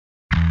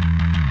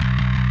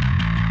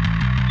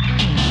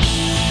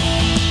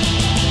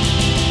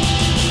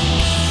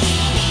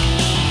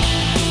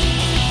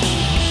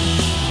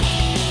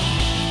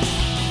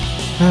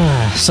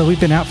So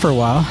we've been out for a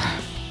while.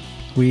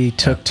 We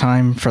took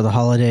time for the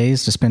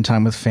holidays to spend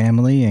time with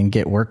family and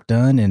get work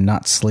done and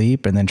not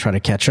sleep and then try to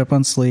catch up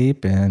on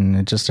sleep, and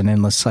it's just an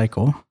endless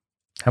cycle.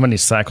 How many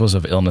cycles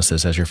of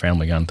illnesses has your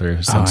family gone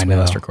through since we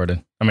last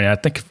recorded? I mean, I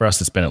think for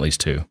us, it's been at least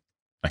 2.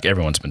 Like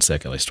everyone's been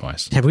sick at least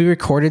twice. Have we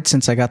recorded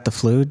since I got the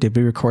flu? Did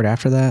we record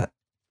after that?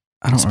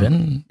 I don't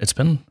remember. It's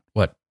been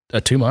what,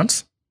 2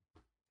 months?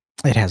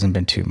 It hasn't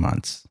been 2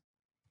 months.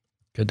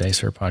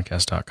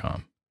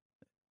 GoodDaySirPodcast.com.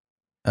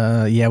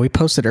 Yeah, we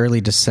posted early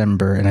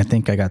December, and I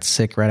think I got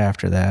sick right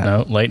after that.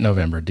 No, late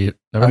November.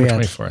 November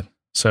 24th.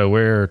 So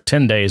we're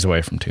 10 days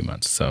away from 2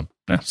 months. So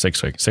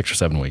 6 weeks, 6 or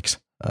 7 weeks.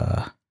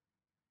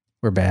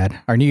 We're bad.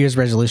 Our New Year's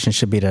resolution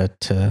should be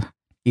to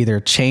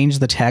either change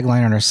the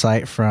tagline on our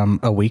site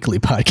from a weekly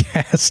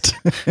podcast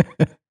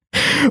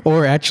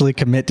or actually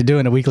commit to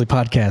doing a weekly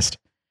podcast.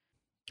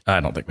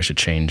 I don't think we should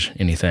change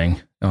anything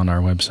on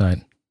our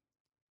website.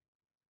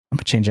 I'm going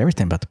to change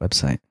everything about the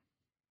website.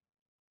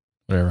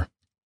 Whatever.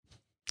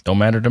 Don't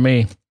matter to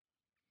me.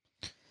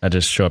 I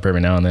just show up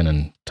every now and then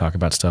and talk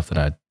about stuff that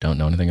I don't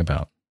know anything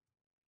about.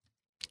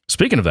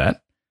 Speaking of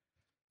that,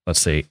 let's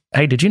see.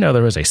 Hey, did you know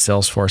there was a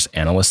Salesforce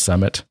Analyst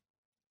Summit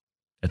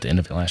at the end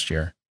of last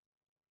year?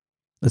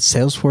 The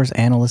Salesforce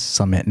Analyst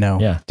Summit?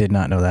 No, did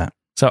not know that.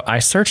 So I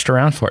searched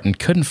around for it and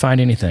couldn't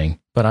find anything,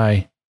 but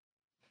I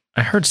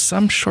heard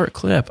some short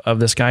clip of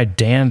this guy,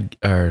 Dan,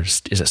 or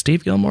is it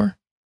Steve Gilmore?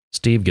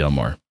 Steve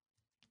Gilmore.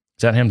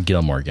 Is that him?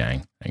 Gilmore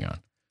Gang. Hang on.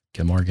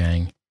 Gilmore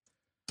Gang.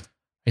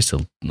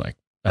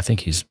 I think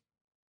he's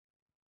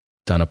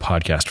done a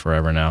podcast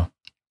forever now.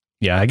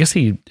 Yeah, I guess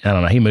he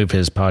moved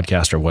his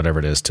podcast or whatever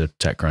it is to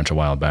TechCrunch a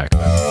while back.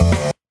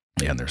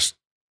 Yeah, there's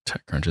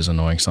TechCrunch's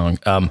annoying song.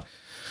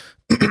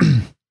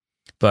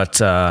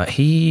 But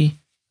he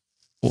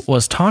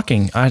was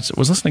talking, I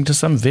was listening to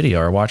some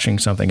video or watching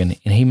something, and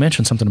he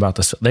mentioned something about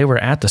this. They were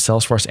at the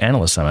Salesforce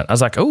Analyst Summit. I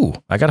was like,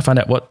 oh, I got to find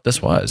out what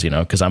this was,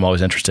 because I'm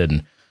always interested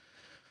in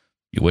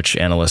which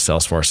analyst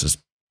Salesforce is,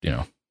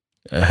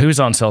 who's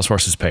on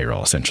Salesforce's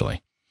payroll,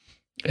 essentially.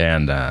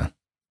 And I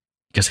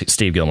guess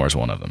Steve Gilmore is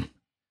one of them.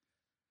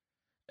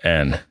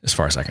 And as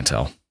far as I can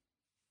tell,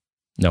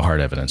 no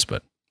hard evidence,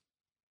 but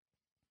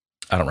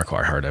I don't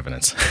require hard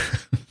evidence.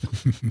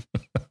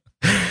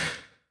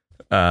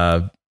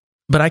 But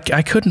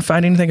I couldn't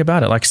find anything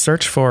about it. Like,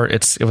 search for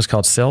it was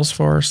called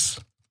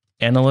Salesforce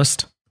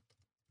Analyst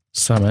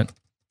Summit.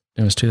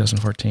 It was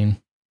 2014.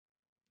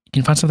 You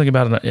can find something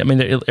about it. I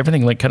mean,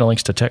 everything kind of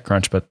links to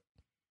TechCrunch, but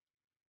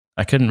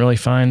I couldn't really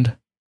find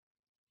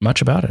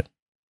much about it.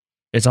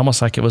 It's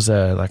almost like it was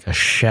a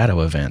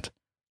shadow event.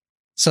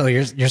 So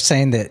you're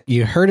saying that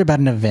you heard about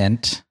an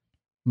event,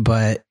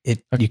 but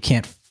you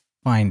can't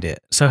find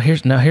it. So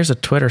here's a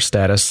Twitter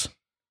status.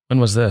 When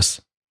was this?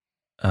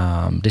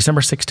 December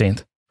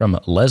 16th from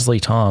Leslie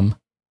Tom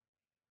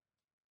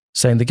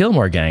saying the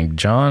Gilmore Gang,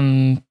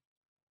 John,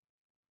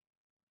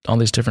 all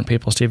these different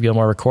people, Steve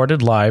Gilmore,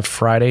 recorded live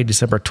Friday,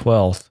 December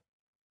 12th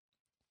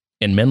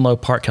in Menlo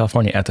Park,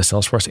 California at the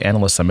Salesforce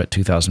Analyst Summit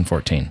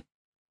 2014.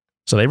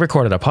 So they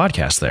recorded a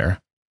podcast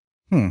there.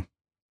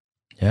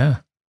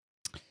 Yeah.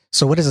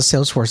 So what is a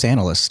Salesforce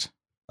analyst?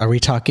 Are we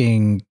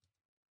talking?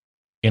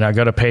 I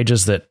go to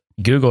pages that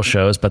Google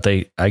shows, but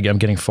I'm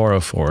getting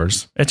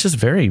 404s. It's just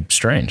very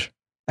strange.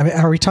 I mean,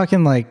 are we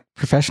talking like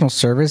professional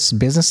service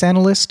business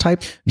analyst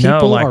type people?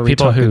 No, like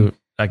people who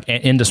like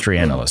industry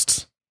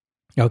analysts.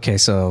 Okay,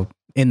 so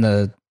in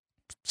the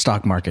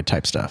stock market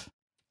type stuff.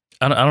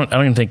 I don't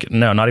even think,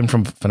 no, not even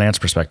from a finance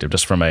perspective,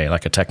 just from a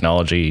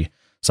technology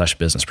 /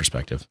 business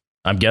perspective.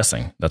 I'm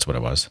guessing that's what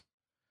it was.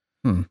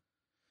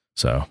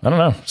 So I don't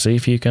know. See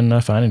if you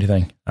can find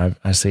anything.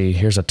 I see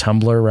here's a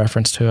Tumblr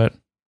reference to it.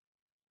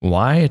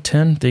 Why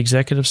attend the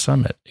Executive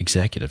Summit?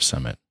 Executive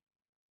Summit.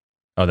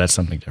 Oh, that's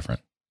something different.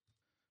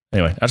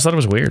 Anyway, I just thought it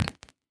was weird.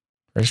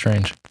 Very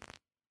strange.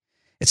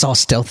 It's all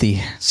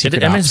stealthy. It's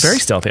very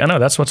stealthy. I know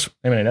that's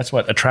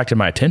what attracted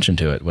my attention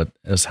to it.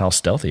 Is how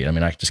stealthy. I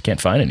mean, I just can't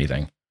find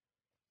anything.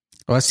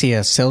 Well, I see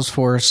a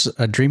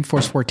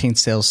Dreamforce 14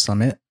 sales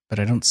summit, but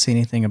I don't see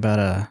anything about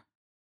a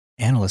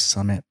analyst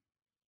summit.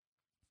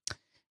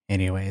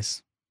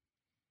 Anyways.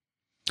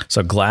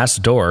 So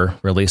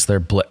Glassdoor released their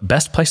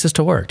best places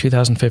to work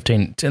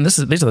 2015. And these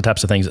are the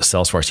types of things that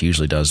Salesforce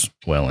usually does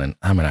well in.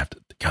 I'm going to have to,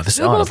 God, this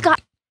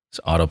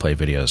autoplay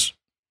videos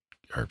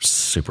are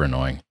super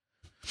annoying.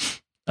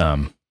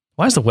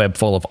 Why is the web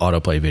full of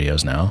autoplay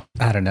videos now?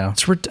 I don't know.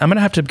 I'm going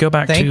to have to go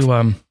back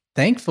to...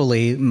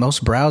 Thankfully,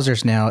 most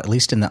browsers now, at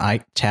least in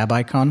the tab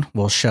icon,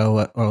 will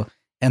show,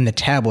 and the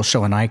tab will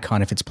show an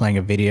icon if it's playing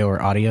a video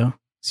or audio.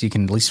 So you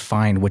can at least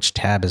find which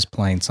tab is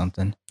playing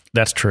something.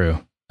 That's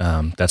true.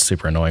 That's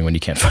super annoying when you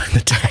can't find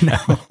the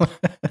tab.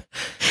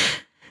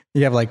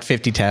 You have like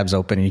 50 tabs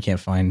open and you can't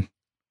find.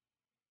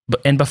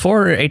 And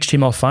before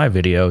HTML5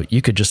 video,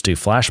 you could just do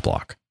flash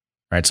block,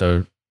 right?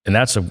 So, and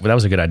that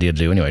was a good idea to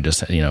do anyway. Just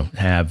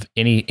have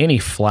any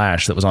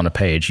flash that was on a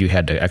page, you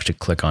had to actually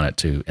click on it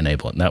to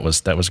enable it, and that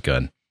was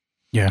good.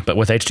 Yeah. But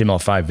with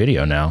HTML5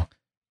 video now,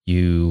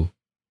 you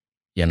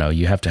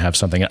you have to have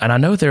something. And I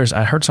know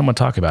I heard someone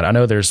talk about it. I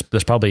know there's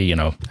probably,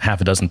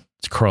 half a dozen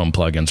Chrome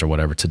plugins or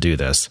whatever to do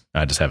this.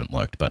 I just haven't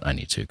looked, but I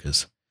need to,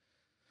 because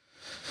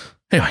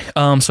anyway.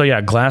 So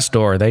yeah,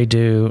 Glassdoor, they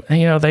do,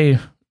 they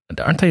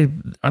aren't they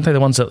the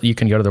ones that you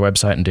can go to their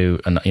website and do,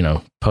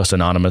 post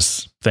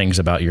anonymous things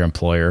about your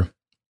employer.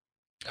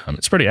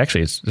 It's pretty,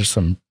 actually, there's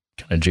some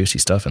kind of juicy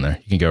stuff in there.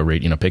 You can go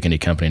read, pick any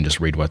company and just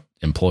read what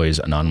employees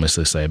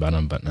anonymously say about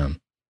them. But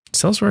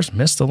Salesforce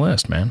missed the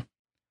list, man.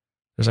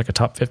 There's like a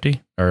top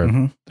 50, or I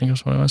think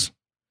that's what it was.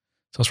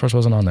 Salesforce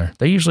wasn't on there.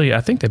 They usually,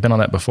 I think they've been on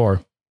that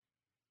before.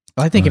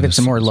 I think if it's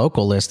a more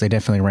local list, they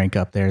definitely rank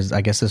up there.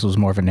 I guess this was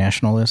more of a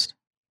national list.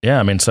 Yeah,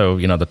 I mean, so,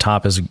 the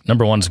top is,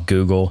 number 1 is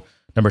Google.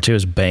 Number 2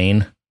 is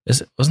Bain.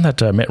 Wasn't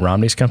that Mitt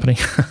Romney's company?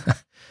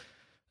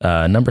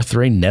 Number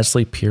 3,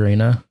 Nestle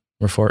Purina.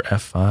 Number 4,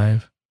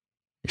 F5.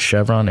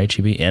 Chevron,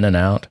 HEB,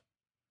 In-N-Out.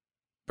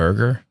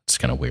 Burger. It's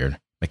kind of weird.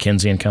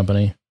 McKinsey &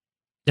 Company.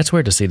 It's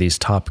weird to see these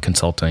top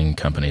consulting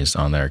companies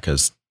on there,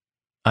 because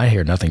I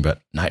hear nothing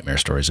but nightmare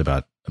stories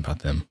about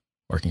them,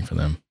 working for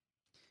them.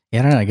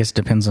 Yeah, I don't know. I guess it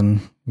depends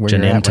on where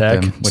you're at with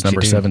them. It's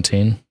number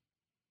 17.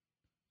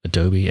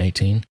 Adobe,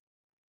 18.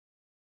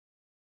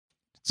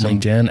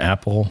 LinkedIn,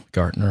 Apple,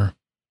 Gartner.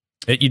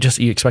 You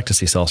expect to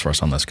see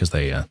Salesforce on this, because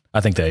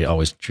I think they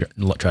always try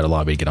to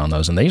lobby to get on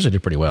those, and they usually do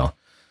pretty well.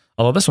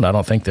 Although this one, I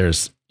don't think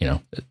there's,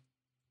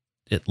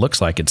 it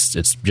looks like it's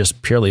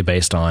just purely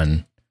based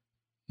on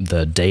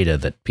the data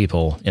that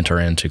people enter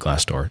into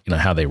Glassdoor,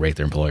 how they rate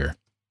their employer.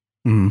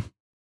 Mm-hmm.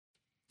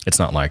 It's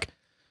not like.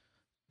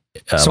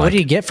 So what do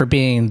you get for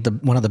being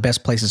one of the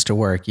best places to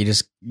work? You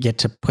just get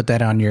to put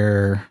that on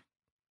your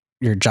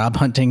job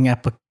hunting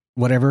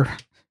whatever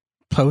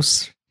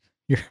posts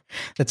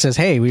that says,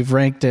 "Hey, we've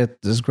ranked it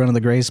as one of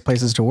the greatest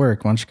places to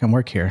work. Why don't you come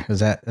work here?"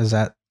 Is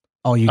that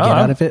all you get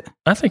out of it?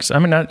 I think so. I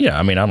mean, I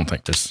don't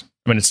think this.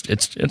 I mean,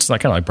 it's like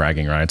kind of like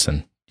bragging rights,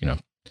 and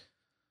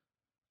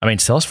I mean,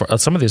 Salesforce.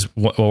 Some of these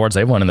awards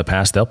they've won in the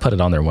past, they'll put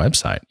it on their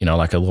website.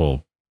 Like a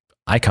little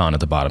icon at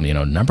the bottom.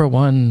 Number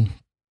 1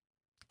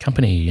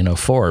 company.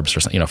 Forbes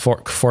or something.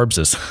 Forbes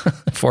is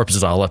Forbes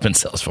is all up in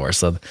Salesforce,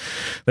 so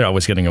they're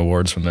always getting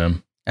awards from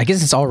them. I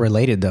guess it's all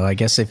related, though. I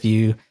guess if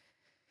you're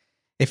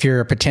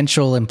a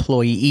potential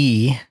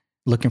employee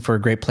looking for a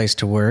great place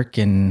to work,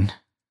 and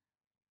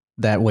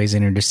that weighs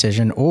in your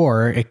decision,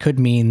 or it could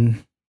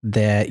mean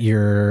that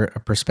you're a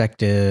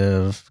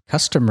prospective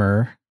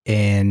customer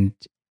and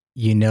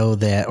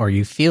that, or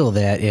you feel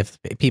that if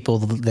people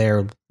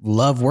there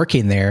love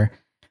working there,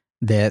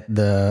 that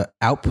the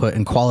output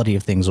and quality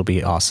of things will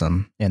be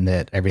awesome and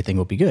that everything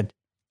will be good.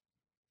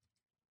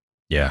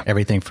 Yeah.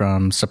 Everything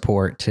from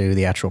support to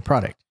the actual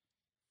product.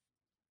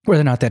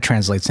 Whether or not that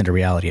translates into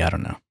reality, I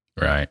don't know.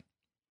 Right.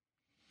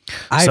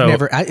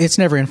 It's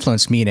never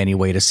influenced me in any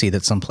way to see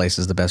that some place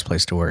is the best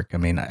place to work. I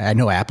mean, I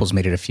know Apple's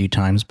made it a few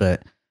times,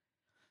 but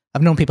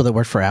I've known people that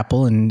work for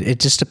Apple, and it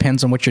just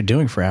depends on what you're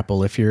doing for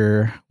Apple. If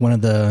you're one of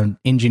the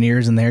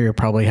engineers in there, you'll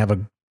probably have a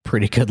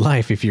pretty good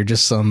life. If you're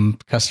just some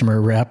customer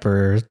rep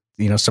or,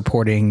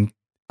 supporting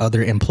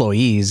other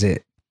employees,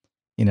 it's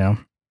the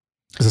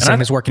same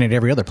as working at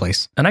every other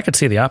place. And I could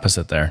see the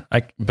opposite there.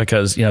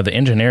 Because, the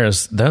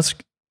engineers,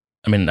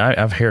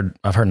 I've heard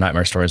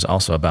nightmare stories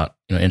also about,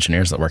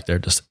 engineers that work there,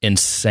 just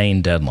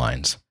insane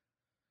deadlines.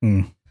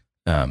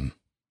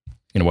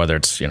 Whether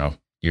it's,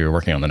 you're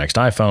working on the next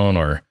iPhone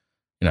or,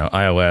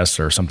 iOS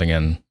or something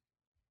in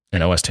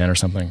OS 10 or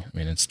something. I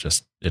mean,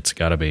 it's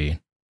got to be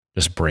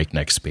just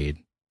breakneck speed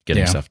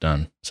getting stuff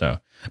done. So,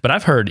 but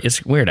I've heard,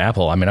 it's weird,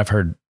 Apple. I mean, I've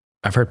heard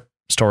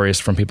stories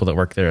from people that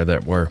work there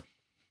that were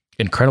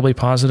incredibly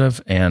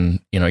positive and,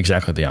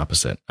 exactly the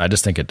opposite. I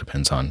just think it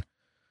depends on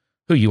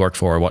who you worked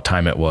for, what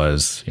time it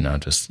was,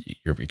 just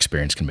your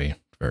experience can be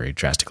very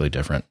drastically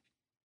different.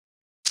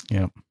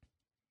 Yeah.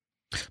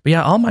 But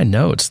yeah, all my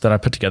notes that I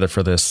put together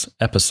for this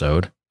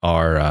episode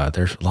are,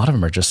 there's a lot of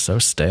them are just so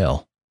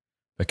stale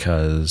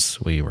because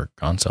we were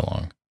gone so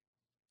long.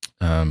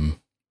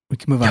 We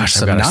can move on to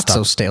some not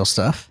so stale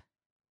stuff.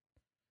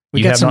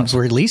 We got some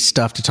release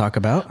stuff to talk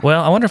about.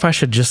 Well, I wonder if I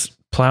should just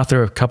plow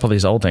through a couple of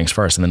these old things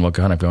first, and then we'll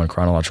kind of go in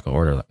chronological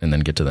order and then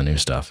get to the new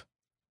stuff.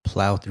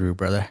 Plow through,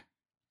 brother.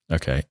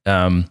 Okay.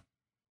 Do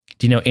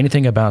you know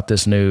anything about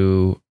this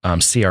new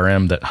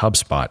CRM that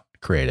HubSpot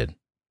created?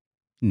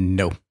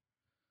 No.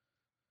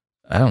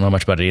 I don't know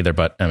much about it either,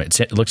 but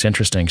it looks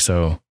interesting.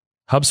 So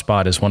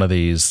HubSpot is one of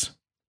these,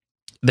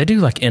 they do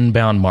like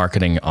inbound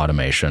marketing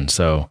automation.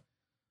 So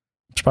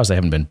I'm surprised they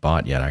haven't been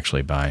bought yet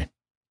actually by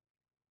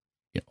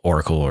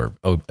Oracle or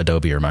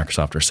Adobe or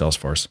Microsoft or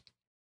Salesforce.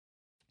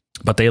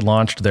 But they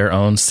launched their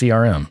own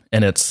CRM,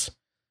 and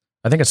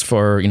I think it's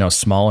for,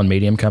 small and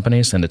medium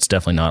companies, and it's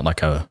definitely not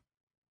like a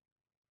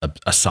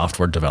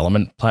software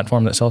development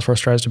platform that Salesforce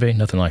tries to be.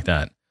 Nothing like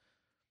that.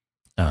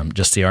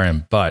 Just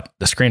CRM. But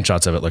the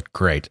screenshots of it look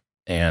great,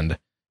 and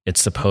it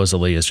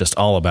supposedly is just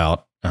all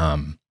about,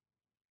 I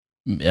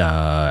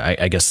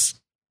guess,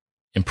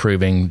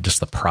 improving just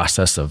the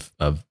process of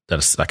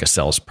that like a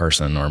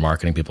salesperson or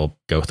marketing people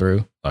go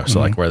through. So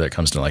like whether it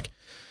comes to like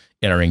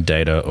entering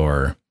data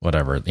or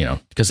whatever,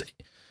 because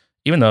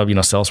even though,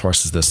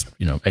 Salesforce is this,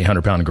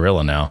 800-pound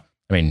gorilla now.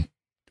 I mean,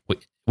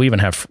 we even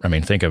have,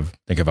 think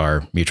of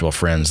our mutual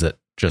friends that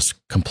just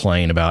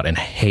complain about and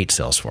hate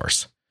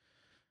Salesforce.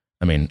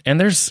 I mean, and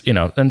there's,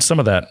 and some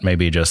of that may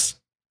be just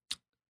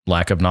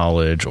lack of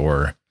knowledge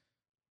or,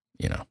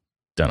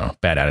 don't know,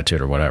 bad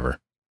attitude or whatever.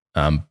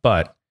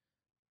 But,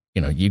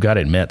 you got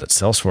to admit that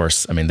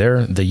Salesforce, I mean,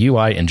 the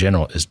UI in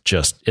general is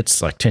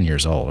it's like 10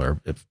 years old,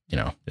 or,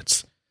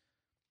 it's,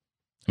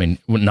 I mean,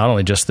 not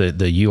only just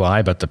the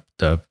UI, but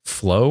the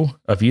flow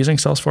of using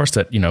Salesforce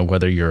that,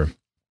 whether you're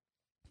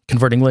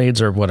converting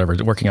leads or whatever,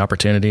 working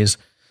opportunities,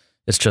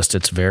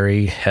 it's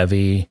very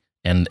heavy,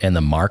 and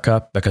the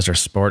markup, because they're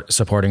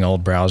supporting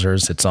old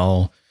browsers, it's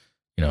all,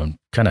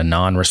 kind of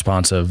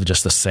non-responsive,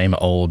 just the same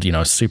old,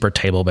 super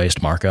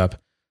table-based markup.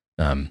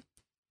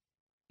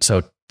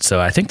 So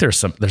I think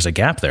there's a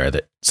gap there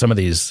that some of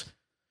these,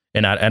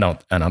 and I don't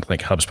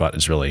think HubSpot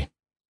is really,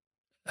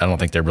 I don't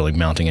think they're really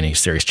mounting any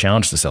serious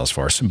challenge to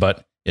Salesforce,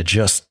 but it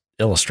just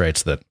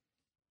illustrates that,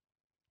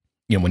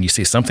 when you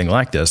see something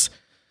like this,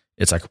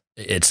 it's like,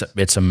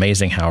 it's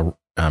amazing how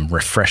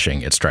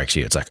refreshing it strikes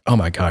you. It's like, oh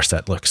my gosh,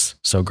 that looks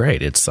so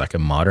great. It's like a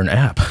modern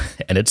app,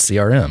 and it's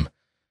CRM.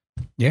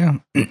 Yeah.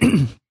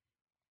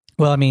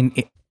 Well, I mean,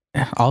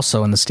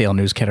 also in the stale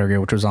news category,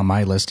 which was on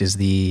my list, is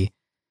the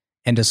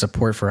end of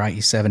support for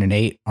IE 7 and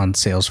 8 on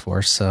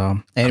Salesforce. So,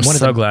 and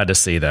I'm glad to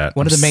see that.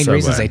 One of the main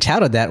reasons they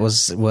touted that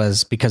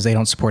was because they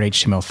don't support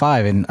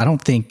HTML5, and I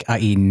don't think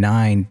IE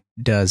 9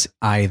 does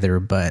either,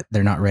 but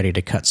they're not ready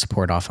to cut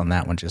support off on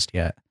that one just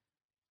yet.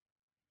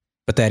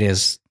 But that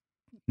is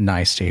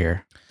nice to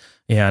hear.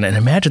 Yeah, and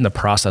imagine the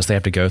process they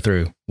have to go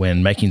through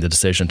when making the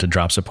decision to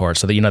drop support.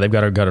 So that, they've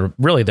got to go to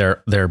really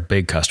their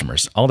big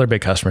customers, all their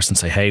big customers, and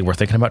say, hey, we're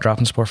thinking about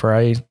dropping support for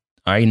IE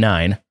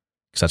 9,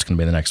 because that's going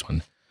to be the next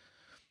one.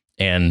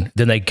 And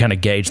then they kind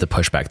of gauge the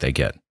pushback they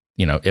get.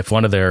 If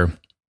one of their,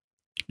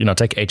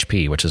 take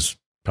HP, which is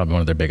probably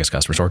one of their biggest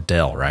customers, or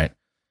Dell, right?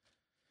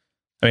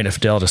 I mean, if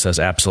Dell just says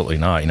absolutely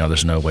not,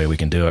 there's no way we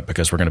can do it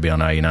because we're going to be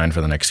on IE 9 for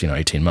the next,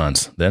 18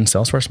 months, then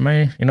Salesforce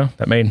may,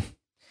 that may.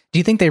 Do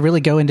you think they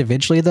really go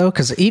individually though?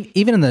 Because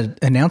even in the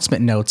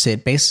announcement notes,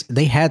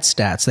 they had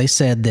stats. They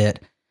said that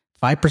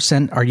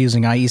 5% are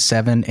using IE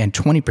 7 and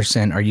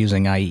 20% are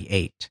using IE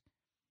 8.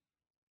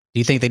 Do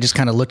you think they just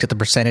kind of looked at the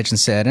percentage and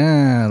said,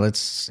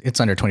 it's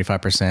under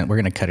 25%. We're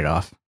going to cut it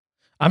off?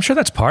 I'm sure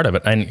that's part of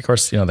it. And of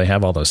course, they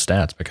have all those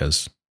stats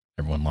because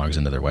everyone logs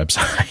into their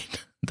website,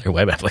 their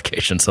web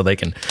application, so they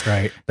can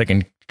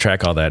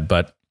track all that.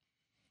 But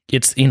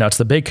it's, it's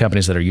the big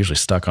companies that are usually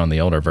stuck on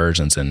the older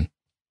versions. And,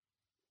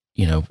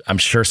 I'm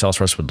sure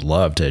Salesforce would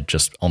love to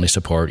just only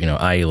support, IE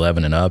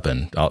 11 and up,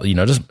 and,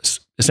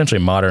 just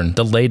essentially modern,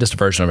 the latest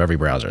version of every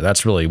browser.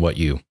 That's really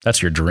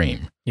that's your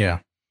dream. Yeah.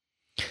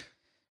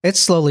 It's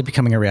slowly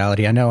becoming a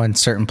reality. I know in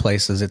certain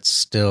places it's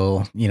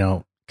still,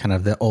 kind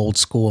of the old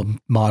school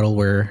model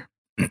where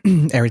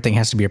everything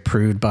has to be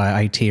approved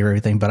by IT or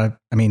everything. But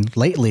I mean,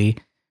 lately,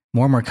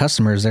 more and more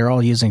customers, they're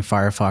all using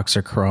Firefox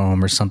or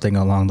Chrome or something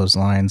along those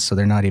lines. So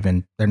they're not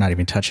even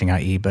touching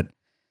IE. But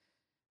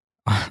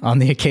on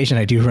the occasion,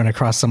 I do run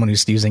across someone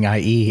who's using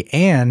IE,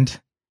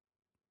 and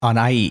on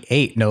IE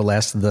 8, no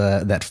less,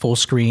 that full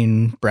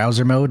screen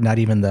browser mode, not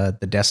even the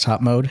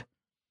desktop mode,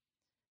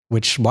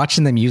 which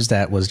watching them use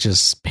that was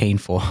just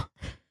painful.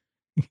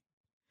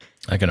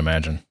 I can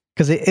imagine.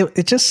 Because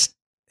it just,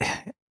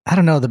 I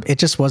don't know, it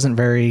just wasn't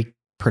very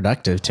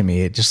productive to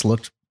me. It just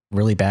looked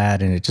really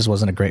bad, and it just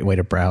wasn't a great way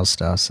to browse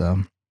stuff. So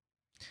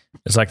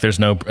it's like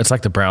it's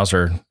like the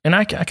browser, and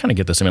I kind of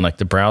get this. I mean, like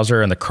the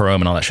browser and the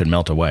Chrome and all that should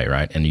melt away,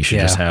 right? And you should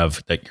just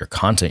have your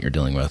content you're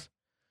dealing with.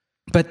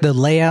 But the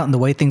layout and the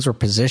way things were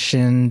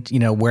positioned,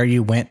 where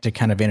you went to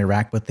kind of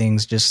interact with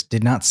things, just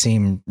did not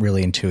seem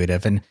really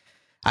intuitive. And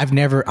I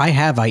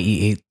have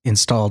IE8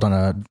 installed on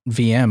a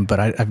VM, but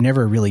I've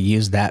never really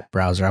used that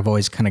browser. I've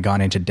always kind of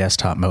gone into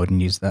desktop mode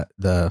and used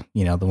the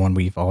one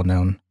we've all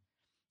known.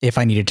 If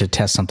I needed to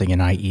test something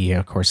in IE,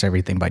 of course,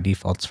 everything by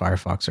default is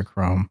Firefox or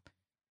Chrome.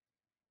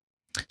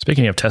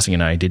 Speaking of testing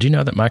in IE, did you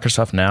know that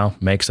Microsoft now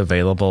makes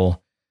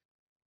available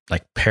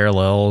like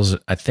parallels,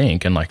 I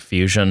think, in like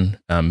Fusion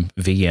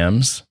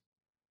VMs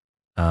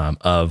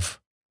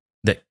of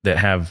that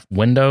have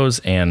Windows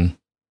and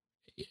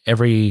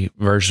every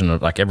version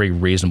of every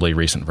reasonably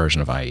recent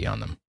version of IE on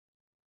them?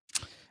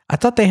 I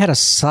thought they had a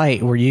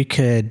site where you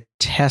could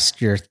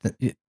test your.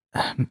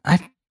 I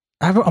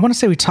want to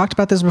say we talked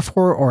about this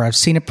before, or I've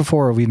seen it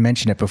before, or we've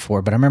mentioned it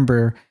before, but I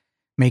remember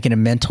making a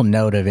mental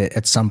note of it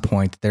at some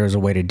point that there was a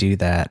way to do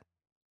that.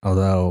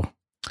 Although,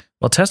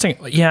 well, testing,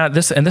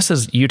 this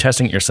is you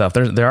testing it yourself.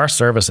 There are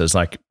services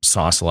like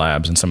Sauce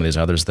Labs and some of these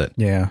others that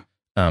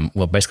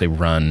will basically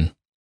run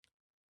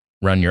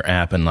your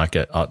app and like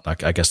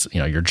I guess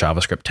your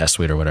JavaScript test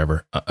suite or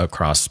whatever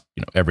across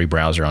every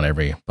browser on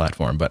every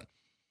platform. But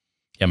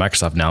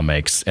Microsoft now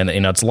makes, and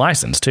it's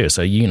licensed too,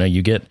 so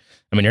you get.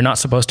 I mean, you're not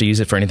supposed to use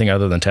it for anything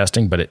other than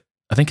testing, but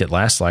I think it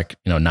lasts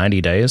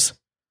 90 days.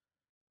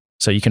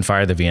 So you can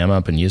fire the VM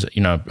up and use it.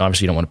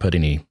 Obviously you don't want to put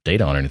any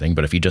data on anything,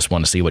 but if you just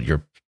want to see what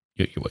your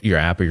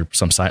app or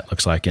some site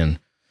looks like in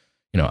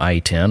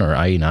IE10 or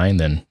IE9,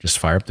 then just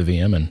fire up the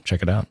VM and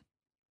check it out.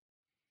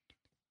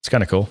 It's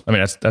kind of cool. I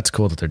mean, that's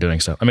cool that they're doing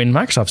stuff. I mean,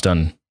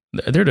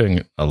 they're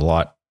doing a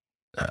lot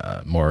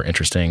more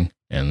interesting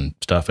and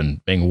stuff,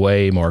 and being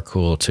way more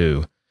cool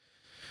to,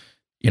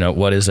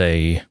 what is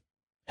a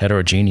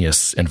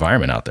heterogeneous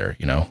environment out there,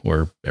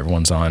 where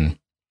everyone's on,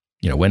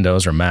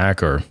 Windows or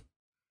Mac, or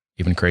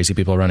even crazy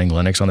people running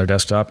Linux on their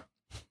desktop.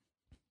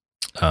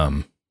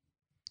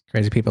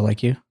 Crazy people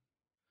like you?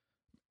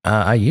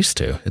 I used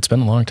to. It's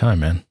been a long time,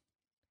 man.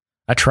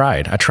 I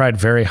tried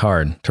very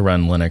hard to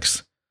run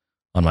Linux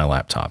on my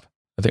laptop.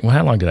 I think,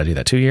 how long did I do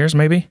that? 2 years,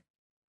 maybe?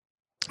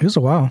 It was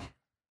a while. It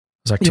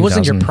was like it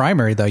wasn't your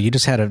primary, though. You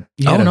just had a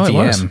no, VM. It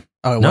was.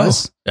 Oh, it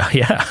was?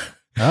 Yeah.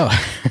 Oh,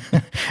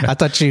 I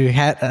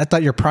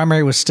thought your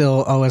primary was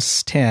still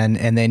OS 10,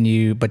 and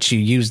then but you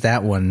used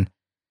that one.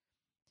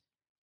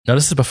 No,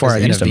 this is before I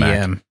used a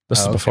Mac. This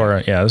is before,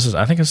 okay. I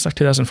think it's like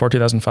 2004,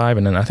 2005,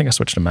 and then I think I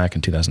switched to Mac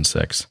in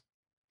 2006.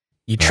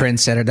 You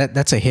trendsetter.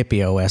 That's a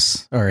hippie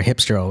OS or a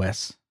hipster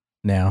OS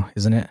now,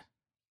 isn't it?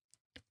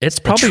 It's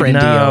probably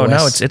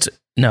OS.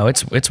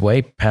 It's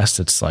way past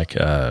its like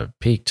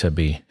peak to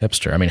be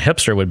hipster. I mean,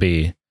 hipster would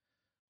be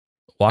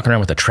walking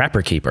around with a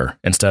Trapper Keeper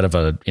instead of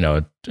a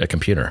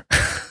computer.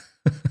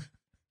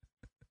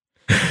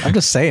 I'm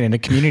just saying, in a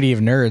community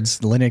of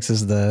nerds, Linux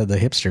is the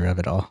hipster of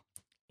it all.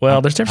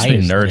 Well, there's difference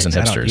between nerds and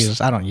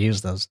hipsters. I don't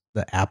use those,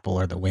 the Apple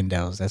or the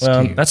Windows. That's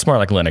more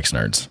like Linux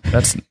nerds.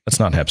 That's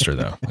not hipster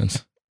though.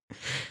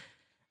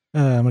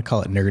 I'm gonna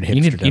call it nerd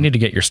hipster. You need to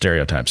get your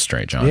stereotypes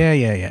straight, John.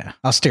 Yeah.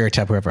 I'll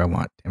stereotype whoever I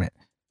want. Damn it.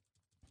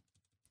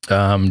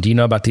 Do you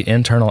know about the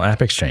internal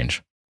app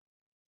exchange?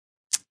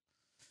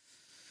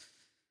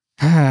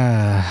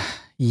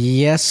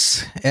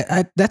 Yes,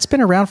 that's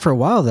been around for a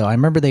while though. I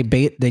remember they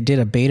did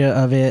a beta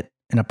of it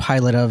and a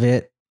pilot of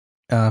it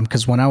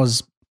because when I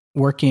was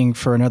working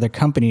for another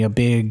company, a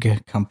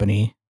big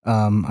company,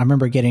 I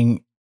remember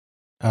talking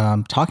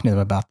to them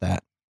about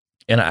that.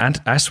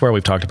 And I swear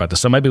we've talked about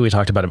this. So maybe we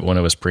talked about it when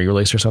it was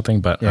pre-release or something.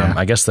 But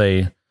I guess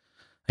they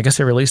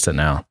released it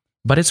now.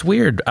 But it's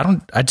weird. I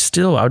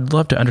would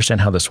love to understand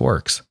how this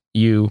works. I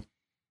don't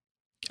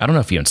know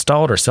if you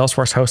installed or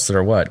Salesforce hosts it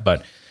or what,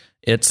 but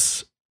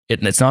it's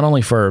not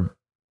only for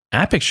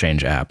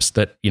AppExchange apps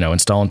that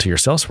install into your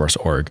Salesforce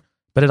org,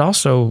 but it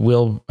also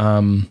will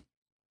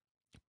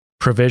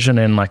provision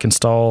and like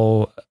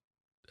install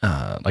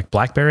like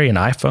BlackBerry and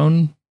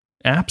iPhone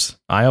apps,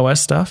 iOS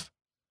stuff.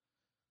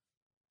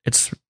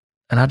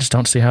 And I just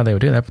don't see how they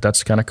would do that, but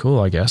that's kind of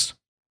cool, I guess.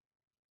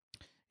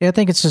 Yeah, I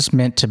think it's just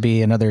meant to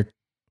be another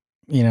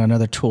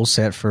tool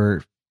set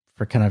for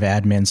kind of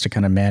admins to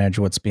kind of manage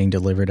what's being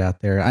delivered out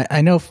there.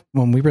 I know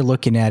when we were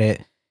looking at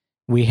it,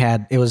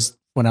 it was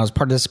when I was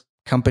part of this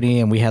company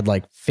and we had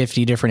like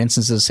 50 different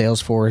instances of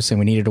Salesforce and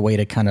we needed a way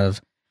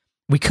to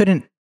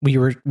we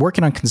were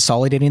working on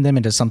consolidating them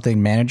into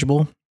something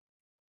manageable,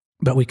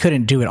 but we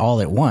couldn't do it all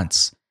at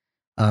once.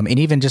 And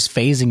even just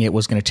phasing it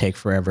was going to take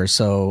forever.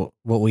 So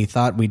what we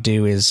thought we'd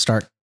do is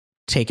start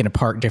taking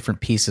apart different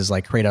pieces,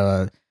 like create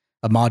a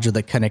module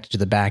that connected to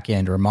the back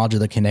end or a module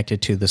that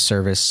connected to the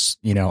service,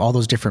 all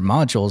those different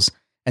modules,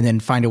 and then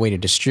find a way to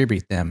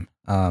distribute them.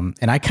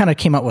 And I kind of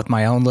came up with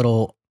my own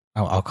little,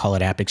 I'll call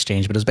it App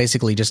Exchange, but it was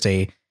basically just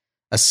a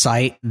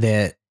site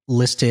that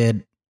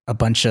listed a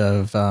bunch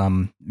of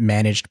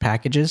managed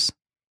packages.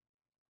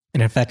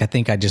 And in fact, I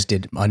think I just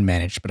did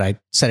unmanaged, but I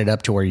set it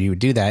up to where you would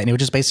do that. And it would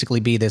just basically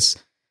be this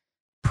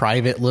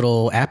private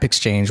little app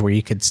exchange where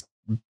you could,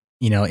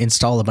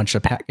 install a bunch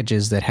of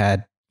packages that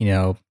had,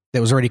 that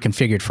was already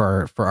configured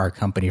for our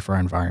company, for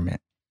our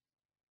environment.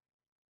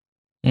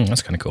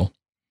 That's kind of cool.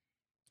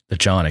 The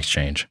John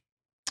Exchange.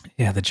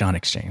 Yeah, the John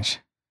Exchange.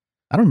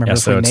 I don't remember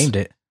if we named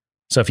it.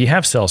 So if you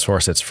have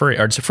Salesforce, it's free,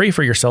 or it's free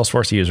for your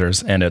Salesforce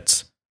users, and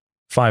it's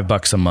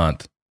 $5 a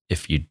month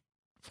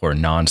for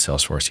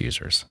non-Salesforce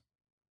users.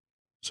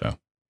 So it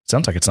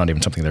sounds like it's not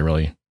even something they're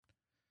really,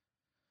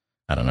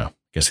 I don't know.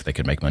 I guess they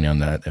could make money on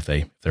that if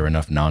there were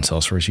enough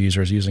non-Salesforce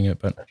users using it.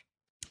 But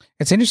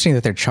it's interesting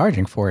that they're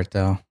charging for it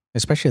though,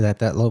 especially at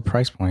that low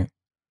price point.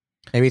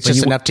 Maybe it's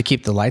just enough to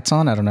keep the lights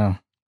on. I don't know.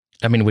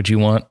 I mean, would you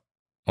want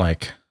I'm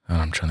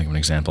trying to think of an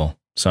example.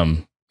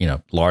 Some,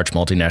 large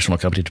multinational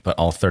company to put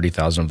all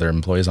 30,000 of their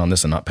employees on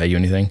this and not pay you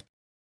anything?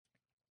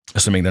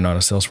 Assuming they're not a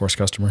Salesforce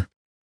customer.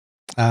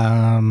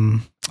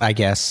 I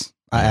guess.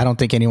 I don't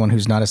think anyone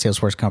who's not a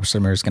Salesforce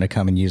customer is going to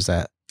come and use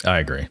that. I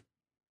agree.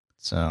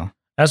 So,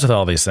 as with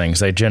all these things,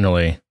 they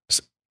generally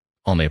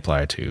only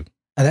apply to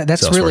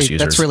that's Salesforce users.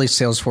 That's really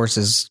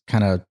Salesforce's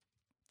kind of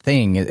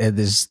thing.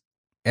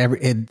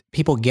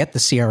 People get the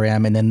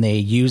CRM and then they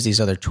use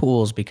these other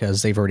tools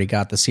because they've already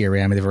got the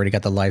CRM and they've already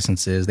got the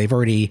licenses. They've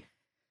already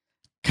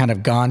kind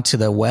of gone to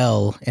the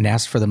well and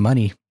asked for the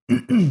money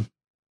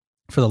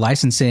for the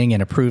licensing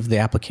and approved the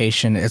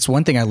application. It's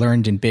one thing I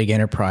learned in big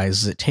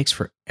enterprises. It takes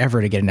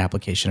forever to get an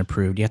application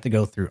approved. You have to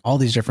go through all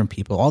these different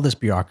people, all this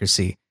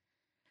bureaucracy.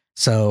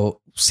 So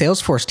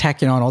Salesforce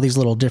tacking on all these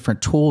little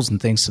different tools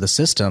and things to the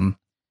system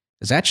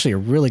is actually a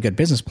really good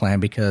business plan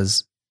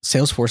because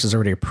Salesforce is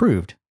already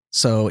approved.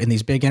 So in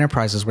these big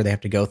enterprises where they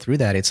have to go through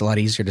that, it's a lot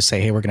easier to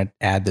say, hey, we're going to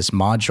add this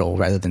module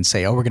rather than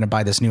say, oh, we're going to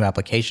buy this new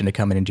application to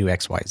come in and do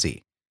X, Y,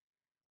 Z.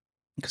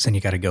 Because then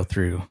you got to go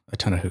through a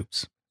ton of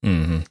hoops.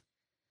 Mm-hmm.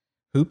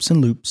 Hoops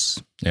and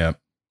loops. Yeah.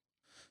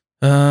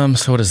 So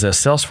what is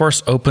this?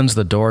 Salesforce opens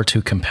the door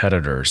to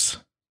competitors.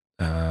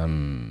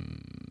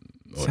 Sounds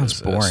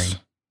boring.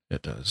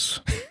 It does.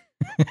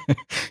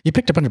 You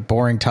picked a bunch of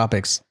boring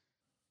topics.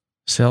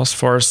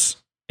 Salesforce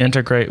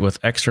integrate with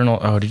external.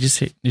 Oh, did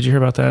you hear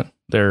about that?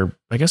 They're,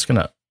 I guess, going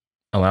to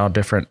allow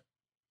different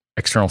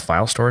external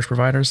file storage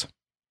providers.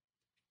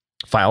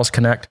 Files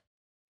Connect.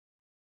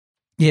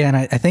 Yeah, and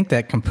I think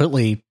that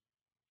completely,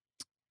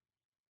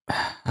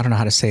 I don't know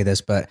how to say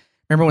this, but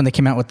remember when they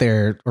came out with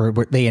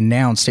they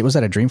announced, it was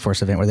at a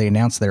Dreamforce event where they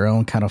announced their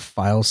own kind of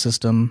file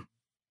system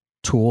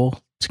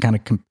tool to kind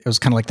of, it was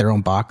kind of like their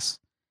own box.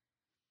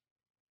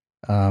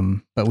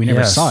 But we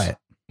never saw it.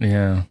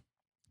 Yeah.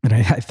 And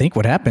I think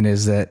what happened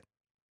is that,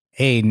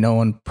 no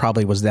one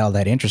probably was now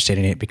that interested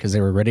in it because they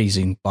were already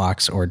using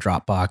Box or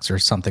Dropbox or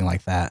something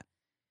like that.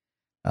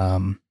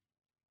 So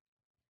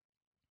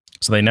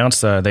they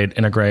announced they'd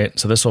integrate.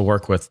 So this will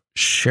work with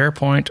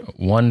SharePoint,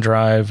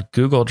 OneDrive,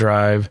 Google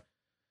Drive,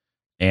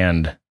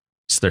 and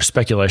there's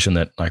speculation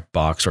that like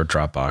Box or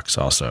Dropbox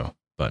also.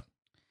 But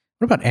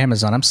what about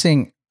Amazon?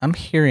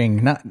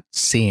 Hearing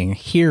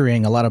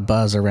a lot of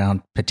buzz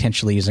around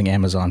potentially using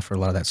Amazon for a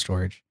lot of that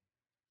storage.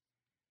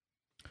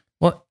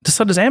 Well,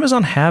 so does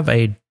Amazon have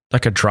a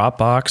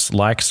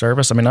Dropbox-like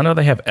service? I mean, I know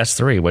they have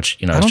S3, which,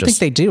 I don't think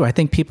they do. I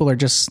think people are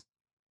just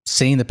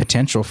seeing the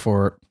potential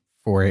for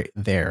it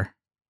there.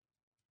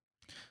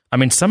 I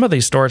mean, some of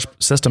these storage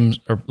systems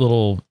are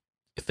little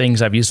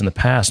things I've used in the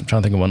past. I'm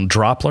trying to think of one.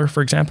 Droplr,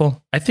 for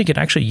example. I think it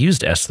actually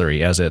used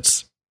S3 as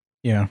its.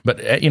 Yeah. But,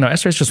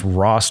 S3 is just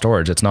raw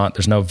storage. It's not,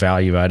 there's no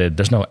value added.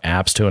 There's no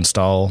apps to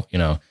install.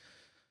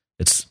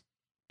 It's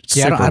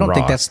yeah, I don't raw.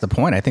 think that's the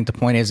point. I think the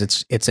point is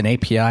it's an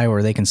API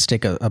where they can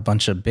stick a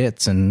bunch of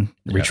bits and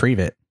retrieve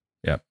it.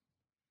 Yep.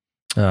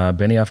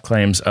 Benioff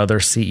claims other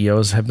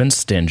CEOs have been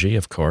stingy.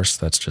 Of course,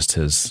 that's just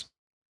his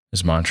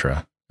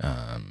mantra.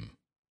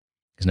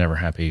 He's never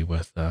happy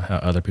with how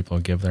other people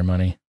give their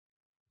money.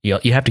 You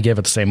have to give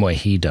it the same way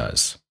he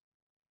does,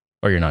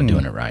 or you're not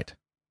doing it right.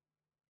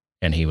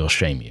 And he will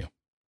shame you.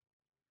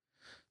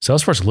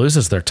 Salesforce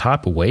loses their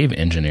top wave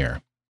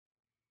engineer.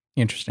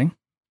 Interesting.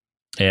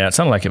 Yeah, it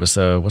sounded like it was,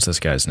 what's this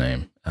guy's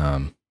name?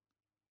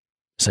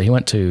 So he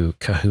went to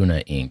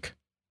Kahuna Inc.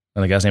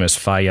 And the guy's name is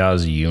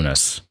Fayaz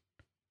Yunus.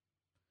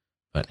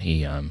 But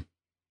he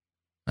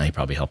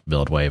probably helped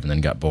build Wave and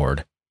then got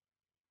bored.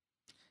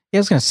 Yeah,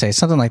 I was going to say,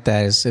 something like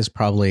that is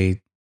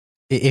probably,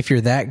 if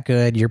you're that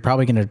good, you're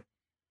probably going to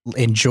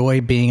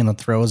enjoy being in the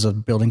throes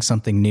of building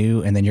something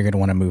new, and then you're going to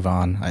want to move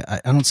on. I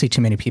don't see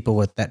too many people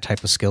with that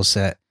type of skill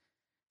set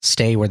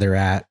stay where they're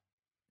at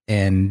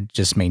and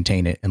just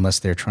maintain it unless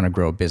they're trying to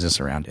grow a business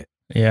around it.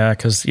 Yeah,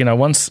 because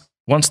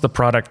once the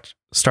product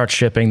starts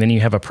shipping, then you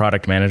have a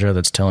product manager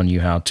that's telling you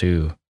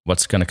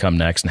what's going to come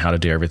next and how to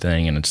do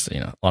everything. And it's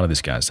a lot of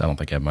these guys, I don't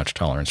think have much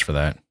tolerance for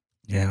that.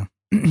 Yeah.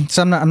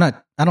 So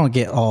I don't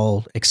get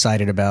all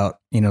excited about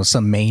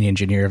some main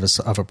engineer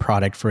of a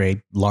product for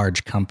a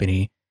large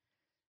company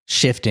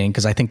shifting,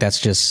 because I think that's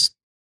just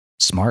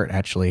smart.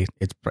 Actually,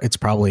 it's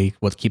probably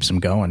what keeps them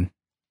going.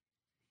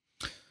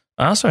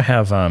 I also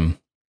have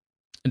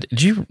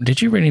did you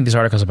read any of these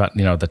articles about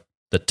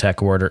the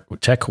tech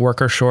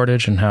worker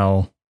shortage and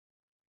how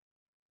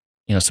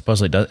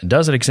supposedly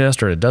does it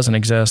exist or it doesn't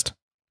exist?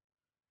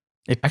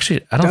 It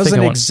actually I don't doesn't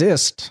think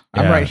exist.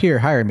 I'm right here.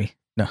 Hire me.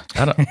 No,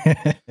 I don't.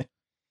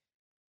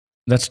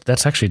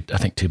 That's actually I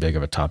think too big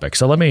of a topic.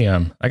 So let me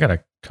I got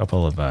a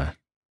couple of I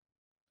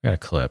got a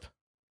clip,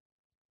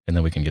 and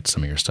then we can get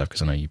some of your stuff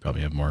because I know you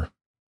probably have more.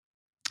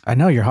 I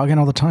know you're hogging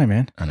all the time,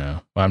 man. I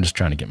know. Well, I'm just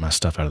trying to get my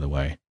stuff out of the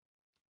way.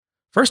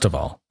 First of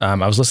all, I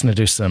was listening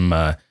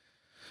to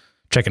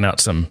checking out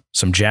some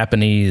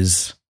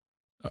Japanese,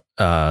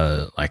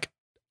 like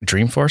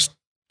Dreamforce.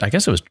 I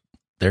guess it was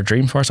their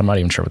Dreamforce. I'm not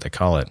even sure what they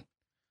call it,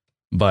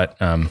 but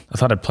I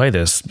thought I'd play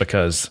this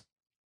because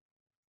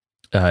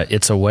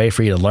it's a way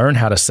for you to learn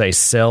how to say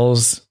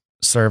sales,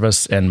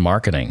 service, and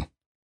marketing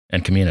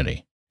and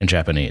community in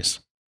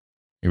Japanese.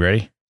 You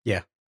ready?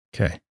 Yeah.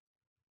 Okay.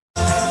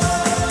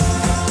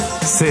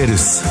 セール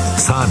ス、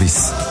サービ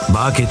ス、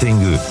マーケティン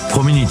グ、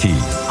コミュニティ、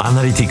ア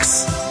ナリティク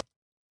ス。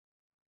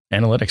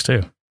Analytics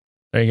too.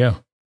 There you go.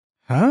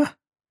 Huh?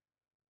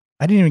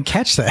 I didn't even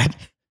catch that.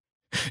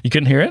 You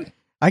couldn't hear it?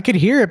 I could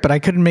hear it, but I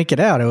couldn't make it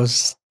out. It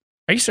was.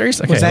 Are you serious?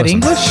 Okay, was that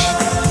listen. English?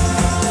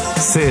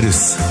 セール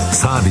ス、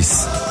サービ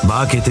ス、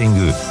マーケティン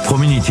グ、コ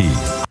ミュニテ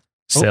ィ。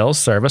 Sales,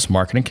 service,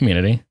 marketing,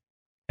 community,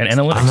 and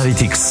analytics. アナリ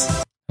ティク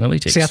ス。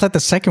 Analytics. See, I thought the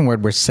second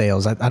word was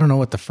sales. I don't know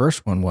what the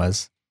first one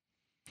was.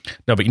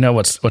 No, but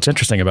what's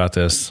interesting about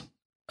this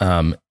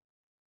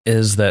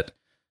is that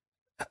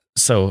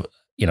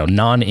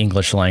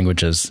non-English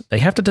languages, they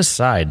have to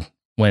decide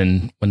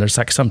when there's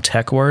like some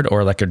tech word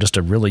or like just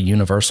a really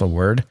universal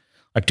word,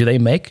 like do they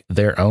make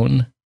their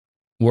own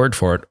word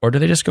for it or do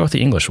they just go with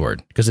the English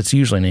word? Because it's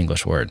usually an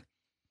English word.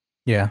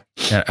 Yeah.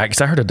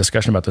 Because I heard a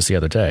discussion about this the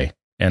other day,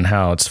 and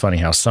how it's funny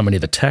how so many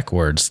of the tech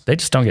words, they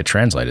just don't get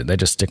translated. They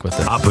just stick with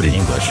the アプリ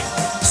English.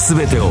 す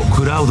べてを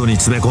クラウドに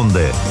詰め込ん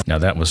で Now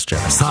that was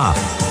Japanese. さ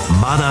あ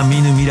まだ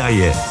見ぬ未来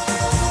へ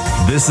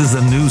This is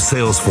a new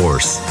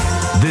Salesforce.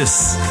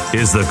 This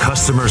is the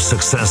Customer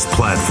Success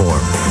Platform.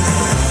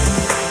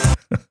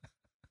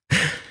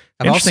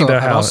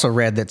 I've also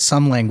read that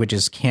some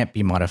languages can't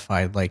be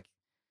modified, like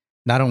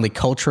not only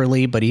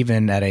culturally, but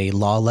even at a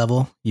law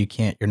level,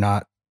 you're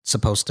not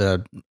supposed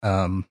to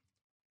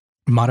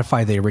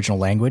modify the original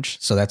language.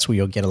 So that's where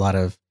you'll get a lot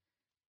of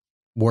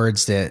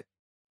words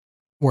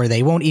where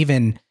they won't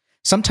even,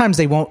 sometimes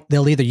they'll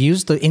either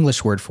use the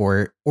English word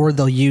for it or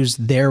they'll use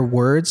their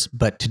words,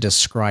 but to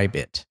describe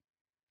it.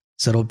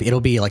 So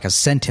it'll be like a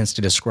sentence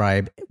to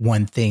describe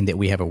one thing that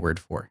we have a word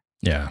for.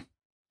 Yeah.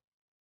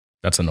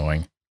 That's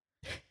annoying.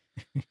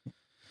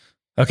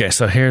 Okay,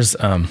 so here's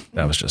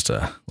that was just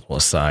a little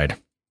aside.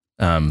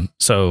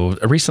 So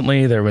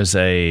recently there was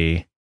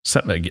a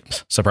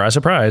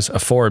surprise, a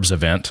Forbes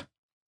event,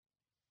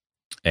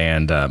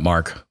 and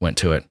Mark went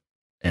to it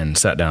and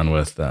sat down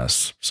with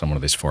someone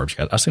of these Forbes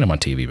guys. I've seen him on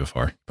TV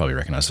before. Probably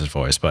recognize his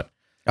voice, but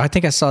I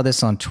think I saw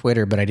this on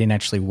Twitter, but I didn't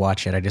actually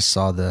watch it. I just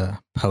saw the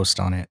post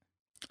on it.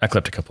 I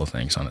clipped a couple of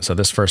things on it. So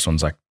this first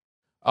one's like,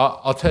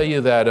 I'll tell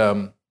you that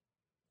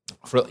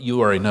you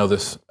already know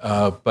this,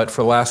 but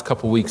for the last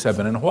couple of weeks I've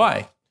been in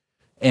Hawaii.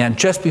 And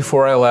just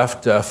before I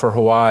left for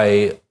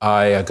Hawaii,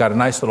 I got a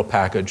nice little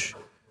package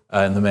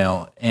in the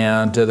mail.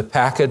 And the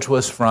package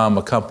was from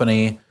a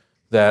company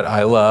that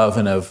I love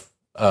and have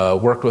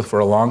worked with for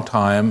a long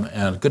time,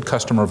 and a good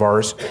customer of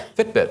ours,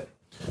 Fitbit.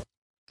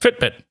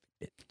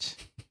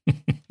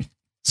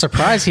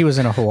 Surprised he was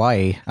in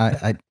Hawaii.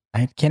 I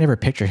can't ever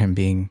picture him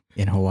being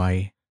in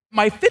Hawaii.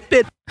 My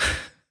Fitbit.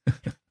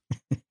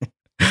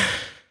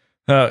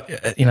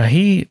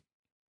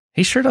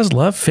 He sure does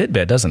love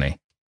Fitbit, doesn't he?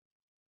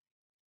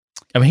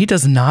 I mean, he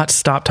does not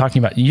stop talking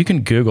about. You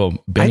can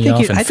Google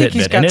Benioff and Fitbit. I think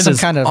he's got some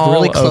kind of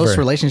really close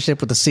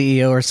relationship with the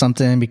CEO or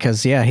something.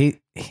 Because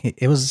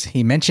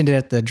he mentioned it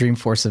at the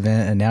Dreamforce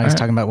event, and now he's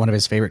talking about one of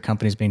his favorite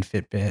companies being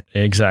Fitbit.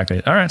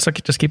 Exactly. All right, so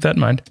just keep that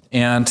in mind.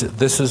 And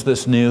this is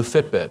this new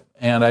Fitbit,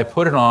 and I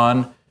put it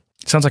on.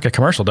 Sounds like a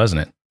commercial, doesn't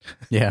it?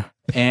 Yeah.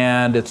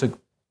 And it's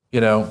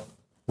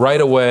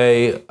right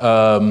away.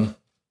 I'm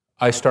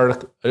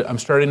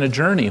starting a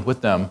journey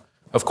with them.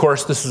 Of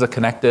course, this is a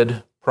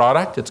connected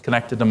product. It's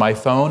connected to my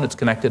phone. It's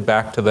connected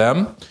back to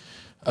them.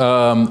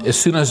 As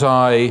soon as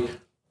I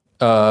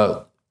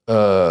got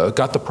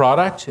the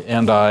product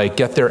and I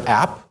get their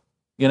app,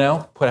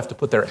 have to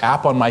put their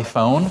app on my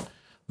phone,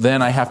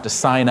 then I have to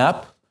sign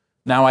up.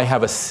 Now I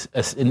have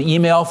an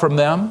email from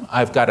them.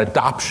 I've got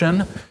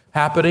adoption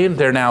happening.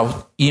 They're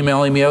now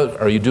emailing me out,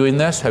 are you doing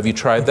this? Have you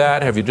tried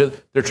that?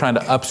 They're trying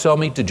to upsell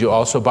me. Did you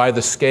also buy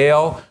the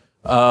scale?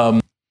 Now,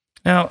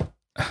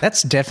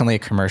 that's definitely a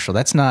commercial.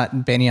 That's not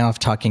Benioff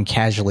talking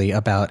casually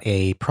about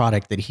a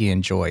product that he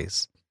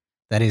enjoys.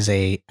 That is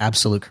a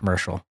absolute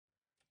commercial.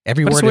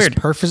 Every word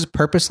is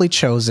purposely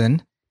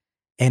chosen,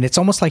 and it's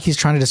almost like he's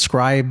trying to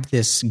describe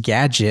this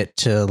gadget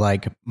to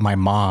like my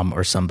mom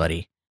or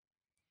somebody.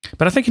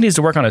 But I think he needs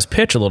to work on his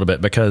pitch a little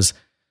bit because,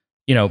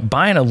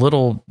 buying a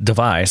little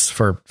device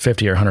for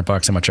 $50 or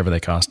 $100, how much ever they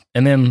cost,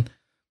 and then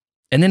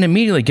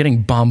immediately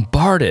getting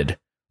bombarded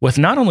with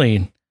not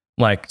only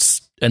like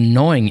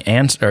annoying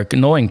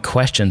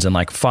questions and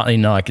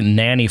like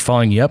nanny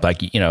following you up, like,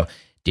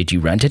 did you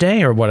run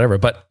today or whatever?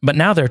 But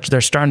now they're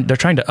trying to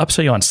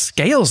upsell you on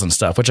scales and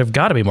stuff, which have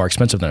got to be more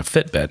expensive than a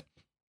Fitbit.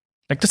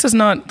 Like this is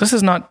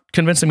not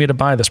convincing me to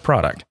buy this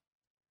product.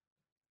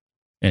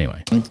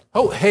 Anyway.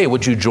 Oh, hey,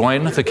 would you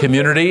join the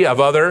community of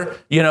other,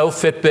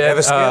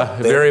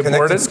 Fitbit, very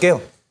important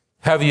scale.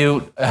 Have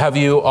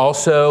you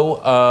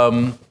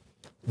also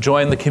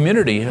joined the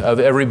community of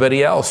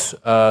everybody else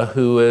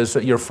who is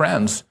your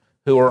friends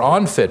who are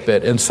on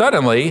Fitbit? And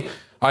suddenly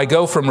I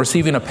go from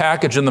receiving a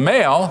package in the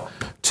mail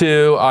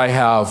to I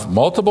have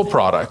multiple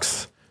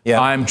products. Yeah.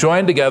 I'm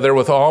joined together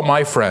with all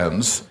my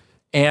friends,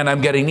 and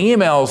I'm getting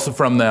emails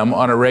from them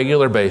on a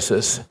regular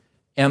basis.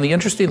 And the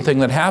interesting thing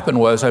that happened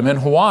was I'm in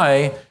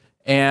Hawaii,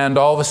 and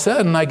all of a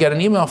sudden I get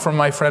an email from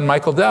my friend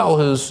Michael Dell,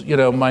 who's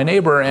my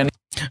neighbor, and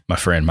my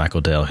friend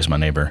Michael Dell, who's my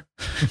neighbor.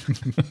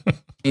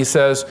 He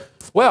says,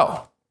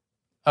 "Well,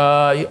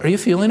 are you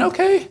feeling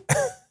okay?"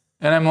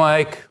 And I'm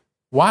like,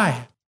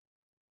 "Why?"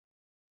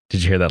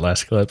 Did you hear that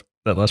last clip?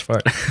 That last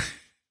part?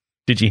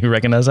 Did you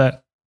recognize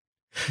that?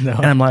 No.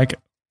 And I'm like,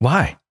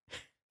 "Why?"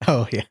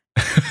 Oh yeah.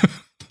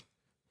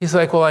 He's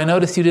like, "Well, I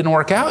noticed you didn't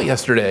work out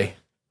yesterday."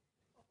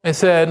 I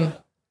said,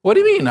 "What do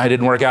you mean I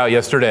didn't work out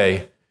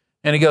yesterday?"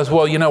 And he goes,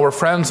 "Well, we're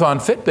friends on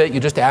Fitbit. You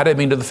just added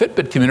me to the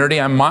Fitbit community.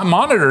 I'm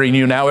monitoring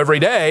you now every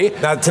day."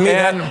 Now,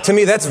 to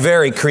me, that's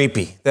very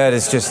creepy. That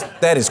is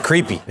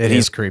creepy. It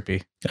is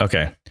creepy.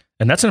 Okay.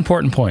 And that's an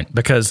important point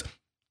because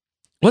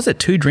was it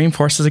 2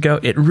 Dreamforces ago?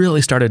 It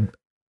really started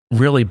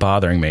really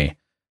bothering me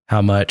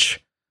how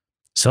much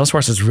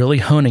Salesforce is really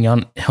honing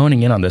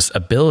in on this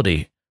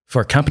ability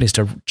for companies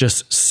to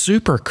just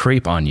super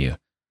creep on you.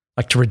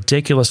 like to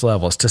ridiculous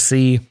levels, to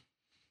see,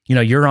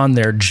 you're on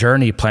their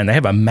journey plan. They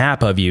have a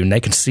map of you and they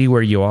can see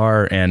where you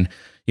are. And,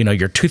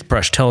 your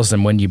toothbrush tells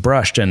them when you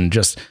brushed, and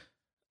just,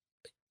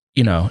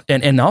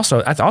 and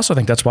also, I also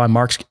think that's why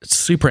Mark's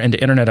super into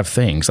Internet of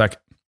Things. Like,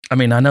 I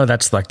mean, I know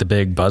that's like the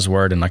big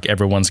buzzword, and like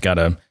everyone's got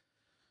to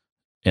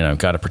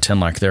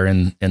pretend like they're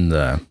in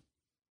the,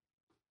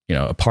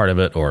 a part of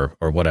it or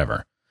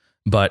whatever.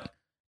 But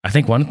I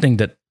think one thing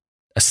that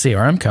a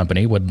CRM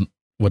company would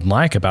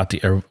like about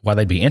or why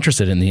they'd be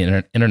interested in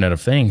the Internet of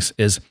Things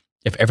is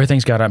if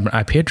everything's got an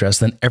IP address,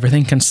 then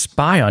everything can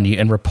spy on you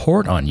and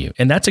report on you.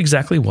 And that's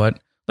exactly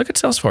look at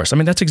Salesforce. I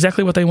mean, that's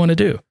exactly what they want to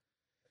do.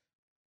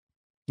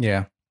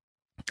 Yeah.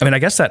 I mean, I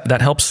guess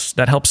that helps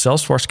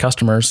Salesforce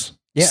customers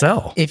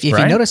sell. If you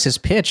notice his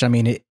pitch, I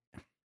mean,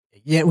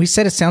 we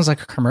said it sounds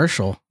like a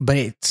commercial, but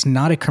it's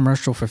not a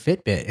commercial for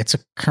Fitbit. It's a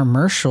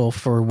commercial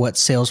for what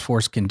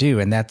Salesforce can do,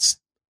 and that's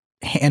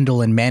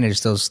handle and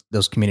manage those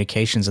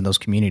communications and those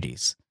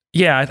communities.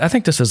 Yeah, I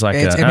think this is like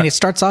it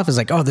starts off as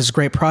like, oh, this is a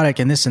great product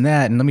and this and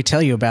that, and let me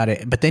tell you about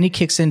it. But then he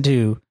kicks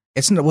into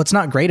what's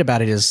not great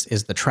about it is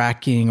the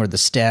tracking or the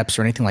steps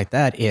or anything like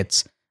that.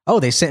 It's, oh,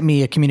 they sent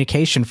me a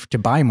communication to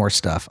buy more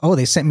stuff. Oh,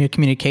 they sent me a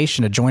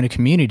communication to join a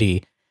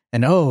community.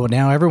 And oh,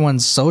 now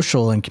everyone's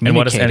social and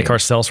communicating. And of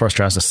course, Salesforce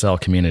tries to sell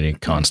community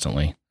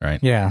constantly, right?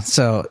 Yeah.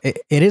 So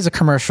it is a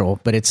commercial,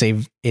 but it's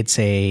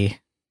a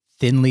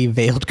thinly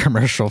veiled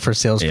commercial for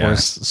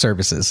Salesforce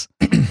services.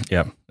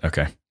 Yep.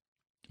 Okay.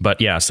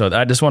 But yeah, so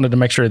I just wanted to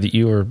make sure that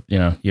you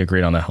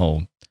agreed on that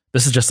whole.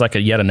 This is just like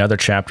yet another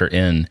chapter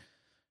in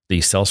the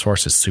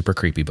Salesforce is super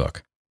creepy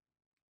book.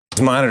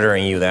 It's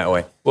monitoring you that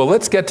way. Well,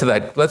 let's get to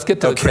that. Let's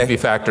get to the creepy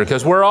factor,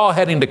 because we're all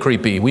heading to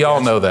creepy. We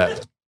all know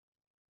that.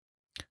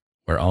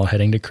 We're all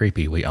heading to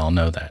creepy. We all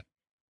know that.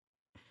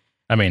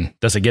 I mean,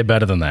 does it get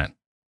better than that?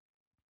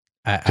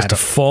 Just a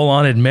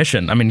full-on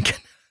admission. I mean,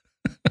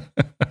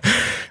 the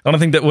only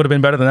thing that would have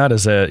been better than that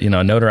is a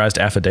notarized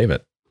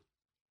affidavit.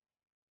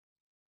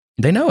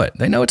 They know it.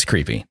 They know it's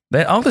creepy.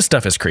 All this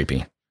stuff is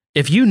creepy.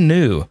 If you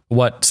knew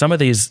what some of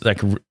these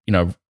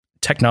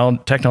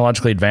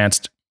technologically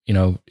advanced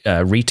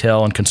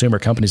retail and consumer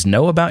companies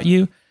know about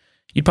you,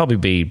 you'd probably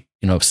be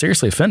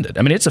seriously offended.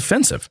 I mean, it's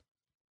offensive.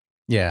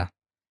 Yeah.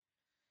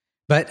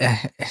 But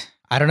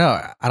I don't know.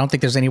 I don't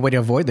think there's any way to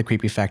avoid the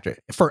creepy factor.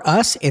 For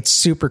us, it's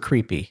super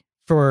creepy.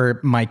 For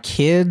my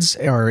kids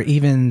or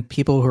even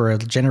people who are a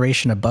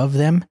generation above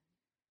them,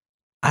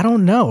 I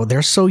don't know.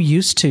 They're so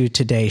used to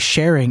today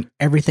sharing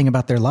everything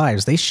about their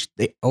lives. They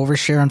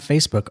overshare on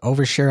Facebook,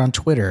 overshare on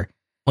Twitter.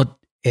 Well,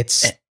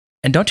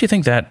 and don't you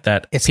think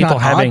that it's people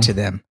not having odd to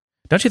them?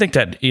 Don't you think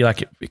that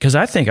because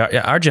I think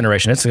our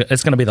generation, it's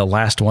going to be the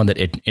last one that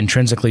it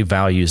intrinsically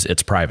values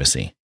its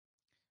privacy.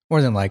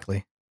 More than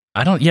likely.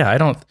 I don't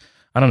know.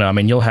 I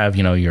mean, you'll have,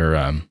 your,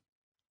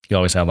 you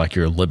always have like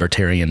your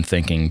libertarian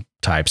thinking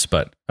types,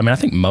 but I mean, I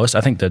think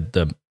that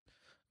the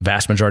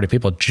vast majority of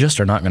people just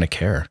are not going to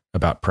care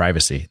about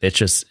privacy.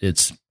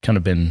 It's kind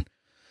of been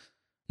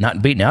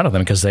not beaten out of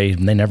them because they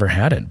never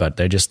had it, but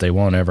they'll just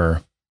not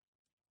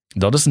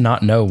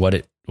know what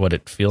it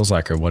feels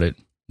like or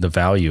the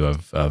value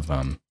of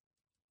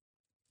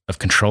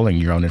controlling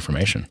your own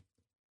information.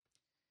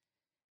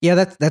 Yeah,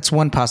 that's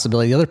one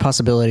possibility. The other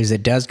possibility is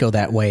it does go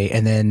that way,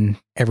 and then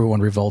everyone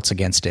revolts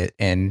against it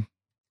and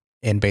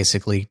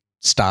basically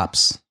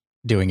stops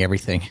doing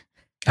everything.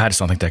 I just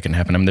don't think that can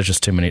happen. I mean, there's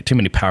just too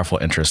many powerful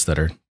interests that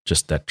are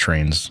just the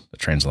train's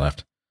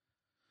left.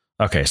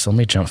 Okay, so let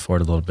me jump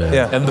forward a little bit.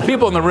 Yeah, and the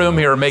people in the room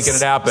here are making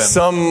it happen.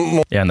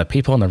 And the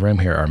people in the room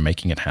here are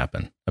making it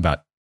happen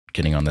about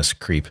getting on this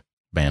creep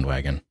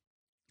bandwagon.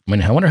 I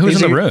mean, I wonder who's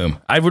in the room.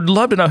 I would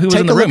love to know who was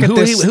in the room. Who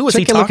was he talking about?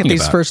 Take a look at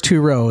these first two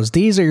rows.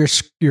 These are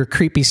your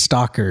creepy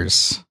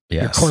stalkers.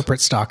 Yes. Your corporate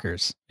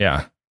stalkers.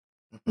 Yeah.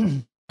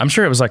 I'm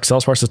sure it was like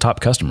Salesforce's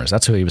top customers.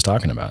 That's who he was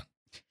talking about.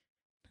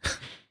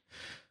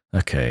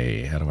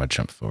 Okay, how do I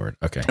jump forward?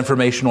 Okay.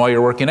 Information while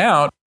you're working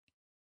out.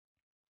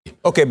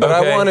 Okay, but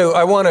okay.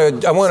 I want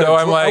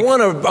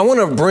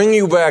to bring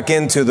you back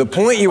into the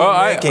point you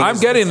were making. I'm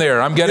getting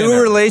there.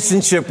 New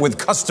relationship with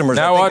customers,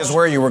 now I think is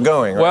where you were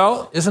going. Right?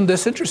 Well, isn't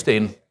this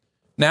interesting?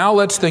 Now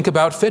let's think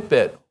about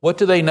Fitbit. What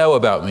do they know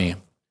about me?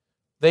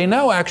 They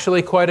know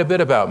actually quite a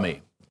bit about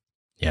me.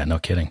 Yeah, no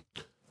kidding.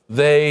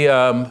 They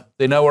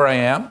know where I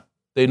am.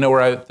 They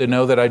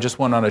know that I just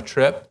went on a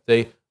trip.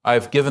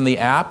 I've given the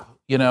app,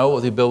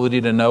 the ability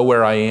to know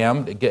where I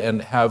am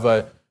and have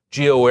a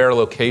geo-aware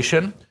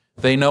location.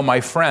 They know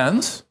my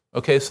friends,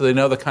 okay, so they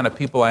know the kind of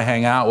people I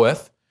hang out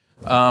with.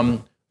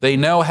 They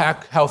know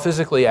how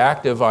physically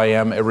active I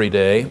am every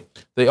day.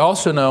 They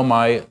also now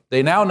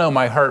know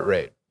my heart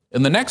rate.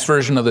 In the next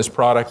version of this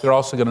product, they're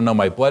also going to know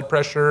my blood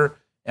pressure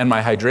and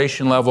my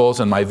hydration levels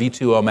and my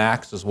V2O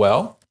max as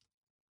well.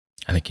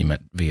 I think you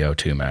meant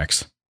VO2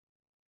 max.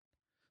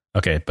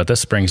 Okay, but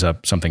this brings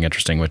up something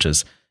interesting, which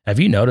is, have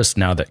you noticed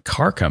now that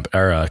car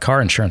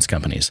insurance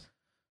companies,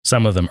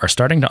 some of them are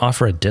starting to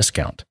offer a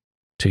discount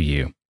to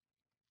you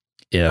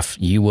if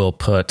you will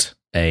put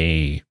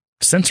a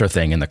sensor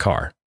thing in the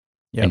car,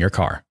 in your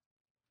car.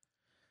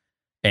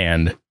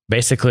 And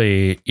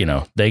basically,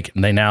 they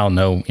now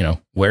know,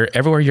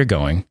 everywhere you're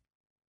going,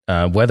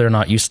 whether or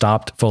not you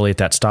stopped fully at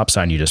that stop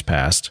sign you just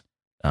passed,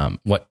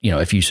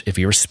 if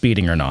you were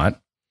speeding or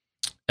not.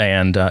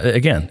 And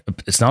again,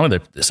 it's not only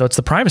it's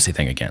the privacy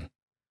thing again.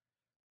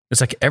 It's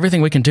like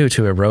everything we can do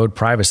to erode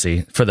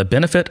privacy for the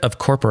benefit of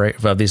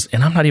these,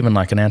 and I'm not even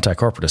like an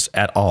anti-corporatist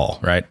at all,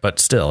 right? But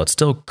still, it's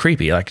still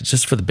creepy. Like, it's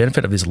just for the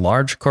benefit of these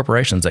large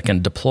corporations that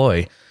can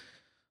deploy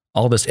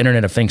all this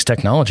Internet of Things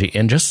technology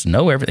and just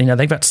know everything.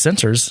 They've got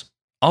sensors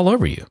all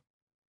over you.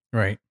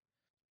 Right.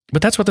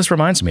 But that's what this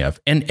reminds me of.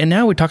 And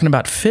now we're talking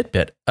about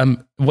Fitbit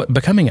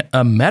becoming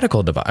a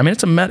medical device. I mean,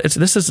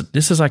 this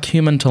is like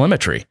human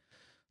telemetry.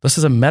 This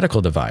is a medical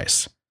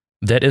device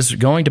that is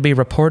going to be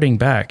reporting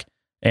back,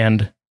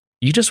 and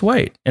you just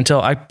wait until,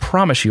 I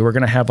promise you, we're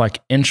going to have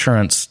like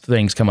insurance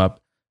things come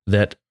up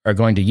that are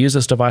going to use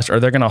this device, or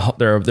there's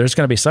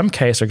going to be some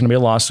case, there's going to be a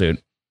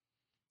lawsuit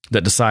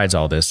that decides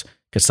all this,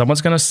 because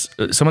someone's going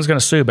to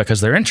sue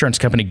because their insurance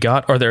company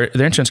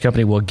their insurance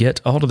company will get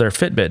all of their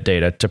Fitbit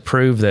data to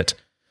prove that,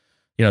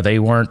 they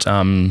weren't,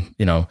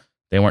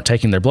 they weren't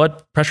taking their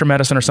blood pressure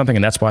medicine or something,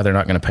 and that's why they're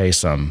not going to pay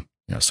some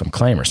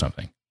claim or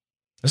something.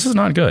 This is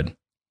not good.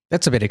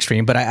 That's a bit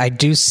extreme, but I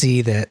do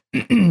see that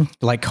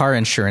like car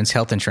insurance,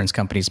 health insurance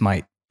companies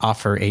might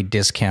offer a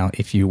discount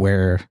if you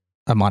wear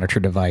a monitor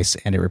device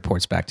and it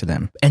reports back to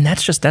them. And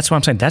that's what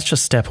I'm saying. That's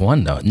just step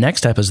one, though. Next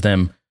step is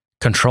them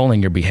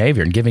controlling your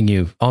behavior and giving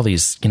you all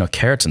these,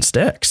 carrots and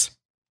sticks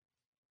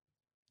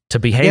to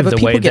behave the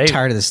way they... people get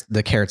tired of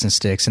the carrots and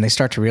sticks, and they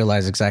start to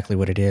realize exactly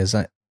what it is.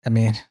 I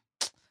mean,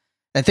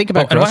 I think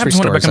about grocery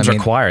stores. What happens when it becomes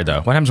required,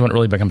 though? What happens when it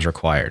really becomes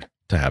required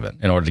to have it?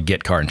 In order to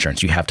get car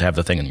insurance, you have to have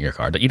the thing in your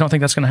car. You don't think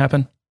that's going to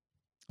happen?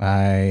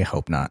 I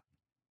hope not.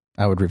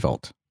 I would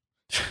revolt.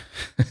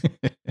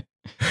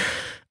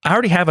 I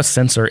already have a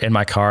sensor in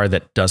my car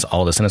that does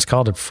all this, and it's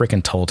called a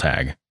freaking toll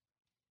tag.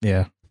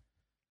 Yeah.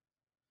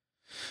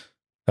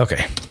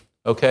 Okay.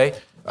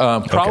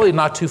 Probably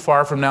not too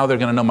far from now, they're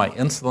going to know my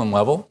insulin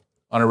level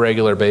on a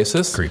regular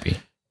basis. Creepy.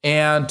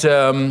 And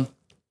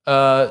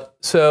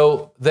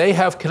so they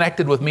have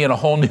connected with me in a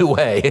whole new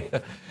way.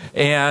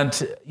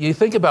 And you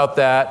think about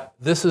that,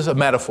 this is a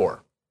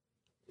metaphor.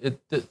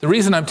 The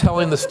reason I'm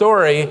telling the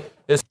story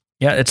is...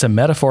 Yeah, it's a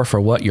metaphor for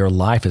what your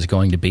life is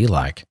going to be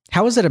like.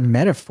 How is it a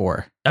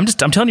metaphor? I'm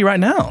telling you right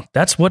now,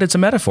 that's what it's a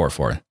metaphor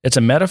for. It's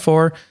a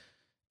metaphor.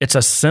 It's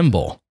a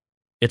symbol.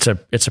 It's a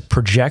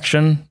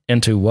projection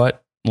into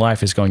what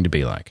life is going to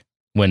be like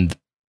when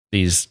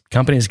these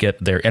companies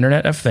get their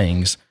Internet of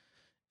Things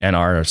and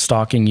are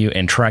stalking you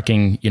and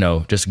tracking,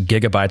 just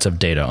gigabytes of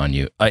data on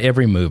you,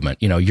 every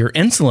movement, your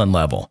insulin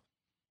level,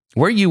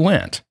 where you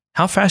went,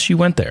 how fast you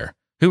went there,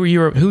 who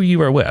you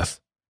were with.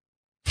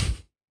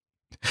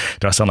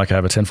 Do I sound like I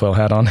have a tinfoil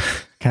hat on?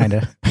 Kind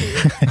of.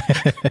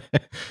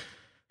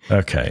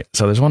 Okay.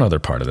 So there's one other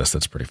part of this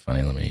that's pretty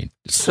funny.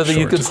 So that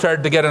you can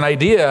start to get an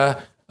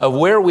idea of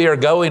where we are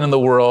going in the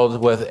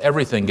world with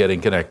everything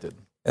getting connected.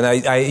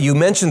 And you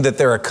mentioned that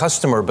they're a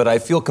customer, but I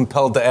feel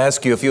compelled to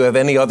ask you if you have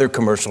any other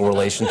commercial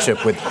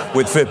relationship with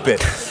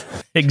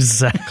Fitbit.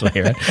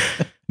 Exactly. Right?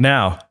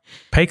 Now,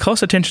 pay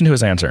close attention to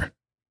his answer.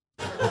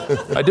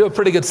 I do a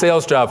pretty good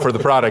sales job for the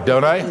product,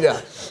 don't I? Yeah.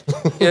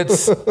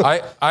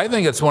 I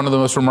think it's one of the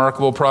most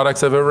remarkable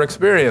products I've ever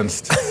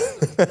experienced.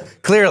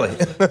 Clearly.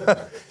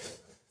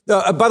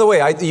 By the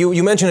way,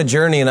 you mentioned a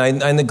journey, and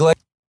I neglect.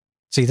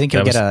 So you think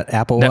you'll get an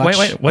Apple Watch?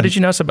 Wait. What did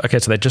you notice about? Okay,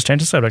 so they just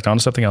changed the subject on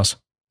to something else.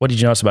 What did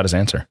you notice about his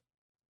answer?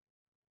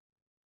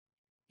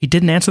 He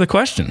didn't answer the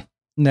question.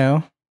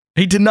 No.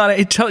 He did not.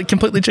 He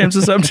completely changed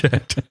the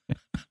subject.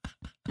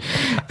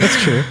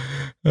 That's true.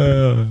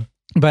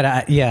 But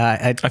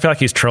I feel like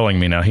he's trolling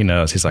me now. He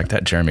knows. He's like,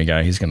 that Jeremy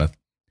guy. He's gonna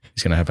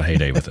have a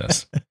heyday with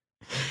this.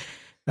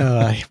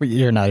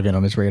 You're not even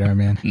on his radar,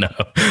 man. No.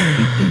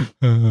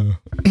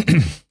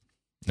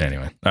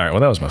 Anyway, all right. Well,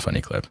 that was my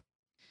funny clip.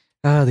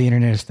 Oh, the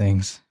Internet of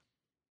Things.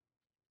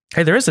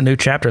 Hey, there is a new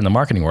chapter in the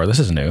marketing war. This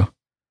is new.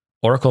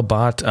 Oracle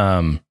bought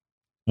another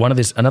one of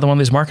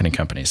these marketing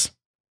companies.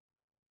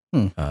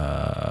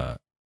 But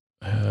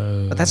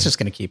that's just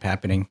going to keep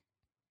happening.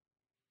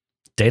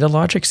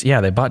 Datalogix?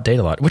 Yeah, they bought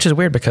Datalogix, which is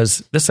weird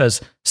because this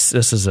is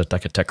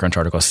like a TechCrunch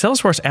article.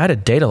 Salesforce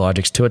added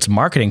Datalogix to its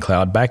marketing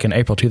cloud back in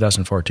April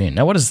 2014.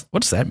 Now, what does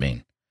that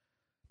mean?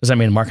 Does that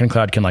mean Marketing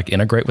Cloud can like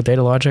integrate with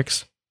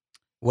Datalogix?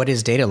 What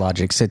is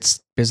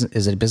Datalogix?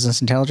 Is it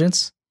business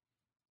intelligence?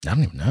 I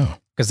don't even know.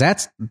 Because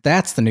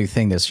that's the new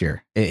thing this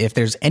year. If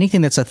there's anything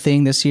that's a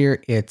thing this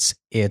year, it's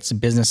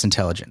business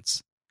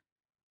intelligence.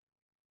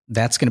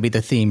 That's going to be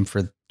the theme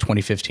for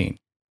 2015.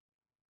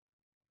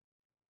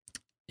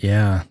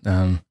 Yeah.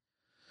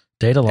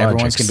 Datalogix.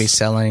 Everyone's going to be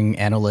selling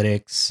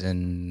analytics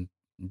and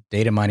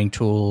data mining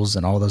tools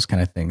and all those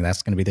kind of things.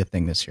 That's going to be the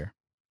thing this year.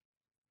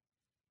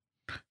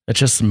 It's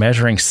just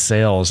measuring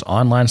sales,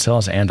 online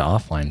sales and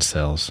offline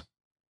sales.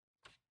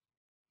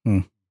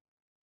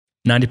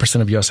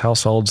 90% of U.S.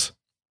 households,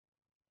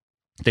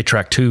 they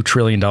track $2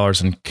 trillion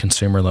in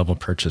consumer level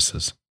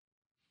purchases.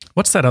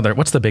 What's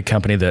the big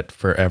company that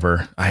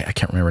forever, I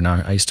can't remember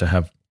now. I used to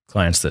have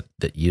clients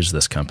that use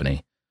this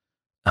company,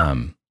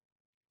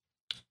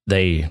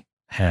 they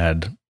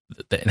had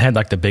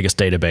like the biggest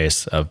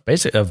database of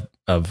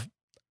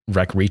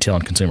retail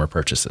and consumer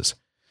purchases.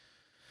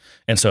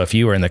 And so if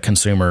you were in the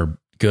consumer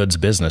goods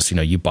business,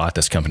 you bought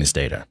this company's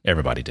data.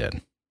 Everybody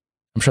did.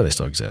 I'm sure they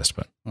still exist,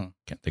 but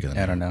can't think of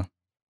them. I don't know.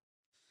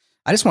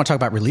 I just want to talk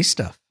about release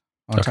stuff.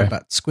 I want to talk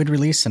about Squid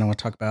release, and I want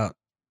to talk about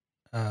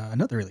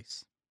another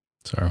release.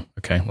 So,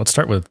 okay, let's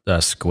start with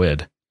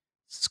Squid.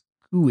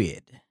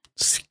 Squid.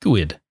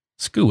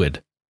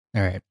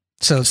 All right.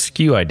 So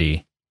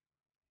SKUID.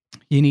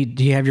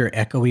 do you have your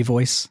echoey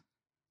voice?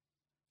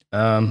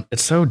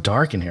 It's so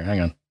dark in here. Hang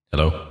on.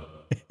 Hello.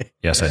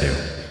 Yes, I do.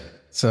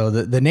 So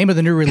the name of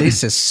the new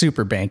release is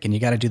Superbank, and you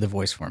got to do the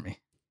voice for me.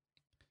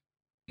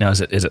 Now,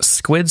 is it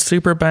Squid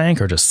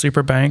Superbank or just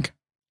Superbank?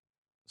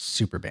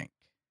 Superbank.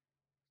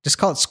 Just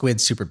call it Squid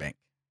Superbank.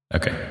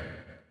 Okay.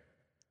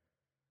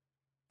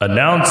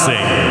 Announcing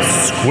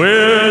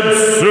Squid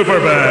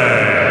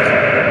Superbank.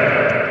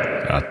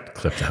 I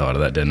clipped the hell out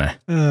of that, didn't I?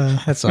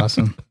 That's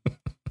awesome.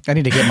 I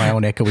need to get my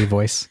own echoey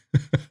voice.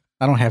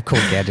 I don't have cool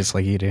gadgets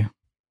like you do.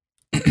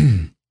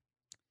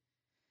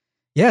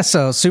 Yeah,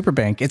 so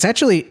Superbank. It's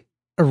actually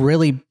a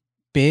really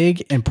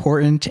big,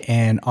 important,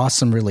 and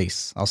awesome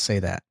release. I'll say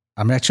that.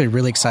 I'm actually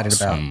really excited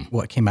about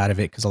what came out of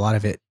it because a lot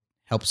of it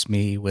helps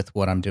me with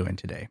what I'm doing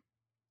today.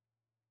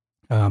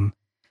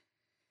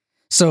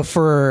 So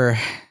for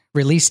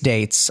release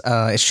dates,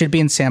 it should be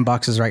in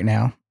sandboxes right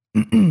now.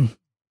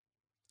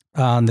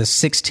 On the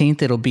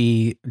 16th, it'll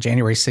be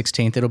January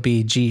 16th. It'll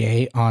be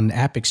GA on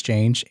App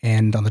Exchange,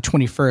 and on the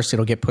 21st,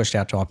 it'll get pushed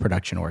out to all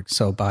production orgs.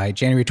 So by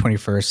January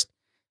 21st,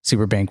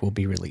 Superbank will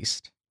be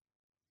released.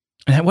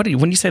 And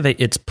when you say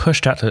it's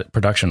pushed out to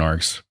production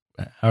orgs,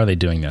 how are they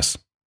doing this?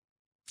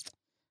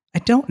 I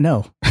don't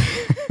know.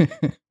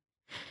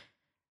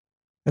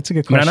 That's a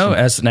good question. I know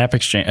as an App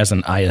Exchange, as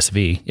an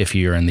ISV, if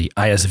you're in the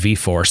ISV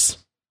force,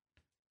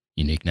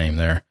 unique name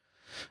there,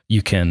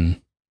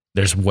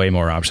 there's way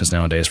more options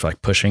nowadays for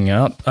like pushing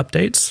out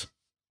updates.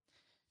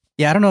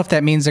 Yeah, I don't know if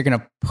that means they're going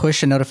to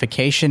push a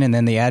notification and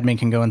then the admin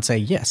can go and say,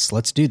 yes,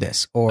 let's do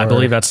this. Or I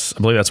believe that's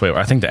way.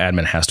 I think the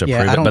admin has to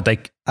approve it,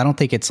 but I don't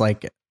think it's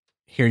like,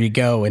 here you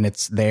go, and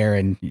it's there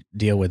and you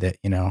deal with it,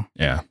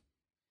 Yeah.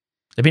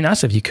 It'd be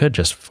nice if you could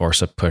just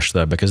force a push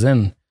though, because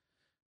then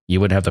you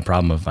would have the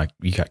problem of like,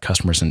 you got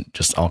customers in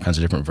just all kinds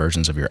of different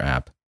versions of your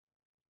app.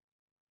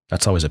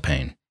 That's always a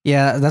pain.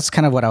 Yeah, that's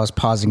kind of what I was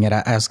pausing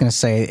at. I was going to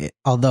say,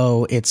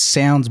 although it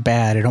sounds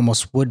bad, it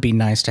almost would be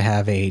nice to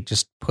have a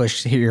just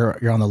push here.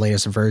 You're on the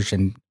latest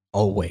version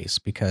always,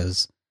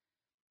 because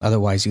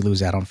otherwise you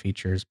lose out on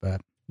features. But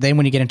then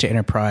when you get into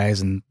enterprise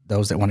and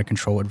those that want to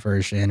control what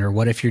version, or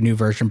what if your new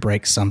version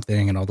breaks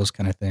something and all those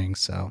kind of things.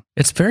 So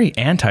it's very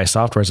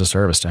anti-software as a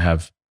service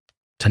to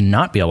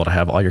not be able to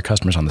have all your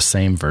customers on the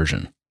same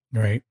version.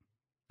 Right.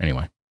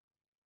 Anyway.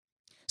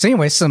 So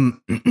anyway,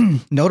 some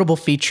notable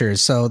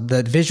features. So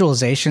the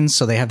visualizations,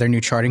 so they have their new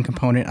charting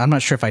component. I'm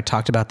not sure if I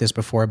talked about this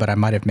before, but I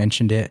might have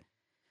mentioned it.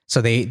 So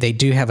they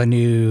do have a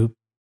new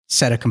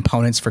set of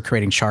components for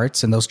creating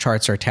charts, and those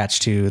charts are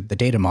attached to the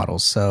data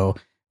models. So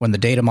when the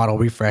data model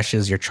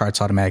refreshes, your charts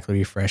automatically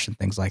refresh and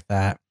things like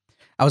that.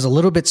 I was a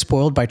little bit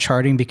spoiled by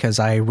charting because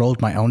I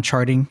rolled my own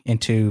charting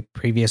into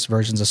previous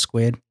versions of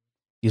Squid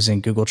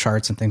using Google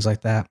Charts and things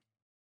like that.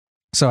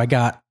 So I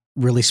got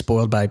really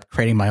spoiled by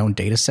creating my own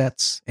data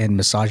sets and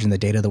massaging the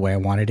data the way I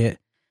wanted it,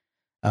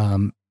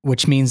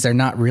 which means they're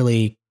not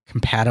really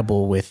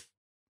compatible with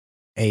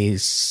a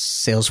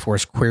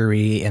Salesforce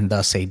query and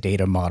thus a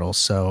data model.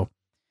 So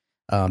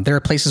there are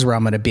places where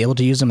I'm going to be able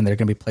to use them, and there are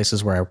going to be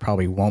places where I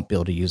probably won't be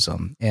able to use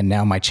them. And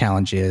now my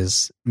challenge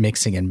is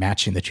mixing and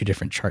matching the two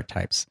different chart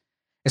types,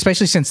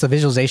 especially since the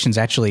visualizations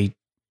actually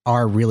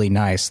are really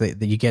nice. That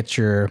you get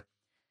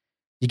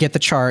the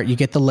chart, you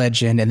get the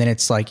legend, and then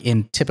it's like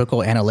in typical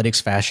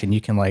analytics fashion, you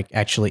can like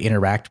actually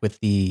interact with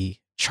the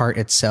chart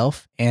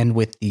itself and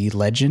with the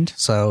legend.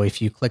 So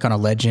if you click on a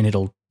legend,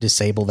 it'll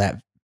disable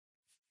that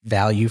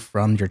value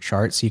from your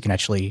chart. So you can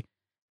actually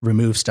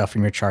remove stuff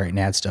from your chart and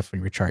add stuff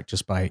from your chart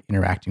just by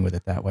interacting with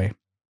it that way.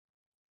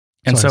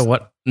 And so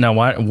what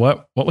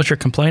was your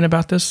complaint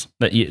about this?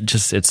 That the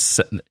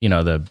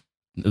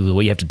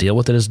way you have to deal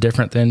with it is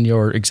different than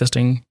your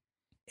existing?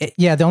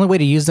 Yeah, the only way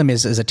to use them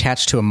is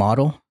attached to a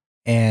model.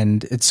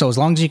 And so as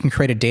long as you can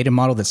create a data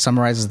model that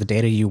summarizes the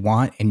data you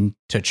want and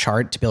to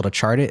be able to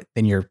chart it,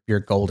 then you're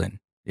golden.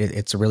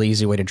 It's a really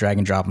easy way to drag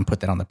and drop and put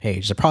that on the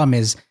page. The problem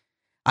is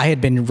I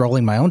had been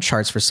rolling my own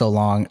charts for so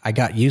long. I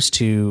got used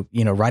to,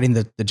 writing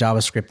the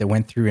JavaScript that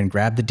went through and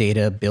grabbed the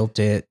data, built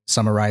it,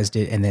 summarized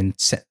it, and then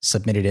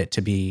submitted it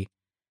to be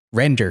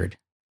rendered.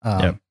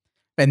 And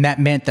that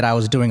meant that I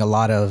was doing a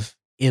lot of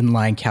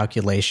inline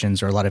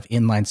calculations or a lot of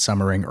inline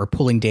summarizing or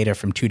pulling data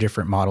from two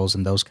different models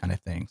and those kind of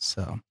things.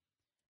 So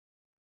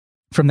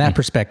from that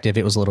perspective,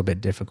 it was a little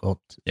bit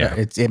difficult. Yeah.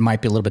 It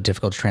might be a little bit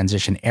difficult to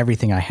transition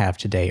everything I have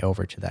today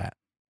over to that.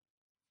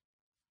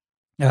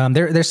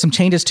 There's some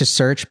changes to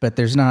search, but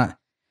it's not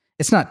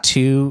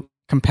too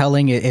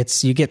compelling.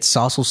 You get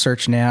Social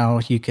search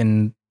now. You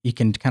can you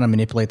can kind of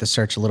manipulate the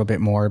search a little bit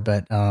more,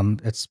 but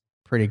it's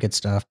pretty good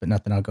stuff, but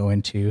nothing I'll go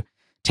into.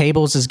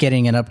 Tables is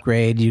getting an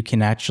upgrade. You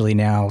can actually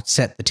now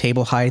set the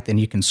table height and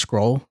you can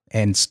scroll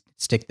and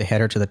stick the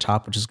header to the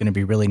top, which is going to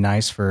be really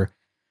nice for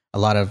a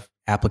lot of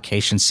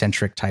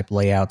application-centric type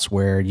layouts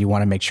where you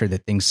want to make sure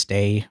that things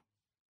stay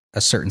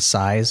a certain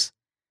size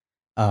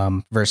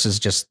versus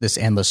just this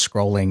endless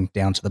scrolling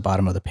down to the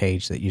bottom of the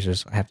page that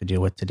users have to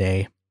deal with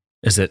today.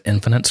 Is it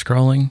infinite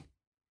scrolling?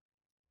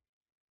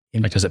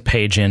 Like, does it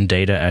page in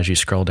data as you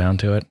scroll down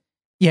to it?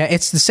 Yeah,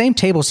 it's the same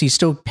table, so you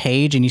still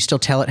page and you still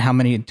tell it how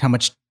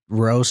much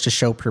rows to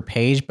show per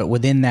page, but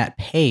within that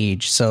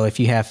page, so if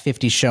you have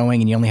 50 showing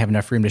and you only have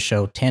enough room to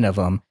show 10 of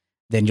them,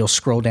 then you'll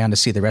scroll down to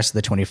see the rest of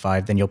the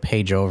 25, then you'll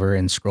page over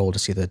and scroll to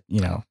see the,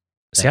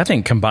 See, I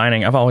think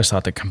I've always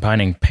thought that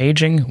combining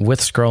paging with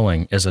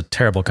scrolling is a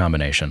terrible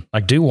combination.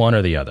 Like, do one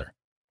or the other.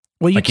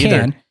 Well, you like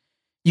can.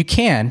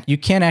 You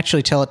can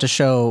actually tell it to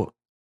show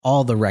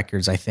all the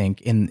records, I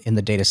think, in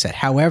the data set.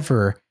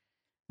 However,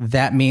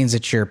 that means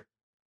that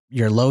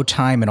your load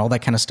time and all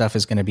that kind of stuff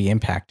is going to be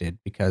impacted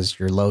because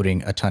you're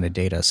loading a ton of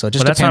data. So it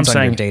just depends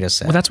on your data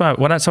set. Well,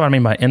 that's what I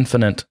mean by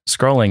infinite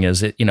scrolling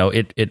is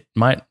it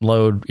might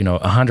load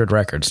 100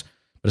 records,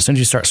 but as soon as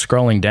you start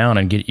scrolling down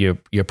and you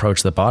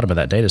approach the bottom of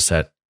that data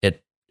set,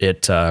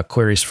 it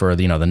queries for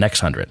the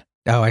next 100.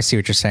 Oh, I see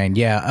what you're saying.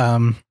 Yeah,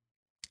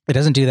 it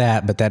doesn't do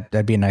that, but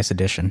that'd be a nice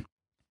addition.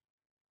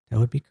 That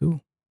would be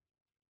cool.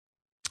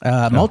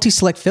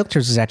 Multi-select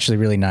filters is actually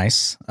really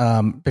nice.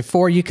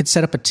 Before you could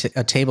set up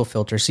a table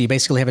filter. So you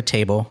basically have a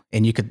table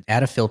and you could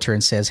add a filter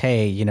and says,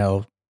 hey,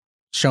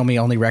 show me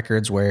only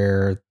records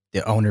where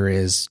the owner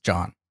is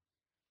John.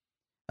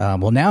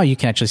 Well, now you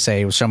can actually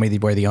say, show me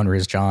where the owner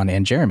is John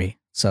and Jeremy.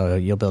 So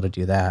you'll be able to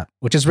do that,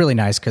 which is really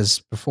nice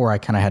because before I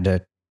kind of had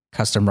to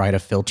custom write a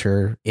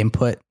filter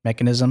input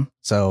mechanism.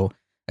 So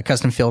a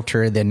custom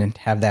filter, then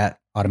have that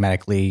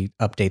automatically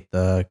update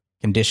the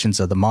conditions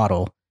of the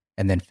model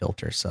and then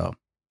filter. So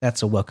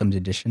that's a welcomed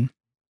addition.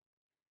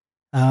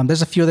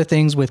 There's a few other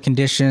things with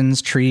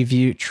conditions, tree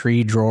view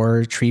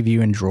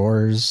and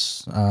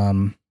drawers.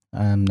 I'm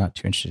not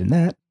too interested in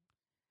that.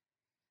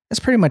 That's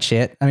pretty much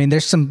it. I mean,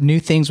 there's some new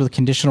things with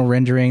conditional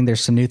rendering.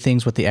 There's some new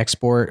things with the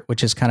export,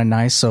 which is kind of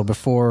nice. So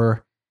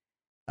before,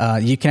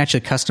 you can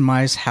actually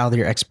customize how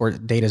your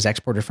export data is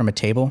exported from a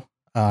table.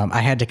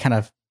 I had to kind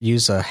of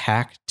use a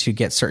hack to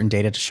get certain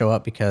data to show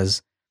up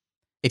because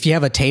if you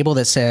have a table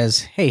that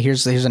says, hey,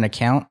 here's an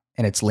account,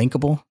 and it's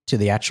linkable to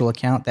the actual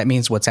account, that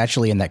means what's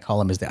actually in that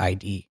column is the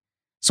ID.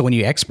 So when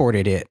you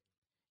exported it,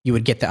 you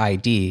would get the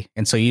ID.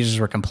 And so users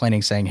were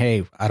complaining saying,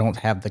 hey, I don't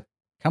have the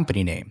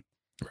company name.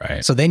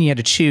 Right. So then you had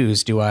to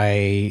choose, do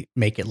I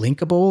make it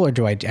linkable or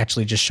do I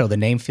actually just show the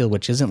name field,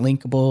 which isn't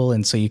linkable?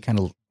 And so you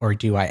or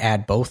do I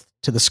add both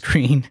to the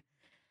screen?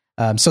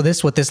 So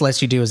what this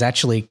lets you do is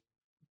actually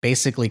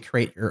basically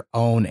create your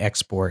own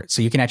export.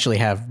 So you can actually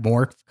have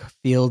more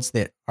fields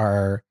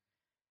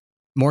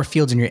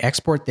in your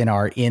export than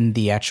are in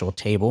the actual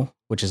table,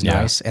 which is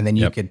nice. And then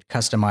you could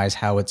customize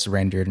how it's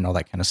rendered and all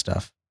that kind of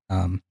stuff.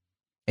 And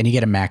you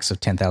get a max of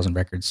 10,000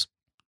 records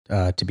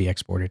to be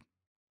exported,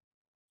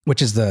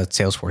 which is the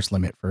Salesforce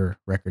limit for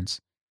records.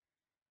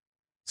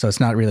 So it's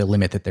not really a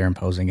limit that they're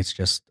imposing. It's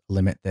just a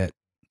limit that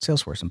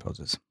Salesforce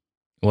imposes.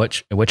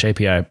 Which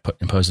API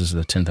imposes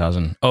the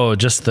 10,000? Oh,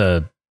 just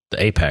the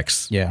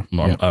Apex. Yeah.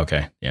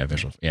 Okay. Yeah.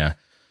 Visual. Yeah.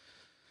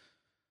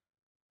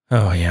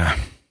 Oh yeah.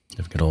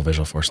 Good old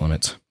Visualforce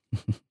limits.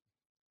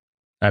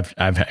 I've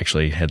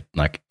actually had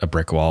like a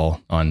brick wall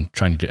on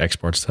trying to do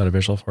exports out of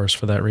Visualforce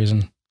for that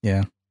reason.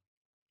 Yeah.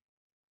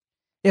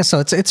 Yeah, so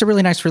it's a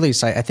really nice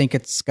release. I think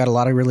it's got a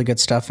lot of really good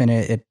stuff in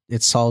it.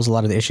 It solves a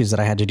lot of the issues that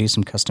I had to do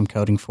some custom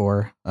coding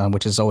for,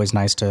 which is always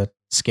nice to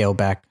scale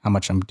back how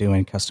much I'm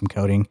doing custom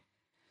coding,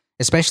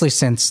 especially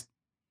since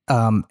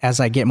as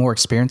I get more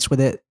experience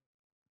with it,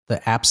 the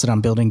apps that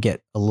I'm building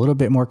get a little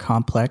bit more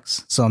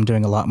complex. So I'm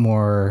doing a lot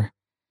more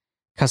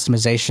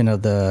customization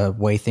of the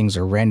way things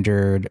are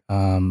rendered,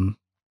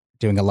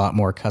 doing a lot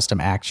more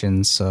custom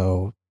actions.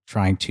 So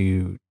trying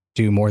to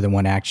do more than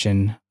one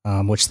action,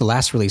 which the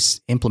last release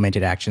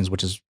implemented actions,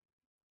 which is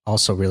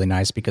also really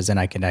nice because then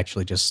I can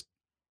actually just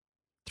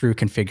through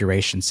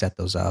configuration set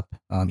those up,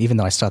 even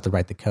though I still have to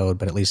write the code,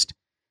 but at least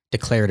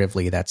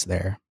declaratively that's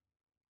there.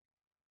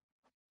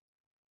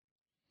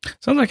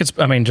 Sounds like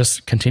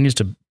just continues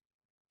to,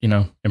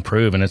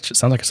 improve, and it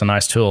sounds like it's a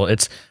nice tool.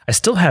 I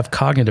still have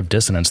cognitive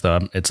dissonance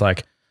though. It's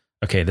like,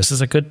 okay, this is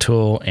a good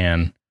tool,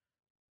 and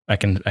I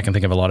can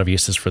think of a lot of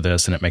uses for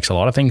this, and it makes a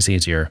lot of things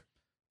easier.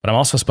 But I'm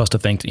also supposed to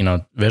think,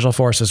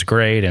 Visualforce is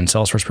great, and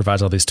Salesforce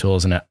provides all these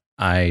tools, and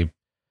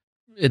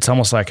it's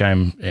almost like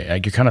you're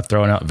kind of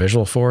throwing out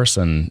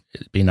Visualforce, and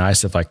it'd be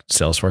nice if like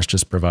Salesforce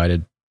just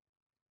provided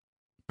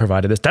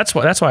this. That's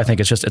why I think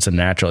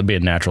it'd be a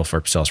natural for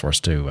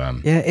Salesforce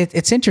to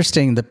it's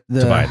interesting to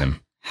buy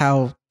them.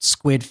 How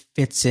Squid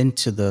fits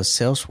into the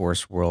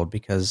Salesforce world,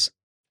 because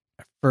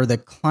for the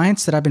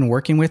clients that I've been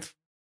working with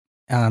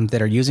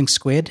that are using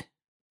Squid,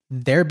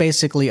 they're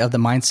basically of the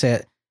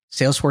mindset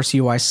Salesforce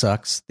UI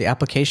sucks. The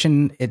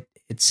application,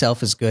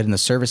 itself is good and the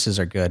services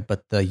are good,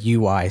 but the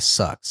UI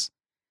sucks.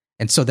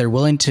 And so they're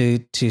willing to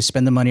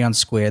spend the money on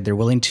Squid. They're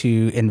willing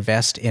to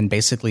invest in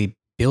basically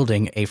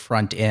building a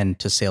front end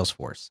to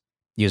Salesforce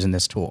using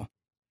this tool.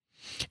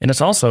 And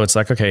it's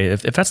like, okay,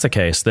 if that's the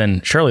case,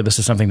 then surely this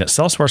is something that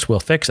Salesforce will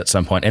fix at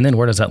some point. And then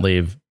where does that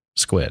leave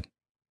Squid?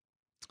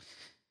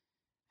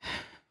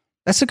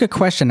 That's a good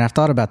question. I've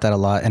thought about that a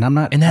lot, and I'm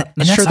not. And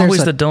that's sure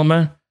always the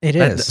dilemma. It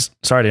is.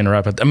 Sorry to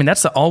interrupt, but I mean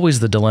that's always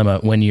the dilemma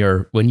when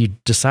you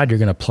decide you're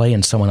going to play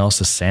in someone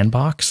else's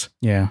sandbox.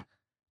 Yeah.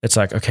 It's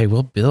like, okay,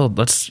 we'll build.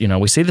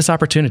 We see this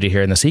opportunity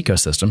here in this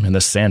ecosystem, in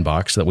this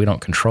sandbox that we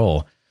don't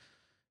control,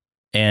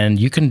 and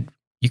you can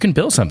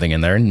build something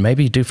in there and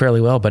maybe do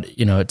fairly well. But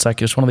it's like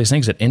it's one of these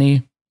things at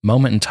any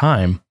moment in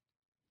time,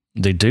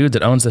 the dude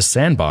that owns this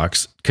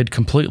sandbox could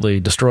completely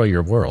destroy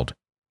your world.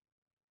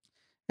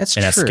 That's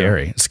and true. That's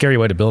scary. It's a scary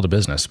way to build a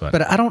business.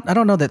 But I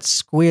don't know that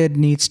Squid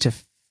needs to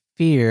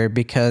fear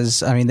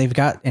because I mean they've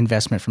got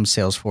investment from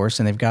Salesforce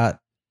and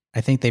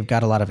I think they've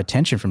got a lot of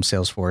attention from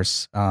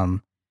Salesforce.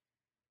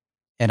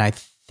 And I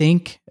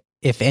think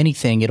if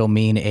anything, it'll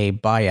mean a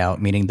buyout,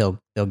 meaning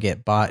they'll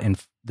get bought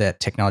and that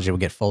technology will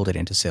get folded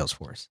into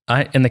Salesforce.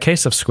 In the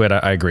case of Squid,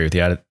 I agree with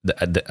you.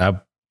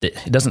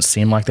 It doesn't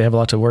seem like they have a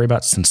lot to worry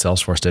about since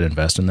Salesforce did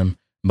invest in them.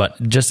 But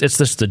it's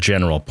just the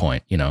general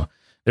point,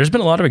 There's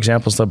been a lot of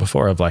examples though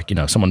before of like,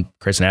 someone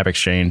creates an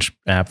AppExchange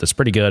app that's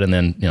pretty good and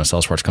then,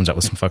 Salesforce comes out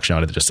with some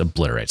functionality that just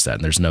obliterates that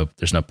and there's no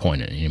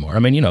point in it anymore. I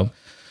mean,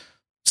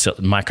 so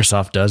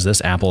Microsoft does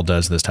this, Apple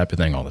does this type of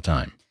thing all the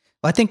time.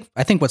 Well,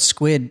 I think what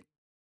Squid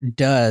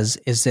does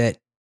is that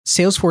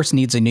Salesforce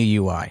needs a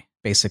new UI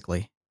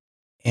basically.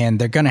 And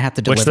they're going to have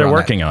to deliver which they're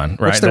working on,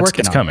 right?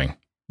 It's coming.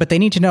 But they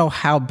need to know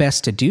how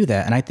best to do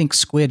that. And I think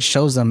Squid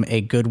shows them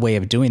a good way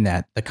of doing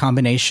that. The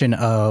combination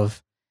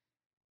of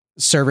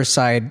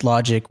server-side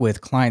logic with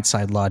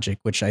client-side logic,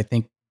 which I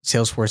think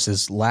Salesforce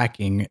is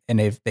lacking. And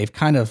they've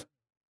kind of,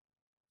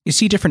 you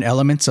see different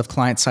elements of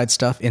client-side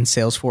stuff in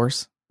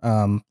Salesforce,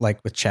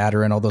 like with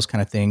Chatter and all those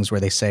kind of things where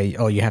they say,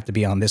 oh, you have to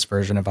be on this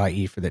version of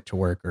IE for that to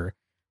work or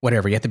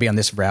whatever. You have to be on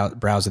this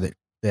browser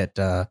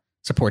that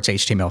supports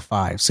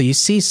HTML5. So you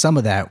see some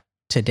of that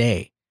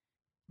today.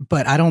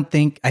 But I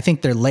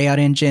think their layout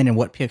engine and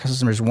what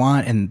customers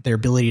want and their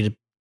ability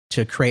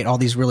to create all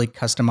these really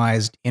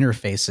customized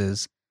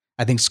interfaces,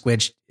 I think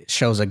Squid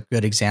shows a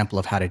good example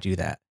of how to do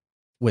that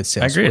with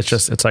Salesforce. I agree.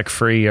 It's like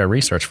free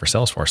research for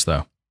Salesforce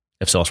though.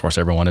 If Salesforce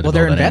ever wanted to build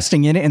they're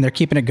investing in it and they're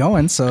keeping it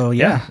going. So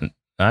yeah.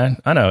 I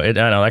know. I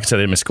know. Like I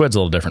said, Squid's a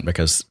little different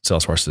because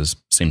Salesforce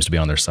seems to be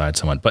on their side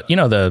somewhat. But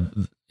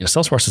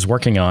Salesforce is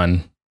working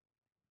on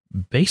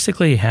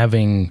basically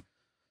having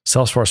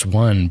Salesforce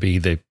One be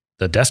the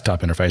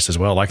desktop interface as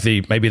well, like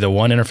maybe the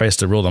one interface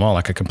to rule them all,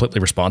 like a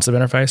completely responsive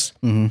interface.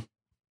 Mm-hmm.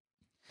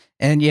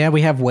 And yeah,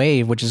 we have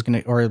Wave, which is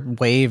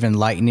Wave and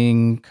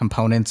Lightning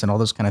components and all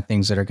those kind of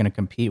things that are going to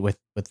compete with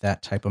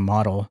that type of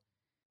model.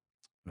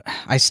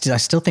 I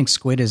still think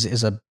Squid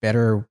is a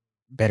better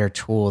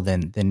tool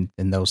than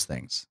those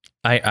things.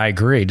 I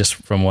agree, just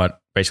from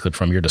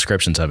your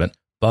descriptions of it.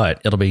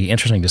 But it'll be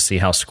interesting to see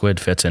how Squid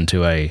fits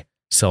into a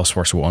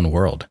Salesforce One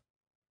world.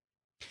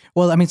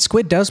 Well, I mean,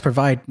 Squid does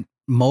provide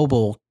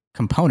mobile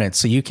components,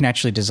 so you can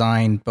actually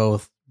design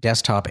both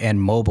desktop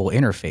and mobile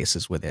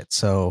interfaces with it.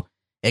 So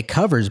it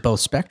covers both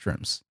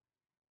spectrums.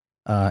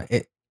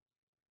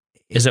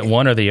 Is it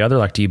one or the other?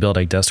 Like, do you build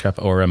a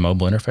desktop or a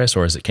mobile interface,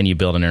 or can you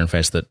build an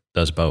interface that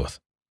does both?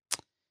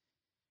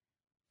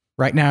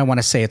 Right now, I want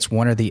to say it's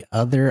one or the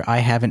other. I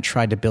haven't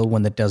tried to build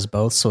one that does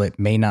both, so it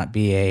may not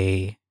be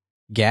a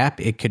gap.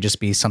 It could just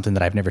be something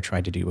that I've never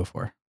tried to do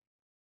before.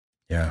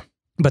 Yeah.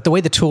 But the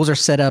way the tools are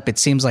set up, it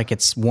seems like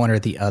it's one or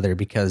the other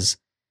because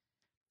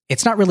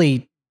it's not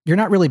really, you're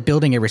not really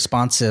building a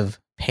responsive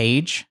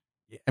page.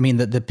 I mean,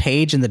 the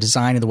page and the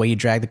design and the way you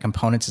drag the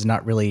components is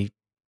not really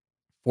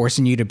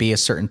forcing you to be a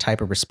certain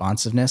type of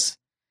responsiveness.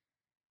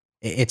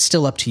 It's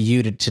still up to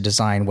you to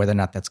design whether or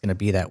not that's going to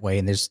be that way.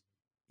 And there's,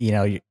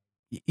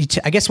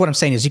 I guess what I'm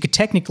saying is you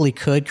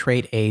could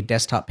create a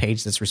desktop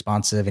page that's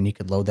responsive and you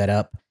could load that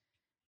up,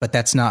 but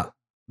that's not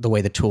the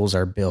way the tools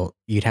are built.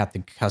 You'd have to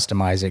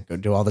customize it, go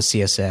do all the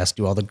CSS,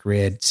 do all the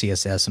grid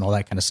CSS and all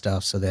that kind of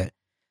stuff so that,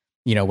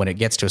 when it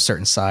gets to a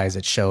certain size,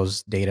 it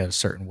shows data a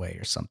certain way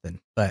or something.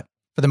 But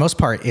for the most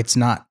part, it's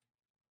not,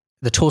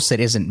 the tool set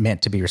isn't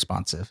meant to be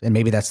responsive. And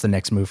maybe that's the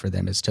next move for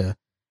them is to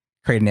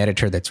create an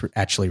editor that's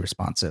actually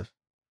responsive.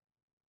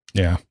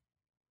 Yeah.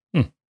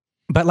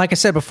 But like I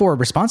said before,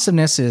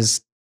 responsiveness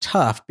is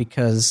tough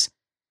because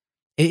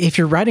if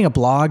you're writing a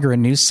blog or a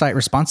news site,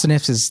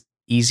 responsiveness is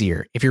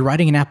easier. If you're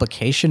writing an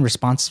application,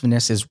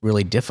 responsiveness is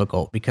really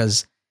difficult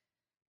because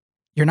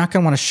you're not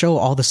going to want to show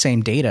all the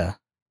same data.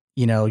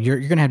 You're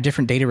going to have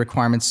different data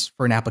requirements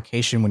for an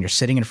application when you're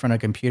sitting in front of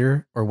a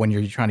computer or when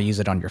you're trying to use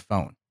it on your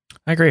phone.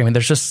 I agree. I mean,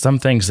 there's just some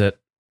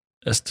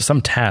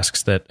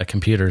tasks that a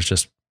computer is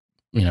just,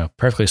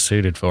 perfectly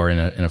suited for in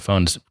a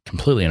phone is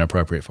completely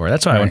inappropriate for.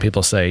 That's why when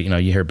people say,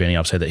 you hear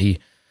Benioff say that he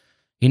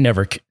He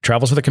never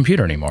travels with a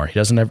computer anymore. He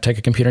doesn't ever take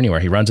a computer anywhere.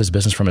 He runs his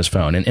business from his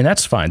phone. And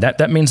that's fine.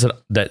 That means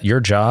that your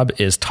job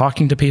is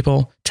talking to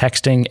people,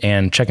 texting,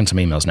 and checking some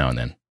emails now and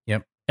then.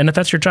 Yep. And if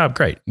that's your job,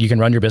 great. You can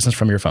run your business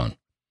from your phone.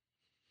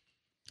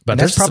 But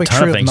that's probably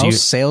true of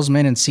most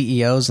salesmen and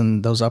CEOs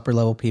and those upper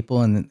level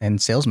people and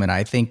salesmen.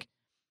 I think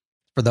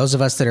for those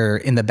of us that are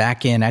in the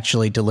back end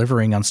actually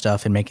delivering on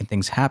stuff and making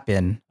things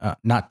happen,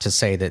 not to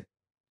say that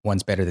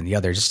one's better than the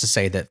other, just to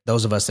say that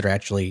those of us that are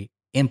actually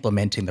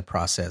implementing the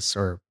process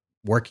or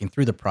working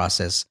through the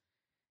process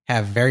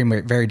have very,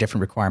 very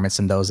different requirements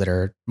than those that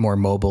are more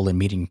mobile and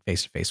meeting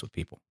face to face with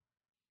people.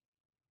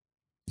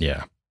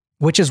 Yeah.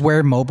 Which is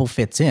where mobile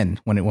fits in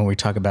when we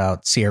talk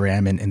about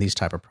CRM and these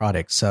type of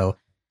products. So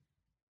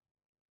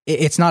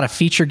it's not a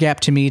feature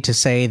gap to me to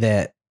say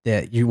that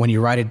when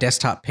you write a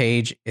desktop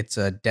page, it's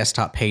a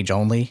desktop page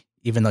only,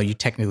 even though you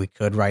technically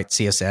could write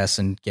CSS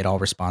and get all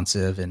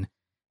responsive and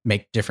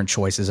make different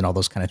choices and all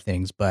those kind of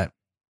things. But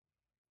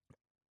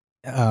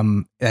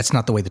that's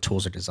not the way the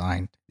tools are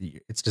designed.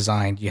 It's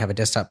designed, you have a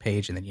desktop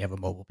page and then you have a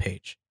mobile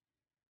page.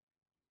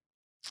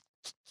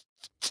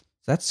 So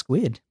that's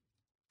Squid.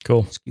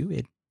 Cool.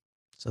 Squid.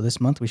 So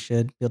this month we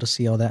should be able to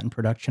see all that in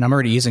production. I'm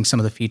already using some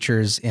of the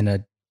features in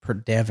a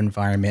dev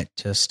environment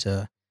just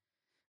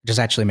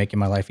actually making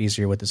my life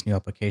easier with this new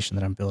application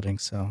that I'm building.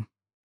 So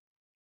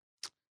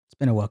it's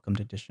been a welcomed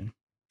addition.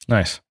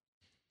 Nice.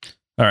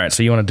 All right.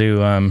 So you want to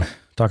do,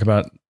 talk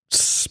about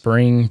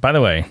spring, by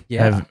the way.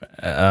 Yeah.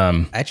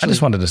 I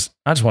just wanted,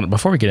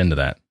 before we get into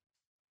that.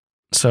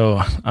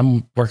 So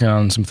I'm working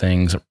on some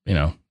things,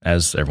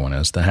 as everyone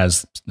is, that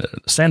has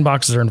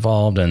sandboxes are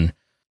involved and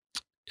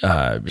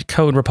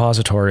code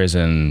repositories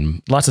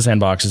and lots of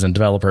sandboxes and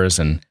developers,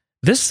 and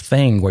this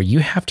thing where you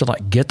have to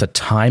get the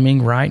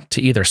timing right to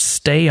either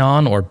stay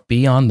on or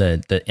be on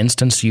the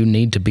instance you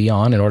need to be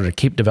on in order to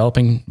keep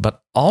developing,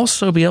 but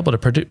also be able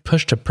to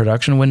push to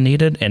production when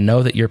needed and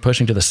know that you're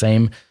pushing to the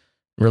same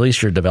release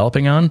you're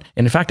developing on.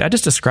 And in fact, I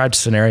just described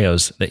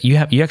scenarios that you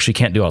actually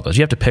can't do all those.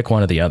 You have to pick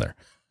one or the other.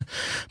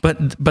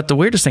 But the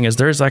weirdest thing is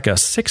there's like a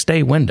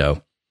 6-day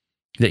window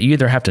that you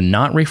either have to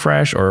not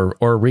refresh or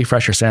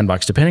refresh your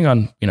sandbox, depending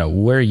on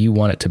where you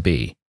want it to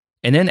be.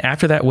 And then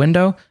after that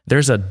window,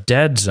 there's a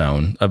dead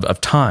zone of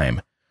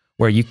time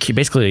where you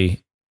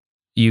basically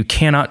you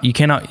cannot.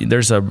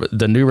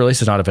 The new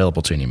release is not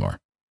available to you anymore.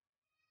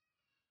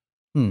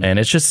 And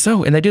it's just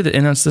so, and they do that,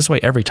 and it's this way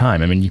every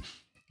time. I mean,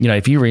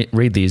 if you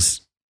read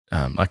these,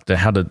 every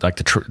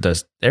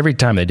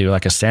time they do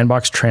like a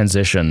sandbox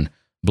transition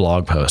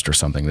blog post or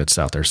something that's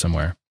out there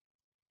somewhere,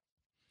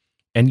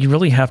 and you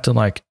really have to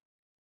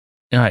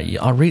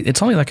I'll read.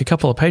 It's only like a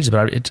couple of pages,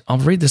 but I'll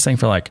read this thing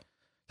for it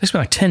takes me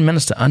like 10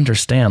 minutes to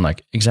understand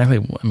exactly,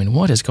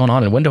 what is going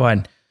on and when do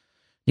I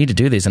need to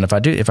do these? And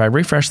if I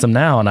refresh them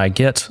now and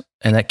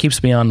that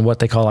keeps me on what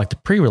they call the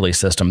pre-release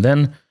system,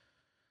 then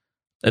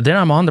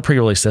I'm on the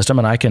pre-release system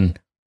and I can,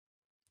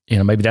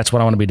 maybe that's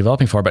what I want to be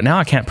developing for, but now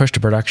I can't push to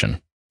production.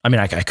 I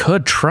mean, I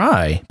could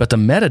try, but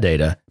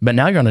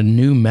now you're on a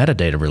new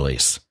metadata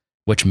release,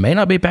 which may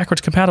not be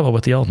backwards compatible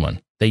with the old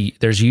one. There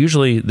are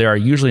usually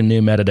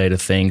new metadata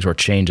things or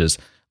changes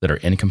that are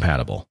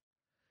incompatible.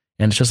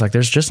 And it's just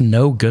there's just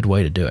no good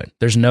way to do it.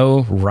 There's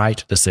no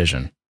right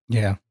decision.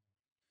 Yeah.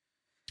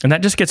 And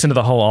that just gets into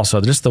the whole, also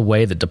just the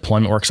way that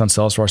deployment works on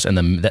Salesforce and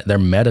their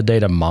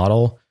metadata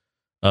model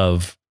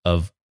of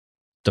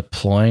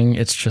deploying.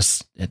 It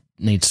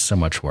needs so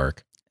much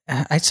work.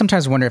 I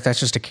sometimes wonder if that's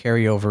just a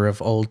carryover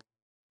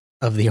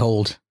of the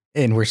old,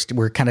 and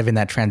we're kind of in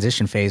that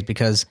transition phase,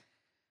 because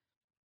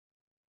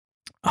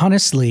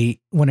honestly,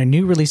 when a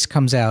new release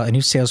comes out, a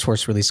new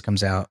Salesforce release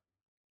comes out,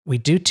 we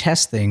do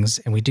test things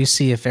and we do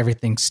see if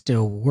everything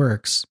still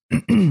works,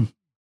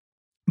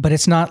 but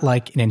it's not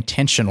like an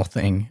intentional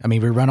thing. I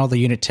mean, we run all the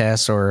unit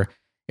tests, or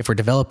if we're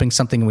developing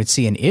something and we'd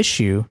see an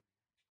issue,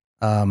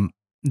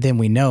 then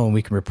we know and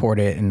we can report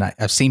it. And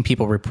I've seen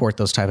people report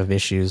those type of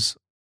issues,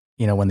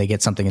 when they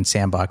get something in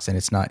Sandbox and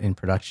it's not in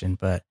production.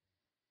 But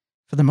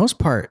for the most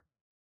part,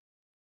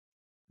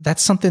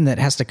 that's something that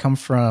has to come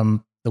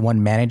from the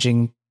one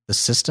managing the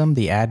system,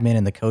 the admin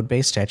and the code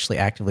base, to actually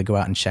actively go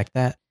out and check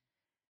that.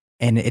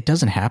 And it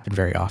doesn't happen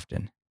very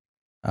often.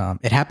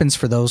 It happens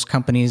for those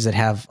companies that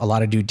have a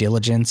lot of due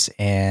diligence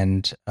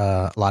and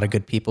a lot of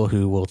good people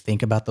who will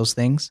think about those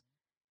things.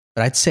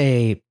 But I'd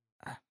say,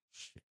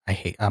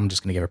 I'm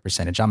just going to give a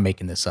percentage. I'm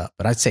making this up,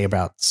 but I'd say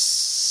about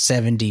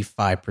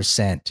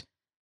 75%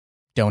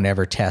 don't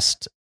ever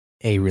test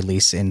a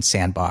release in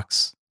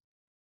Sandbox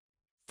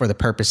for the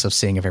purpose of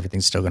seeing if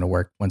everything's still going to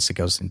work once it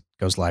goes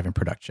live in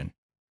production.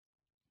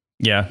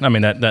 Yeah, I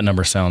mean that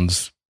number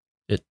sounds,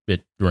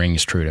 it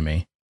rings true to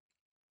me.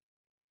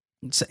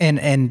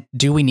 And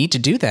do we need to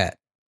do that?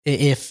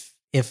 If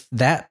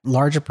that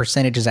larger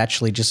percentage is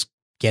actually just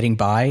getting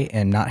by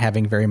and not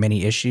having very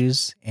many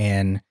issues,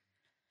 and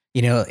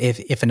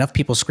if enough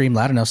people scream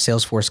loud enough,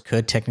 Salesforce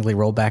could technically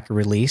roll back a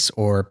release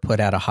or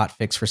put out a hot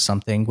fix for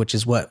something, which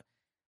is what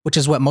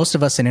most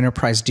of us in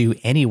enterprise do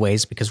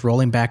anyways, because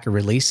rolling back a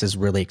release is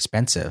really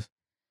expensive.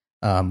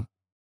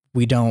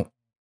 We don't,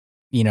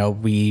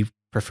 we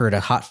prefer to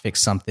hotfix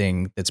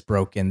something that's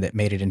broken that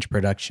made it into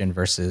production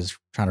versus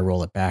trying to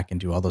roll it back and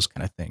do all those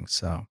kind of things.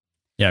 So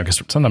Yeah,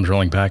 because sometimes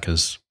rolling back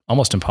is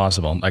almost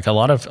impossible. Like a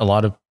lot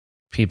of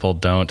people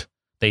don't,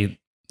 they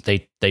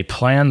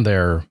plan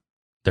their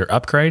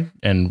upgrade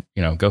and,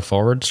 go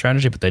forward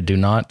strategy, but they do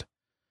not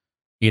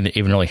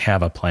even really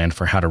have a plan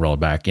for how to roll it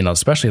back.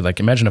 Especially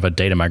like imagine if a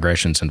data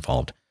migration's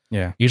involved.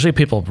 Yeah. Usually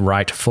people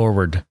write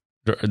forward,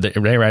 they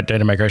write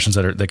data migrations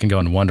that can go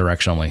in one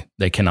direction only.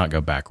 They cannot go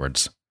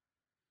backwards.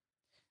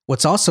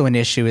 What's also an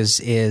issue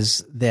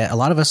is that a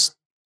lot of us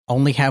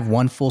only have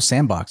one full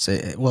sandbox.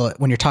 Well,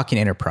 when you're talking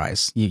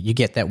enterprise, you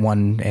get that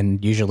one,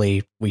 and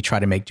usually we try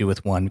to make do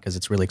with one because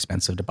it's really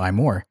expensive to buy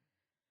more.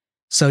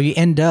 So you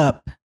end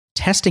up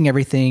testing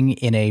everything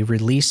in a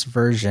release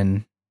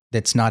version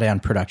that's not on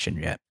production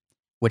yet,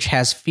 which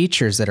has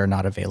features that are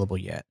not available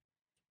yet.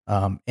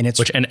 And it's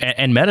and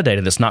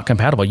metadata that's not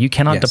compatible. You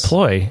cannot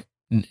deploy,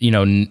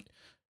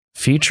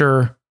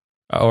 feature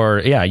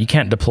you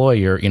can't deploy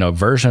your,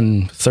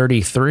 version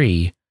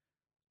 33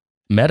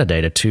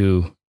 metadata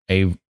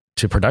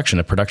to production.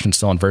 If production's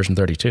still on version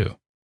 32.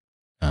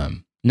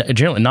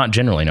 Not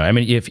generally, no. I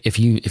mean,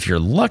 if you're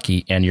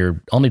lucky and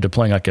you're only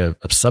deploying like a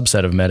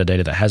subset of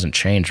metadata that hasn't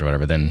changed or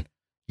whatever, then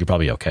you're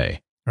probably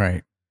okay.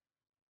 Right.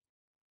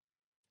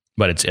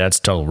 But that's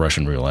total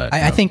Russian roulette.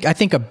 I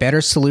think a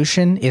better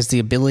solution is the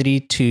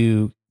ability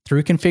to,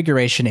 through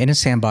configuration in a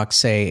sandbox,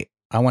 say,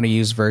 I want to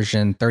use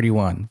version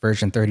 31,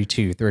 version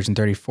 32, version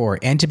 34,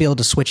 and to be able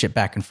to switch it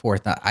back and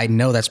forth. Now, I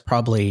know that's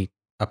probably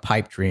a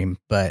pipe dream,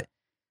 but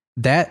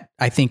that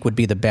I think would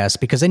be the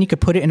best, because then you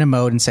could put it in a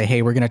mode and say,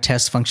 hey, we're going to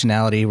test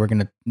functionality. We're going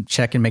to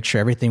check and make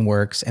sure everything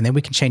works. And then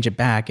we can change it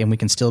back and we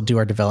can still do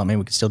our development.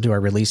 We can still do our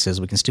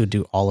releases. We can still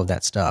do all of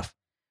that stuff.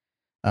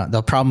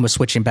 The problem with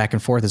switching back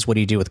and forth is, what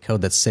do you do with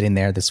code that's sitting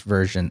there, that's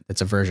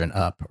a version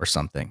up or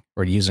something,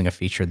 or using a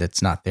feature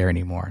that's not there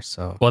anymore?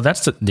 So, well, that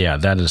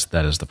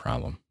is the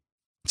problem.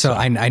 So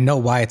I know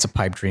why it's a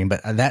pipe dream,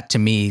 but that to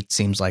me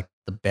seems like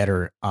the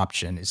better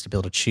option is to be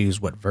able to choose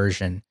what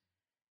version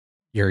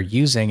you're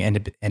using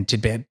and to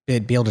be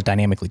able to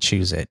dynamically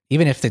choose it,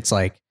 even if it's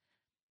like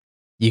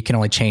you can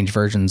only change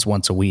versions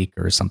once a week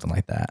or something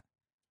like that.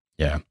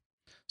 Yeah.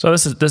 So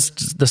this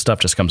stuff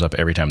just comes up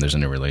every time there's a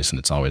new release, and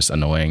it's always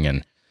annoying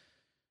and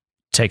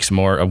takes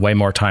way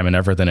more time and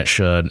effort than it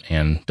should,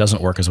 and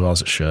doesn't work as well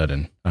as it should.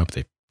 And I hope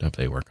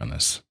they work on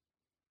this.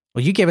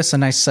 Well, you gave us a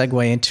nice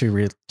segue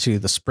into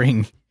the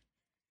spring,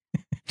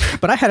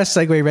 but I had a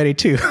segue ready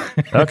too.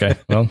 Okay,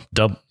 well,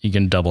 you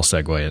can double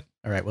segue it.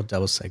 All right, we'll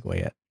double segue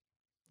it.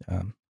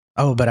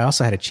 But I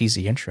also had a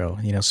cheesy intro.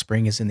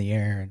 Spring is in the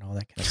air and all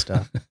that kind of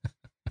stuff.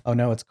 Oh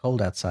no, it's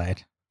cold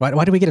outside.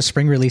 Why do we get a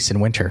spring release in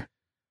winter?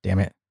 Damn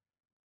it!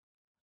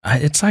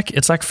 It's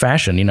like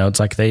fashion. It's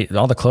like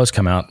all the clothes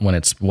come out when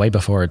it's way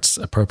before it's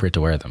appropriate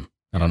to wear them.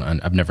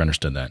 I've never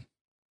understood that.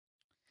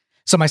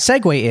 So my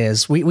segue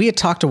is, we had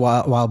talked a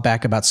while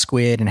back about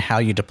Squid and how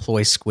you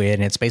deploy Squid,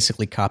 and it's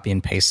basically copy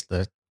and paste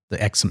the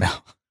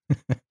XML.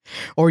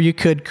 Or you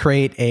could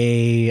create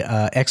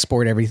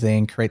export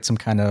everything, create some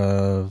kind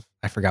of,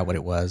 I forgot what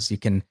it was. You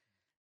can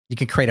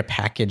create a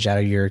package out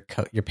of your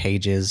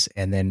pages,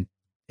 and then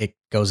it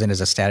goes in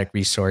as a static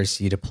resource.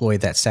 You deploy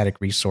that static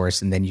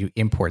resource, and then you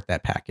import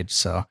that package.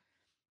 So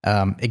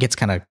it gets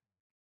kind of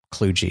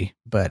kludgy,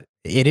 but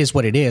it is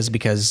what it is,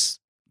 because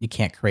you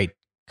can't create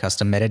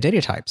custom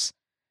metadata types.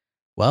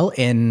 Well,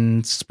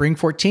 in Spring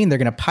 14, they're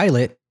going to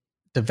pilot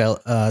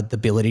the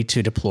ability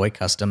to deploy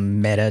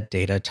custom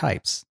metadata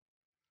types.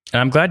 And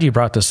I'm glad you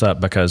brought this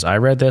up, because I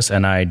read this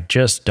and I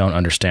just don't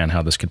understand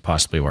how this could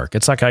possibly work.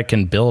 It's like I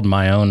can build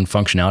my own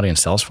functionality in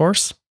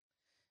Salesforce.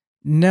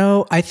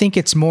 No, I think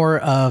it's more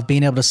of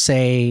being able to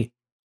say,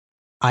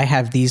 I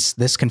have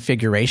this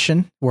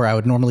configuration where I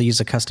would normally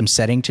use a custom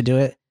setting to do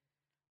it.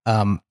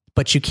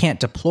 But you can't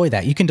deploy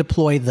that. You can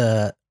deploy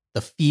the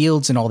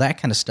fields and all that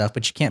kind of stuff,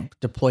 but you can't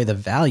deploy the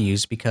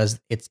values because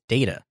it's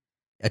data.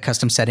 A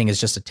custom setting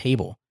is just a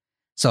table.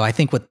 So I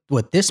think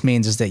what this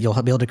means is that you'll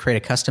be able to create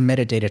a custom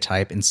metadata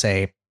type and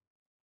say,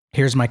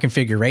 here's my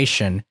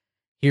configuration,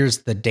 here's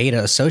the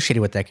data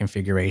associated with that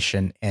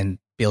configuration, and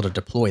be able to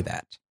deploy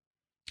that.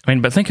 I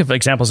mean, but think of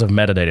examples of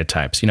metadata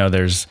types.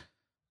 There's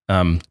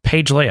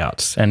page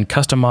layouts and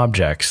custom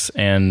objects,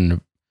 and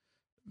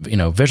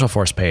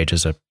Visualforce page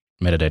is a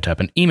metadata type,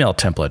 an email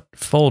template,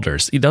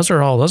 folders. Those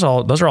are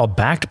all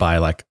backed by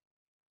like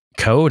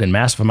code and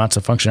massive amounts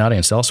of functionality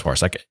in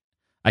Salesforce. Like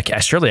I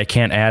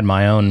can't add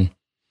my own.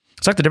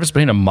 It's like the difference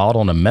between a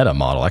model and a meta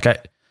model.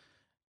 Like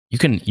you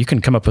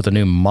can come up with a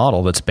new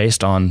model that's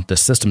based on the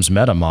system's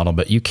meta model,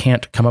 but you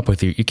can't come up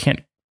with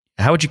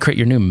how would you create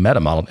your new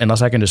meta model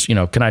unless I can just,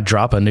 can I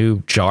drop a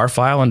new jar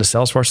file into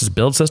Salesforce's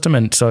build system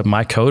and so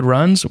my code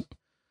runs?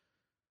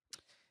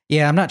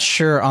 Yeah, I'm not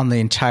sure on the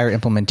entire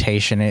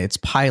implementation. It's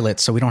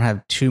pilot, so we don't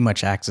have too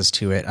much access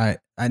to it.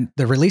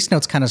 The release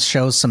notes kind of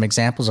shows some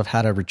examples of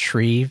how to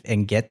retrieve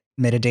and get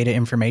metadata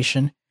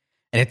information.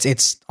 And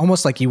it's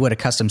almost like you would a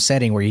custom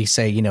setting where you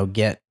say,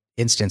 get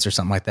instance or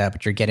something like that,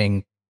 but you're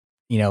getting,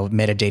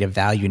 metadata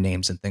value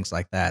names and things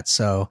like that.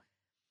 So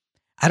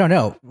I don't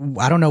know.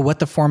 I don't know what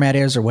the format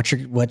is or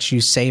what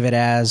you save it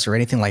as or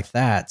anything like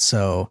that.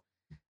 So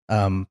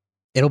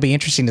it'll be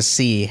interesting to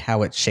see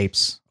how it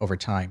shapes over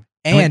time.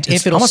 And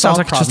if it'll almost solve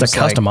sounds like just a problems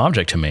custom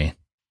object to me.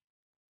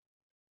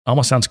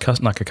 Almost sounds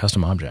like a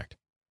custom object.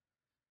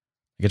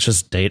 It's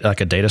just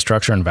like a data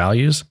structure and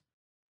values.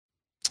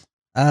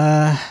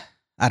 I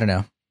don't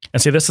know.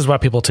 And see, this is why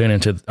people tune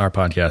into our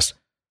podcast.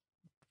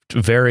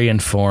 Very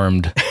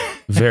informed,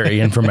 very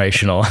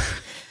informational.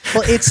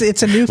 Well, it's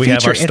a new We have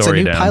feature. our It's a story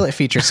new down. pilot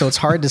feature, so it's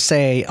hard to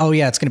say, oh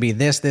yeah, it's going to be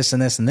this, this,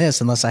 and this, and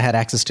this, unless I had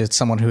access to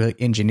someone who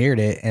engineered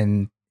it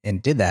and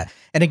did that.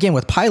 And again,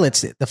 with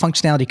pilots, the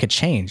functionality could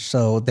change.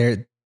 So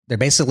they're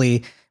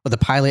basically with the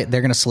pilot,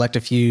 they're going to select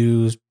a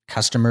few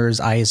customers,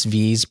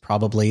 ISVs.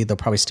 Probably they'll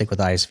probably stick with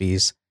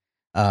ISVs.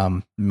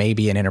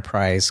 Maybe an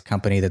enterprise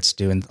company that's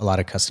doing a lot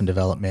of custom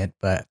development,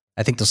 but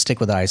I think they'll stick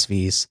with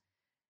ISVs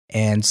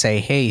and say,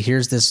 hey,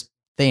 here's this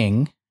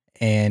thing.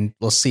 And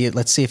we'll see it.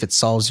 Let's see if it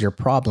solves your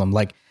problem.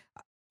 Like,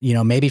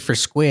 maybe for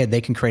Squid,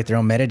 they can create their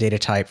own metadata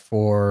type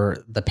for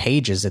the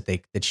pages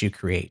that you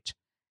create.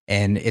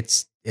 And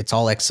it's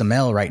all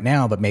XML right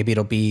now, but maybe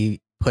it'll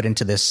be put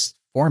into this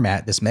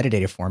format, this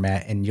metadata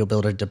format, and you'll be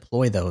able to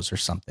deploy those or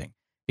something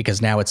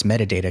because now it's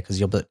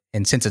metadata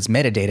and since it's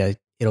metadata,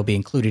 it'll be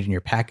included in your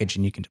package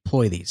and you can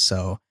deploy these.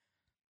 So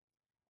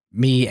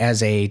me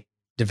as a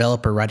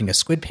developer writing a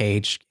Squid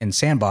page in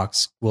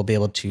Sandbox will be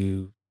able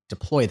to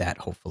deploy that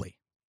hopefully.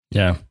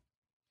 Yeah.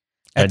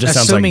 It just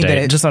sounds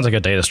like a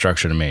data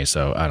structure to me.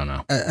 So I don't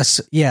know.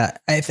 Yeah.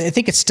 I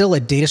think it's still a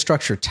data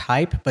structure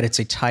type, but it's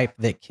a type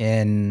that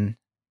can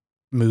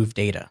move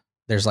data.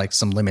 There's like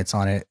some limits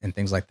on it and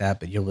things like that,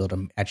 but you'll be able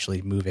to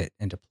actually move it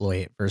and deploy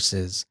it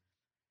versus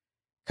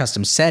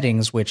custom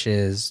settings, which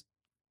is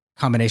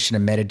combination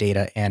of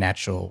metadata and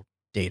actual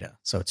data.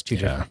 So it's two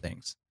different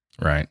things.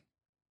 Right.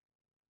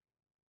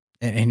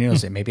 And who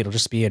knows, maybe it'll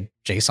just be a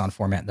JSON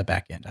format in the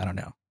back end. I don't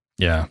know.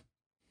 Yeah.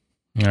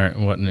 All right.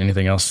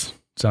 Anything else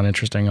sound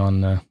interesting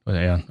on?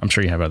 Yeah, I'm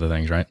sure you have other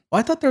things, right? Well,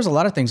 I thought there was a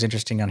lot of things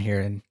interesting on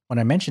here, and when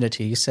I mentioned it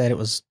to you, you said it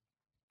was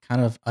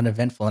kind of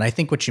uneventful. And I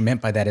think what you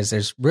meant by that is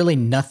there's really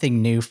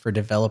nothing new for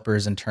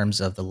developers in terms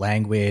of the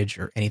language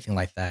or anything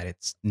like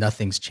that.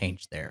 Nothing's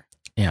changed there.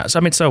 Yeah.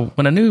 So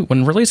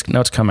when release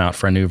notes come out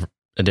for a new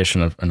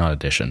edition of, not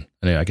edition,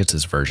 I guess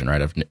it's version,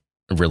 right, of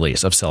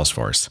release of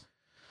Salesforce.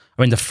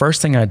 I mean, the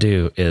first thing I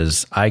do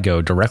is I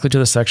go directly to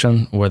the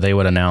section where they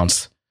would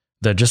announce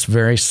the just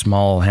very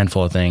small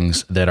handful of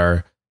things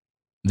that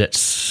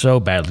so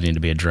badly need to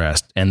be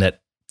addressed and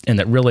that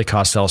really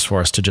cause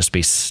Salesforce to just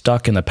be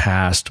stuck in the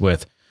past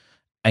with,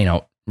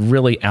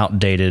 really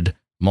outdated,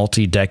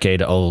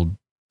 multi-decade old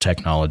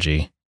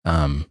technology.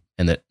 And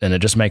it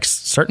just makes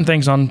certain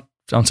things on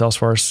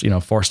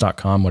Salesforce,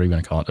 force.com, what are you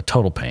going to call it? A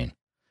total pain.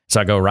 So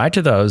I go right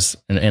to those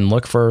and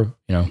look for,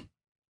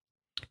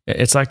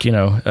 it's like,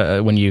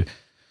 when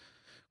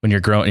you're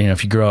growing,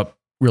 if you grow up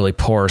really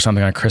poor or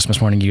something on Christmas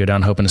morning, you go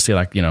down hoping to see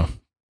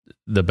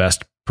the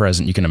best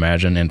present you can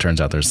imagine. And it turns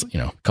out there's,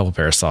 a couple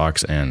pair of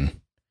socks and,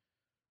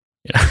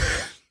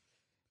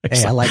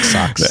 Hey, I like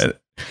socks.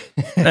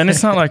 And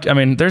it's not like,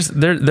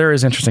 there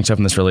is interesting stuff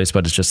in this release,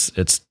 but it's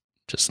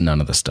just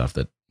none of the stuff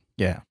that,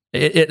 yeah.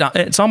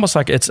 It's almost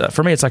like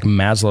for me, it's like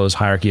Maslow's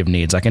hierarchy of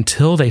needs. Like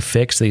until they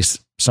fix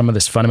some of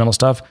this fundamental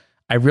stuff,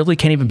 I really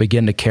can't even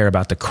begin to care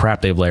about the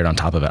crap they've layered on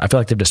top of it. I feel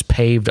like they've just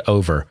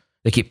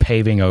they keep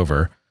paving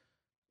over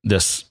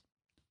this,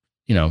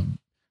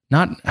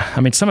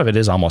 some of it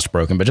is almost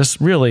broken, but just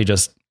really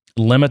just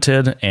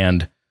limited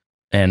and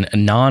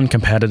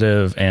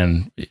non-competitive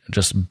and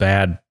just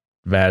bad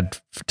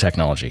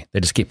technology. They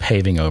just keep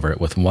paving over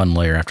it with one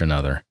layer after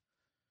another.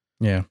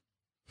 Yeah.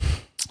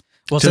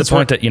 Well, to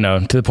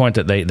the point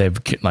that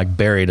they've like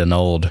buried an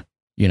old,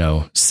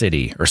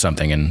 city or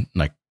something, and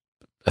like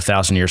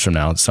 1,000 years from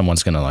now,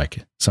 someone's going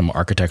to some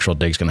architectural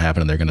dig's going to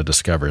happen and they're going to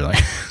discover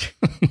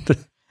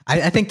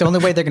I think the only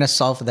way they're going to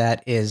solve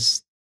that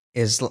is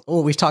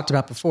what we've talked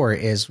about before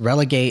is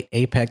relegate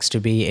Apex to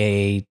be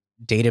a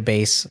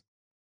database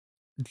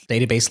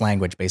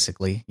language,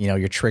 basically. You're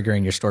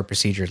triggering your stored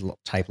procedure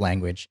type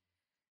language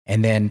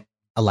and then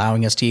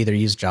allowing us to either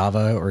use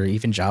Java or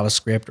even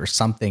JavaScript or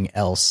something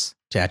else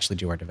to actually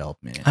do our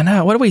development in. I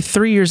know. What are we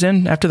 3 years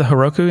in after the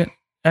Heroku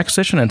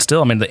acquisition? And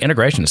still, the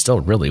integration is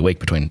still really weak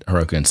between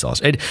Heroku and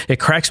Salesforce. It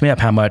cracks me up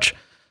how much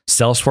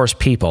Salesforce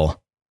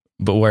people,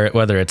 but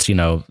whether it's,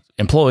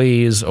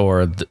 employees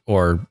or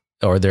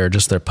they're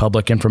just their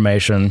public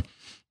information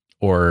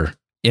or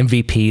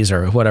MVPs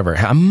or whatever,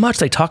 how much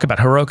they talk about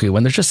Heroku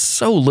when there's just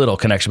so little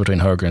connection between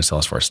Heroku and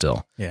Salesforce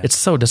still. Yeah. It's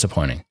so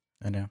disappointing.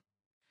 I know.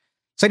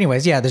 So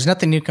anyways, yeah, there's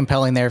nothing new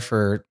compelling there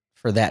for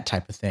that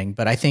type of thing.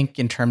 But I think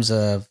in terms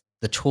of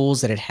the tools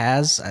that it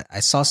has,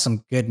 I saw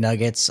some good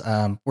nuggets.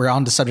 We're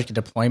on the subject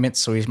of deployments,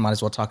 so we might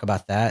as well talk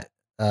about that.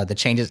 The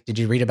changes. Did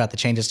you read about the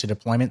changes to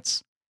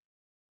deployments?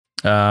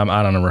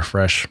 I don't know.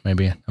 Refresh,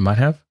 maybe. I might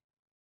have.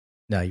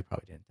 No, you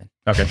probably didn't then.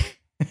 Okay.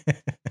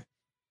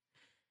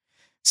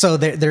 So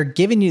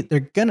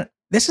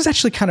this is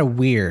actually kind of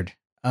weird.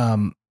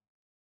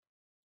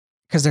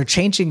 because they're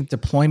changing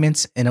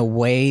deployments in a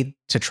way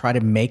to try to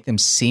make them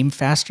seem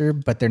faster,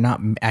 but they're not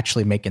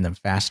actually making them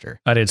faster.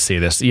 I did see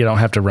this. You don't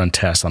have to run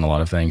tests on a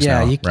lot of things. Yeah,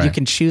 now, you right?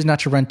 can choose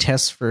not to run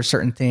tests for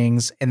certain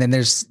things. And then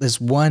there's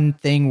this one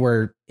thing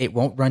where it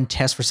won't run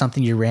tests for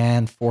something you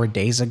ran 4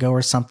 days ago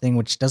or something,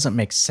 which doesn't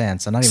make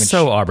sense. I'm not even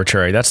so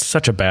arbitrary. That's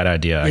such a bad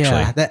idea,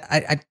 actually.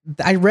 Yeah,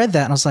 I read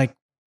that and I was like,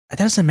 that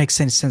doesn't make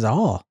sense at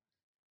all.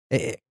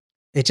 It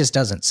just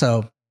doesn't.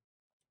 So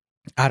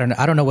I don't know.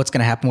 I don't know what's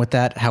going to happen with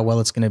that, how well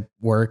it's going to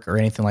work or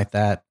anything like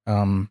that.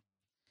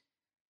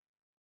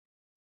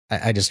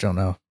 I just don't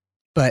know.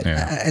 But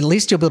at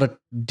least you'll be able to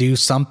do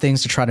some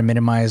things to try to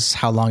minimize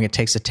how long it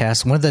takes to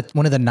test. One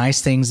of the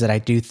nice things that I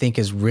do think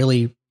is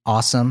really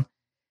awesome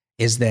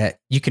is that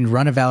you can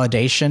run a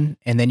validation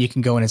and then you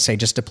can go in and say,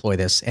 just deploy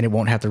this, and it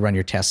won't have to run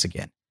your tests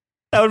again.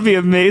 That would be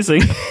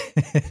amazing.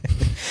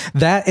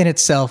 That in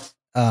itself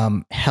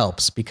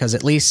helps, because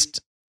at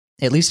least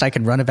I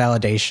can run a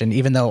validation,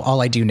 even though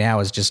all I do now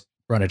is just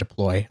run a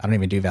deploy. I don't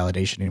even do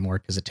validation anymore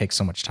because it takes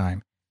so much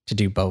time to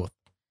do both.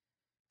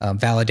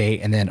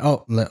 Validate and then,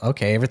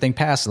 okay, everything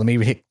passed. Let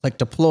me click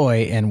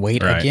deploy and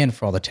wait again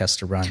for all the tests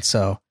to run.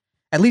 So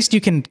at least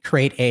you can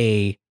create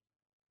a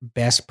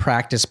best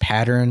practice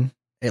pattern.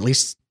 At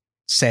least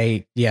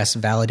say, yes,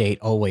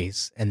 validate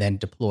always, and then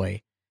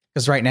deploy.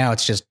 Because right now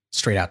it's just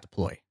straight out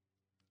deploy.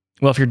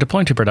 Well, if you're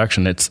deploying to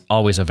production, it's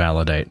always a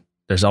validate.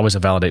 There's always a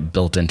validate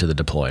built into the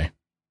deploy.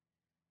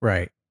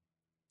 Right.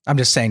 I'm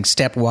just saying,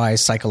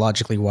 step-wise,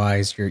 psychologically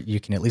wise, you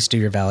can at least do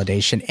your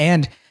validation.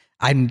 And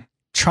I'm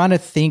trying to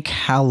think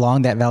how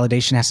long that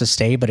validation has to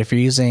stay. But if you're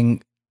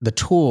using the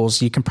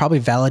tools, you can probably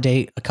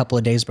validate a couple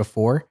of days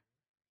before,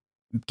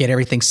 get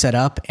everything set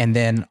up, and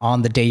then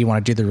on the day you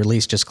want to do the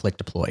release, just click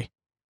deploy.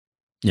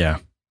 Yeah.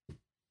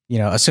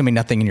 Assuming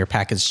nothing in your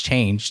package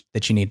changed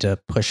that you need to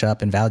push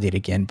up and validate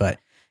again. But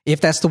if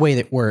that's the way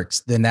that works,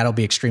 then that'll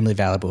be extremely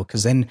valuable.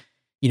 Because then,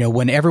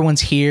 when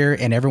everyone's here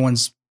and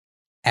everyone's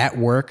at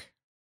work,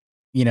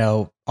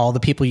 all the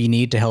people you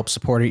need to help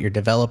support it, your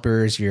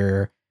developers,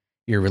 your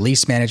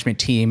release management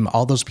team,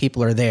 all those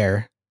people are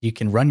there. You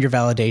can run your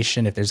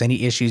validation. If there's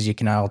any issues, you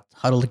can all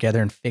huddle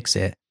together and fix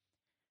it.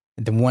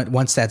 And then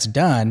once that's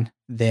done,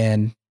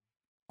 then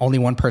only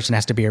one person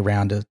has to be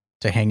around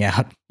to hang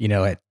out,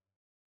 at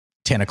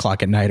 10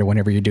 o'clock at night or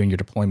whenever you're doing your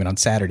deployment on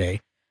Saturday,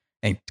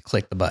 and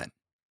click the button.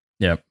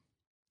 Yep.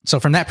 So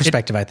from that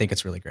perspective, I think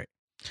it's really great.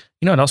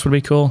 You know what else would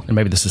be cool? And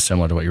maybe this is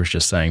similar to what you were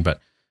just saying,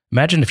 but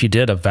imagine if you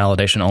did a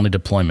validation only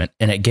deployment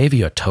and it gave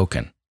you a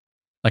token,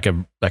 like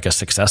a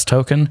success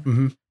token.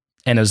 Mm-hmm.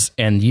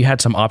 And you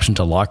had some option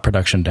to lock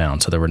production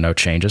down, so there were no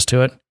changes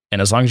to it.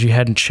 And as long as you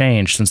hadn't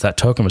changed since that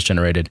token was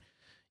generated,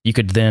 you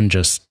could then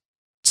just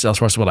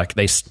Salesforce would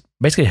they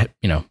basically,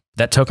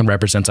 that token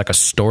represents like a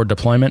stored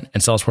deployment,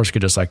 and Salesforce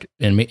could just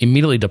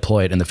immediately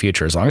deploy it in the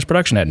future as long as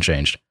production hadn't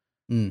changed.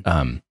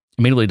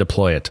 Immediately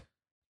deploy it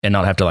and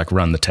not have to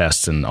run the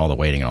tests and all the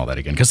waiting and all that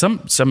again. Because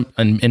some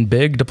in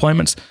big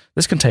deployments,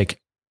 this can take,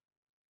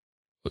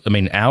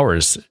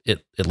 hours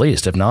at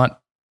least, if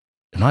not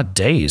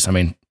days.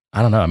 I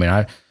don't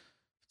know.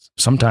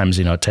 Sometimes,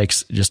 it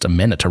takes just a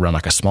minute to run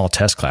a small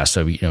test class.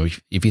 So,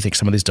 if you think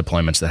some of these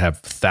deployments that have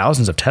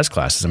thousands of test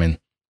classes,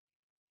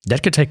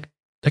 that could take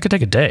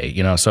a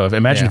day, So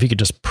imagine if you could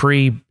just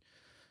pre-run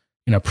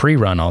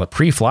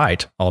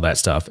pre-flight, all that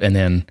stuff. And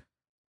then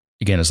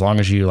again, as long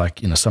as you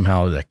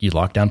somehow you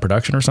lock down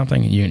production or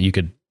something, you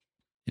could,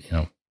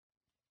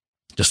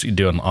 just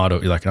do an auto,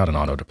 not an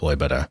auto deploy,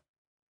 but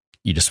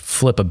you just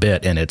flip a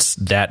bit and it's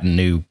that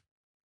new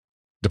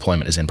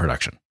deployment is in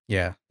production.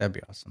 Yeah, that'd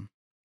be awesome.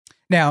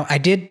 Now I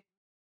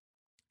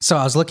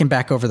was looking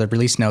back over the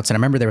release notes, and I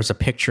remember there was a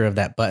picture of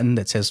that button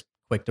that says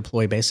quick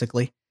deploy,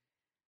 basically,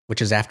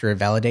 which is after it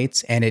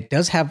validates. And it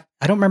does have,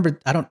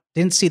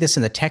 didn't see this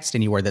in the text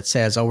anywhere that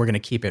says, we're going to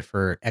keep it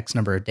for X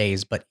number of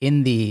days. But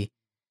on the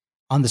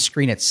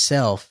screen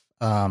itself,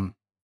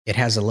 it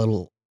has a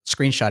little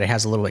screenshot. It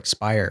has a little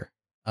expire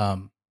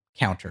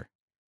counter.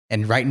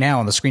 And right now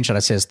on the screenshot,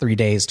 it says 3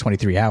 days,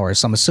 23 hours.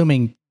 So I'm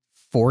assuming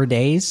 4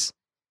 days.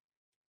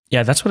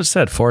 Yeah, that's what it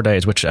said, 4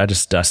 days, which I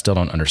still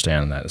don't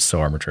understand. That is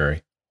so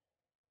arbitrary.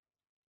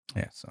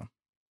 Yeah, so.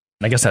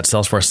 I guess that's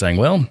Salesforce saying,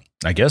 well,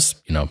 I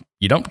guess,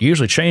 you don't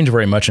usually change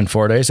very much in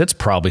 4 days. It's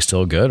probably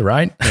still good,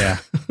 right? Yeah.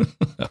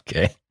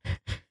 Okay.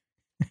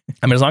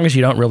 As long as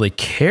you don't really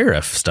care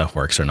if stuff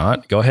works or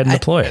not, go ahead and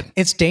deploy it.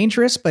 It's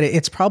dangerous, but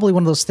it's probably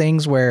one of those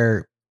things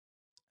where,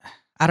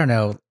 I don't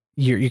know,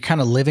 you're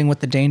kind of living with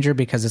the danger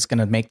because it's going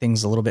to make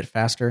things a little bit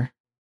faster.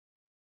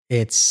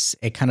 It's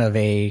a kind of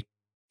a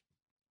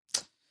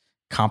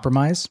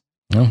compromise.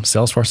 Well,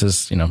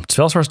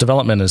 Salesforce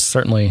development is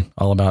certainly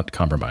all about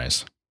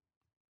compromise.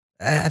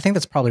 I think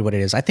that's probably what it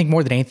is. I think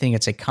more than anything,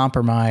 it's a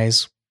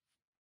compromise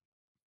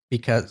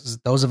because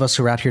those of us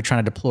who are out here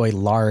trying to deploy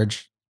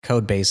large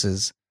code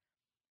bases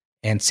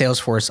and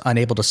Salesforce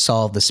unable to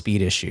solve the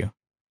speed issue.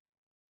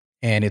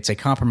 And it's a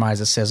compromise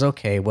that says,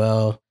 okay,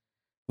 well,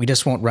 we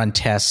just won't run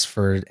tests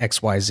for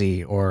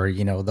XYZ or,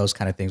 those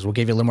kind of things. We'll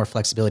give you a little more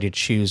flexibility to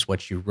choose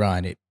what you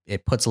run.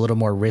 It puts a little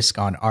more risk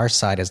on our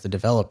side as the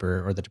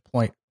developer or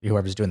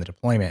whoever's doing the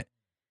deployment.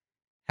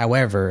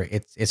 However,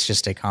 it's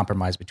just a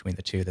compromise between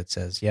the two that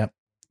says, yep,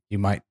 you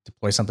might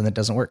deploy something that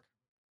doesn't work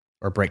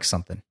or break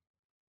something.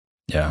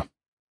 Yeah.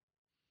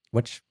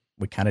 Which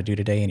we kind of do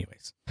today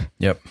anyways.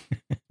 Yep.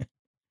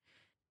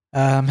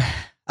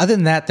 Other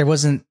than that, there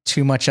wasn't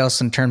too much else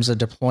in terms of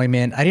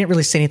deployment. I didn't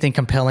really see anything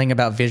compelling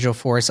about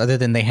Visualforce other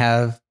than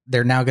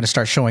they're now going to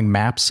start showing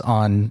maps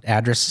on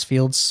address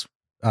fields,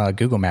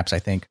 Google Maps, I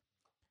think.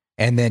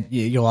 And then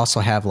you'll also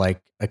have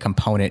like a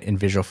component in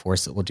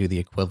Visualforce that will do the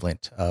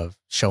equivalent of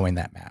showing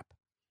that map.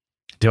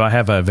 Do I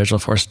have a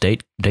Visualforce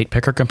date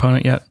picker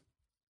component yet?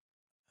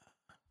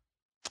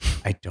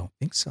 I don't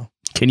think so.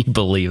 Can you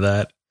believe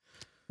that?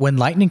 When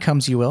Lightning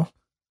comes, you will.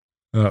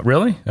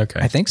 Really? Okay.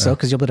 I think so,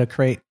 because you'll be able to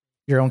create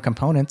your own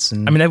components.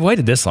 And I mean, they've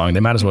waited this long. They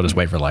might as well just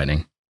wait for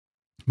Lightning.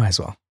 Might as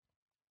well.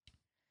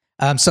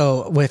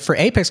 So for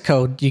Apex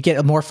code, you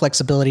get more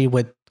flexibility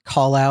with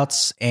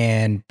callouts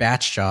and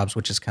batch jobs,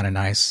 which is kind of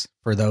nice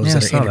for those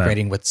that are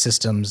integrating with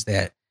systems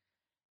that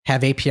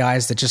have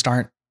APIs that just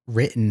aren't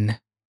written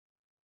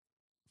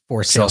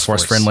for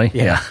Salesforce friendly.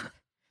 Yeah.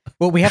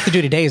 What we have to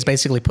do today is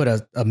basically put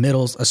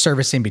a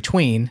service in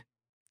between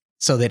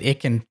so that it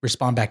can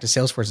respond back to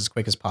Salesforce as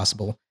quick as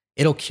possible.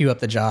 It'll queue up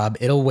the job.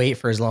 It'll wait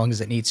for as long as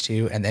it needs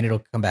to, and then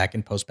it'll come back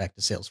and post back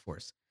to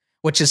Salesforce,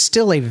 which is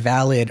still a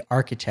valid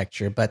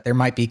architecture, but there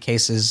might be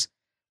cases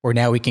where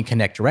now we can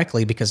connect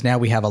directly because now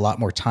we have a lot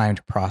more time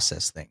to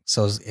process things.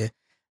 So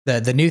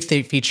the new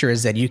feature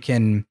is that you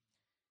can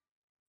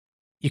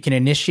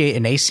initiate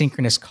an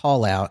asynchronous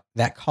call out.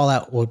 That call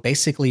out will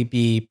basically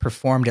be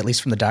performed, at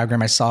least from the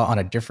diagram I saw, on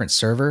a different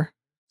server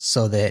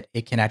so that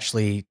it can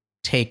actually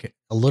take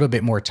a little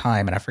bit more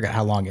time. And I forgot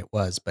how long it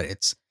was, but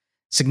it's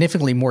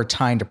significantly more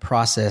time to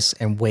process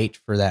and wait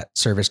for that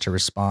service to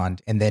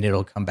respond. And then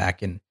it'll come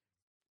back and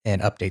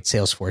update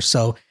Salesforce.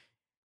 So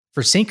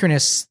for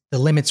synchronous, the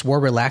limits were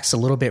relaxed a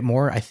little bit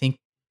more. I think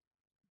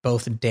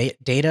both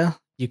data,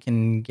 you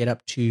can get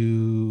up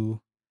to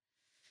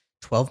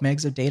 12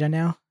 megs of data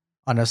now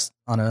on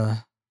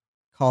a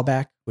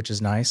callback, which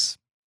is nice.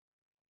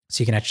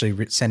 So you can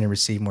actually send and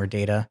receive more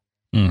data.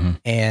 Mm-hmm.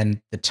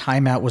 And the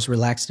timeout was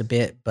relaxed a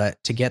bit,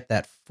 but to get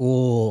that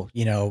full,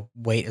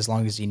 wait as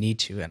long as you need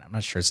to, and I'm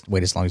not sure it's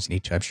wait as long as you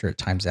need to. I'm sure it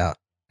times out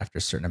after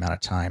a certain amount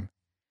of time,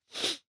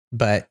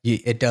 but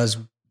it does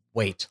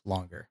wait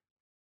longer.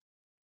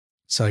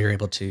 So you're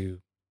able to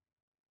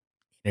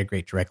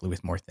integrate directly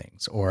with more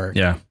things. Or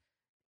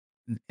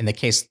in the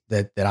case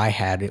that I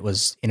had, it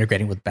was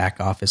integrating with back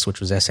office, which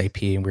was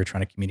SAP, and we were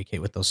trying to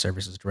communicate with those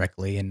services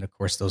directly. And of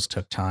course, those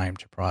took time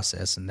to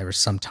process, and there was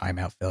some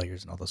timeout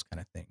failures and all those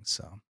kind of things.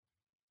 So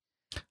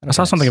I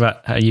saw something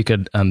about how you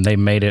could, they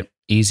made it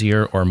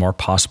easier or more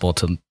possible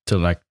to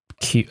like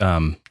keep,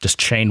 just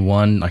chain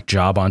one like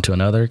job onto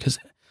another. Because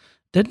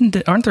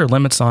aren't there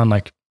limits on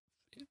like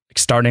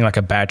starting like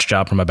a batch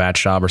job from a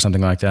batch job or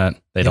something like that?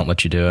 They don't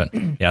let you do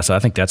it. Yeah, so I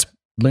think that's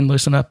been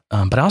loosened up.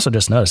 But I also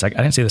just noticed, I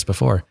didn't see this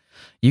before.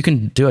 You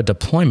can do a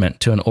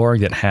deployment to an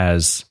org that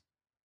has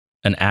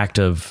an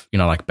active,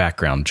 like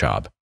background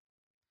job.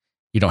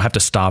 You don't have to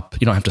stop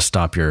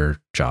your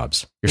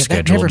jobs, your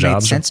scheduled that never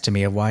jobs. Made sense to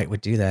me of why it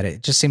would do that.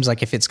 It just seems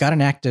like if it's got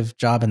an active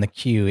job in the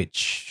queue,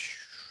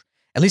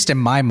 at least in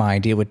my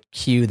mind, it would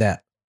queue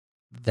that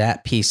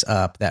piece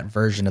up, that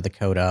version of the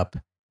code up.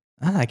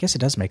 I guess it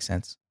does make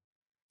sense.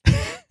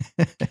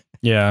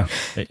 Yeah.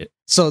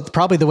 So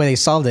probably the way they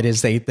solved it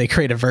is they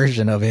create a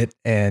version of it,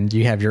 and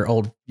you have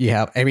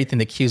everything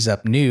that queues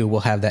up new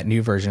will have that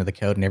new version of the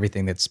code, and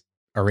everything that's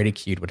already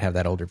queued would have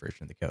that older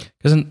version of the code.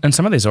 Because in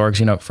some of these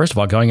orgs, first of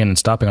all, going in and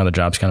stopping on the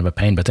job is kind of a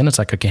pain, but then it's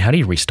like, okay, how do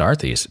you restart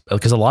these?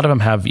 Because a lot of them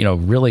have,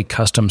 really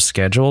custom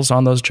schedules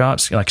on those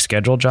jobs, like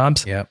scheduled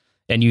jobs. Yep.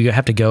 And you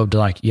have to go to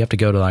like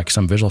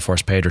some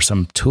Visualforce page or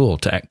some tool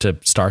to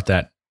start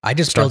that. I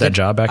just start that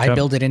job back up. I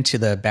build it into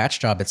the batch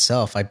job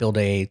itself. I build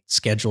a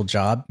scheduled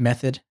job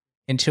method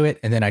into it,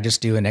 and then I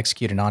just do an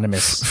execute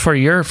anonymous for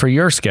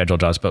your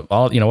scheduled jobs. But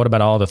all what about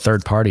all the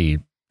third party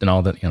and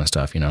all that kind of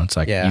stuff? It's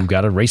like you've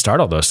got to restart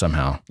all those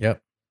somehow. Yep.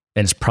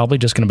 And it's probably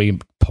just going to be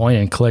point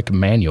and click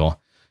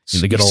manual.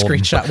 The good old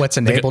screenshot what's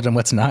enabled and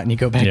what's not, and you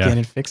go back in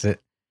and fix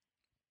it.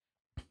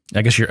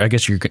 I guess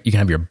you can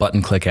have your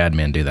button click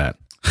admin do that.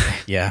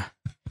 Yeah.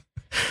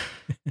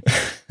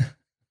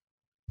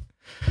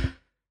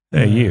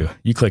 Hey,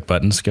 you click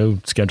buttons, go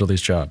schedule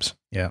these jobs.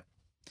 Yeah.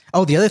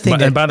 Oh, the other thing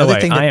that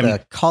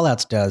the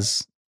callouts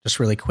does, just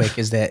really quick,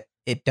 is that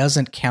it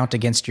doesn't count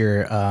against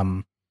your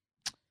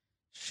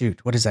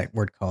what is that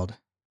word called?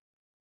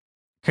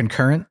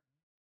 Concurrent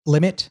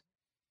limit.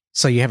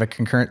 So you have a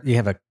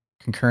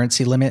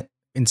concurrency limit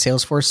in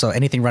Salesforce. So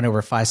anything run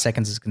over 5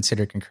 seconds is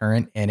considered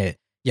concurrent, and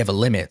you have a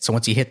limit. So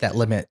once you hit that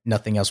limit,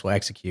 nothing else will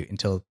execute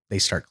until they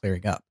start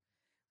clearing up.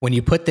 When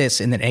you put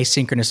this in an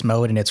asynchronous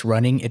mode and it's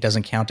running, it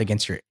doesn't count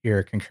against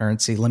your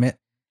concurrency limit.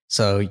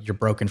 So you're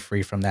broken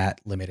free from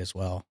that limit as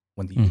well.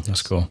 When you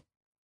that's cool.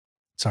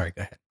 Sorry,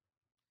 go ahead.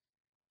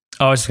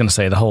 Oh, I was just going to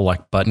say the whole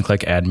like button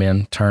click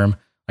admin term.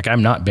 Like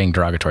I'm not being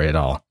derogatory at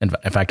all. In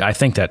fact, I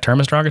think that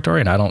term is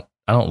derogatory, and I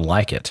don't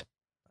like it.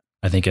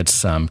 I think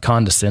it's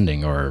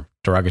condescending or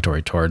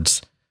derogatory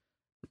towards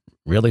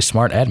really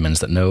smart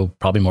admins that know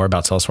probably more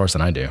about Salesforce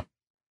than I do.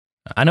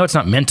 I know it's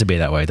not meant to be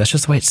that way. That's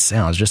just the way it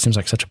sounds. It just seems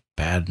like such a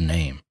bad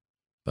name.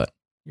 But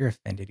You're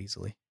offended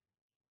easily.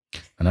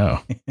 I know.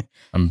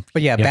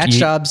 But yeah, batch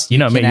jobs, you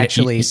can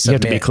actually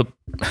submit. You have to be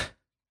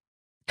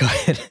Go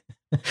ahead.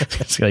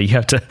 So you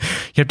have to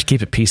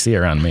keep it PC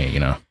around me, you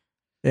know.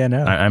 Yeah,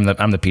 no. I'm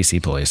the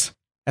PC police.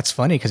 That's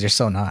funny because you're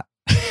so not.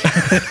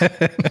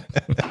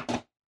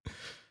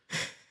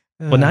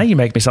 Well, now you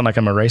make me sound like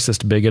I'm a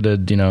racist,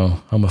 bigoted, you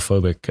know,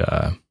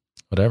 homophobic,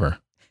 whatever. I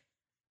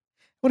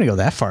wouldn't go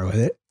that far with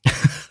it.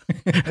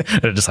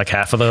 Just like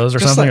half of those or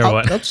Just something, like, or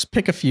what? I'll just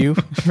pick a few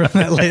from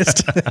that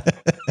list.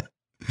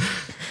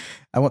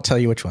 I won't tell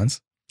you which ones.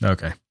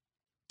 Okay.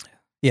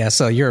 Yeah,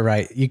 so you're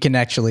right. You can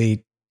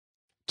actually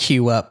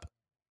queue up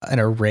an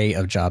array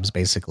of jobs,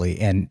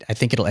 basically, and I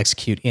think it'll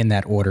execute in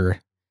that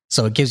order.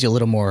 So it gives you a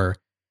little more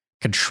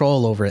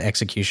control over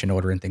execution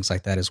order and things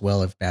like that as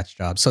well of batch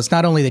jobs. So it's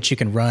not only that you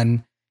can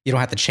run, you don't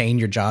have to chain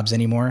your jobs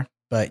anymore,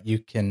 but you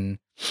can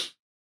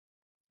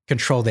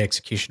control the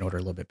execution order a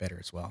little bit better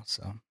as well.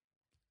 So,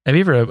 have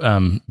you ever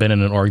been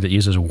in an org that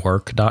uses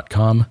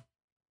work.com?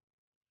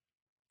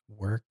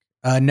 Work?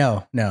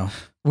 No.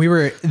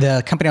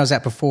 The company I was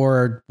at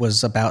before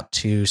was about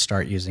to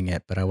start using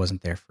it, but I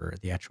wasn't there for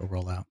the actual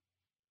rollout.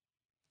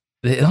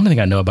 The only thing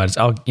I know about it is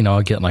I'll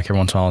get like every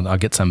once in a while, I'll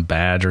get some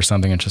badge or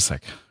something. It's just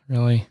like,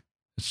 really?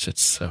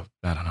 It's so,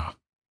 I don't know.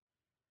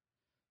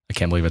 I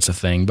can't believe it's a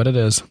thing, but it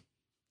is.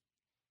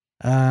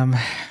 Yeah,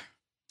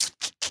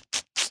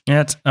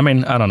 I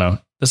don't know.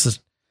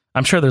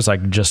 I'm sure there's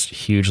like just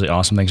hugely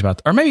awesome things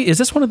about, or maybe is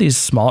this one of these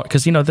small,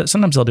 because you know that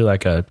sometimes they'll do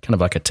like a kind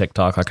of like a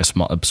TikTok, like a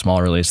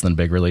small release and then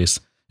big release.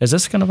 Is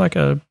this kind of like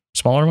a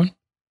smaller one?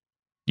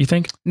 You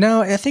think?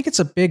 No, I think it's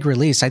a big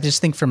release. I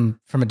just think from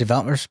a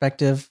development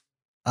perspective,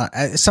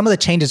 some of the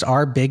changes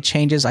are big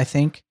changes. I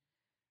think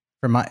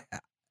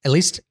at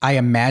least I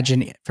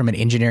imagine from an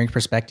engineering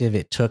perspective,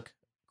 it took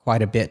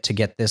quite a bit to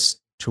get this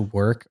to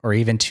work, or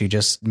even to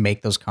just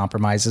make those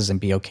compromises and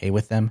be okay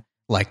with them.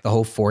 Like the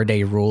whole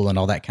 4-day rule and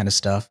all that kind of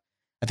stuff.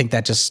 I think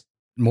that just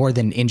more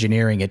than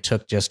engineering, it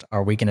took just,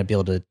 are we going to be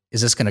able to,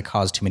 is this going to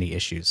cause too many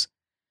issues?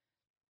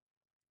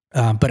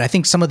 But I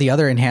think some of the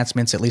other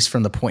enhancements, at least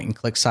from the point and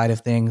click side of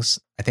things,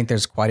 I think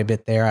there's quite a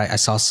bit there. I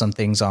saw some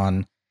things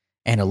on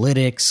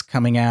analytics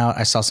coming out.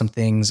 I saw some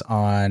things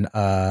on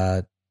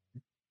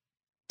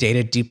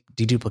data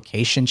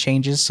deduplication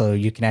changes. So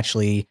you can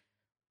actually,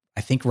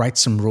 I think, write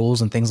some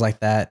rules and things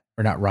like that,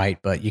 or not write,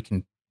 but you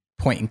can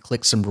point and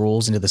click some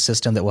rules into the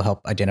system that will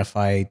help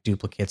identify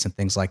duplicates and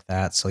things like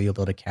that. So you'll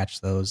be able to catch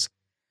those.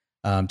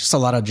 Just a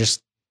lot of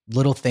just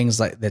little things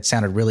like that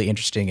sounded really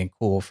interesting and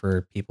cool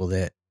for people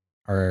that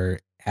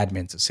are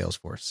admins at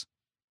Salesforce.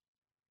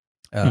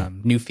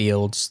 New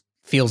fields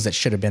that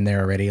should have been there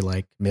already,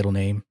 like middle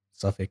name,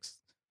 suffix,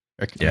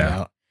 are coming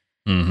out.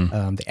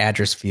 Mm-hmm. The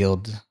address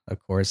field, of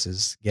course,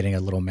 is getting a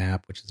little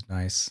map, which is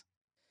nice.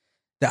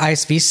 The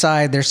ISV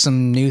side, there's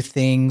some new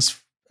things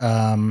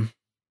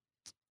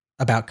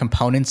about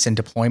components and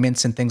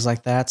deployments and things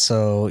like that.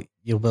 So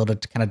you'll be able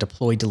to kind of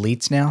deploy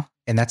deletes now.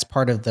 And that's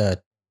part of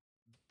the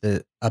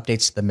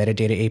updates to the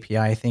metadata API,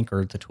 I think,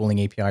 or the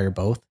tooling API, or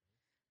both.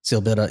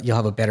 So you'll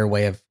have a better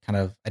way of kind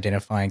of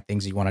identifying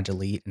things you want to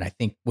delete. And I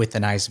think with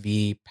an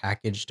ISV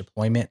package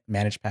deployment,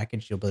 managed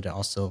package, you'll be able to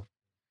also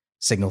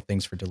signal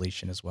things for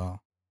deletion as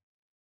well.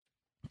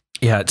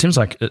 Yeah, it seems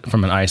like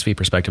from an ISV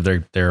perspective,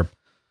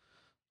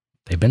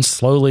 they've been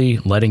slowly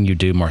letting you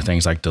do more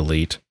things like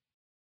delete.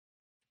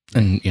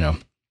 And, because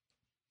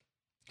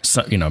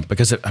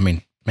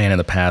in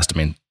the past,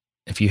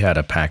 if you had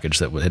a package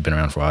that had been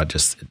around for a while,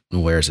 it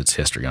wears its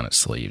history on its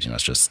sleeves.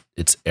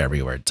 It's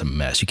everywhere. It's a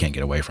mess. You can't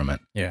get away from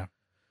it. Yeah.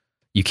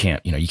 You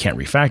can't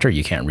refactor,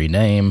 you can't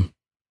rename,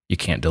 you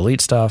can't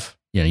delete stuff.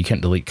 You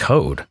can't delete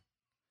code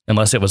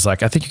unless it was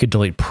like, I think you could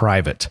delete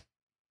private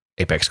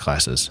Apex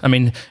classes.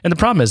 And the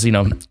problem is,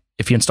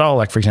 if you install,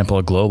 like, for example,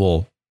 a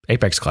global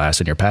Apex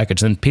class in your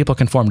package, then people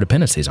can form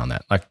dependencies on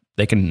that. Like,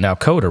 they can now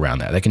code around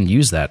that. They can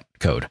use that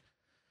code,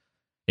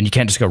 and you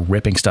can't just go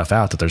ripping stuff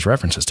out that there's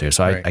references to.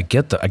 So right. I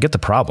get the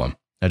problem.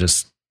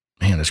 There's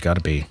got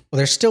to be. Well,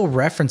 there's still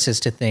references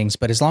to things,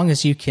 but as long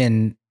as you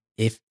can,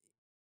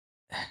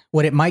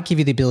 what it might give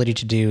you the ability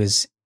to do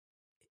is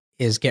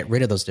get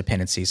rid of those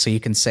dependencies. So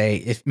you can say,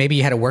 if maybe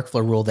you had a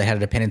workflow rule that had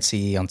a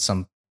dependency on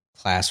some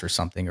class or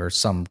something, or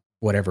some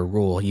whatever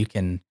rule, you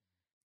can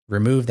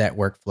remove that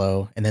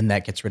workflow, and then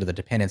that gets rid of the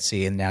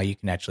dependency, and now you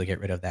can actually get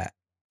rid of that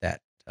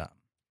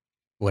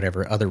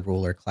whatever other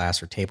rule or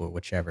class or table or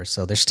whichever.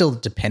 So there's still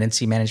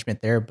dependency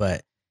management there,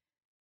 but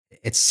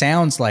it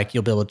sounds like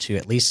you'll be able to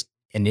at least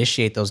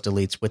initiate those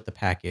deletes with the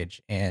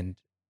package. And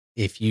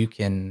if you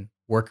can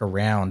work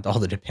around all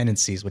the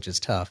dependencies, which is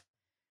tough,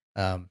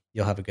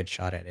 you'll have a good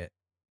shot at it.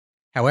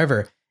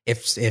 However,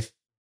 if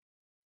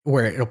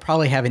where it'll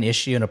probably have an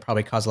issue and it'll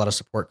probably cause a lot of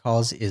support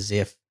calls is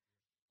if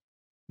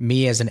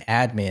me as an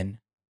admin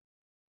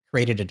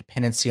created a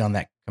dependency on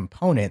that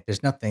component,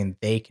 there's nothing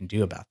they can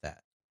do about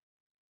that.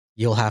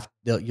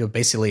 You'll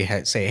basically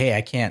say, hey,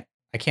 I can't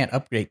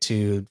upgrade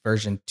to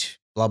version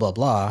blah blah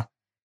blah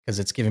because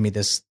it's giving me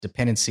this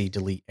dependency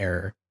delete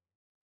error,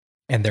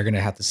 and they're going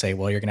to have to say,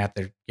 well, you're going to have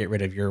to get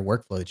rid of your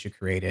workflow that you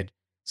created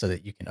so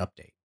that you can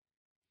update.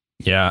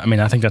 Yeah, I mean,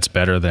 I think that's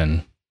better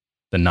than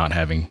not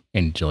having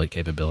any delete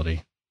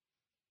capability.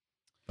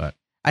 But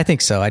I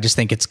think so. I just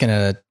think it's going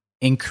to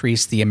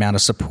increase the amount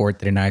of support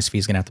that an ISV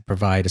is going to have to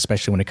provide,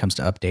 especially when it comes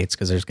to updates,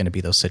 because there's going to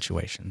be those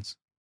situations.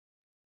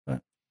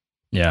 But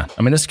yeah,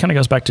 I mean, this kind of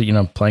goes back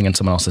to, playing in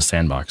someone else's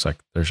sandbox. Like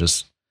there's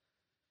just,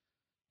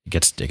 it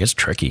gets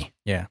tricky.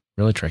 Yeah.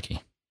 Really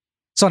tricky.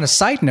 So on a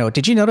side note,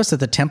 did you notice that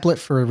the template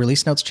for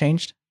release notes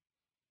changed?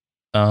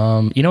 You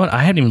know what?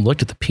 I hadn't even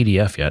looked at the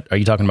PDF yet. Are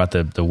you talking about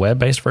the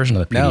web-based version or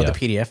the PDF? No, the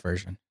PDF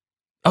version.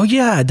 Oh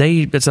yeah,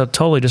 it's a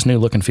totally just new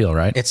look and feel,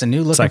 right? It's a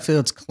new look and feel.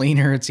 It's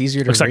cleaner. It's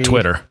easier to read. Looks like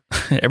Twitter.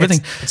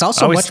 Everything. It's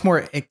also much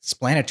more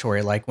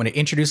explanatory. Like when it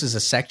introduces a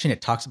section,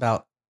 it talks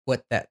about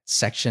what that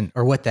section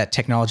or what that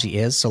technology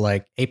is. So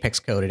like Apex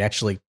Code, it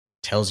actually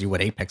tells you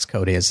what Apex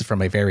Code is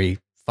from a very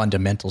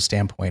fundamental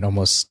standpoint,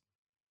 almost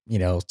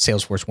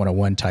Salesforce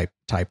 101 type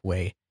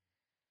way.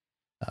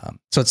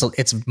 So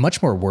it's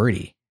much more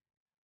wordy,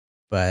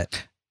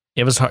 but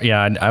it was hard.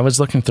 Yeah, I was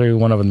looking through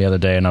one of them the other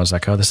day, and I was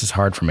like, "Oh, this is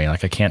hard for me.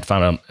 Like, I can't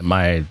find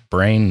my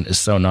brain is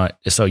so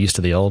used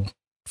to the old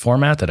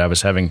format that I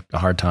was having a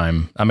hard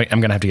time. I'm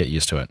going to have to get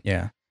used to it."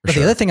 Yeah. But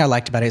the other thing I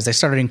liked about it is they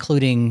started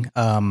including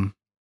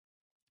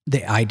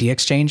the ID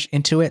exchange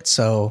into it.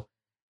 So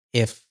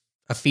if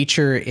a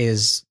feature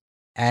is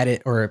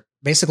added, or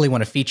basically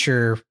when a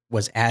feature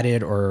was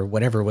added or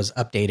whatever was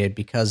updated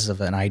because of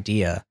an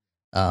idea,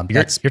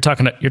 you're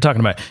talking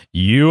about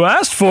you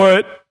asked for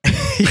it.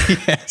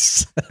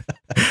 Yes.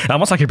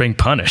 Almost like you're being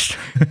punished.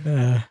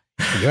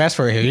 You asked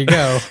for it. Here you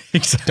go.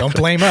 Exactly. Don't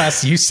blame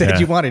us. You said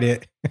you wanted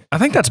it. I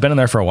think that's been in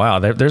there for a while.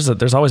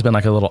 There's always been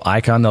like a little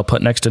icon they'll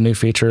put next to new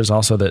features.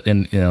 Also, that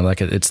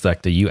it's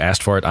like the you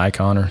asked for it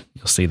icon, or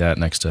you'll see that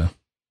next to.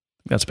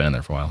 That's been in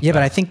there for a while. Yeah,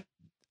 but I think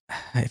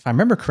if I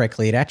remember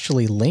correctly, it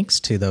actually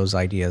links to those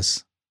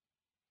ideas.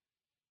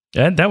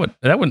 Yeah, that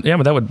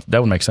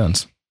would make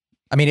sense.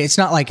 I mean, it's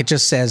not like it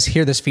just says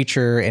here this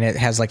feature and it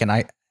has like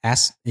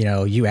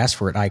you asked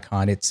for it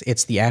icon.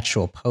 It's the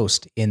actual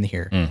post in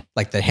here,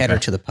 like the header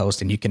to the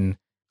post, and you can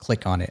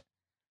click on it.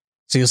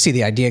 So you'll see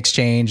the idea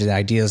exchange and the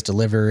idea is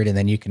delivered, and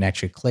then you can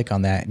actually click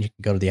on that and you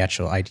can go to the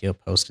actual idea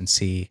post and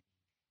see,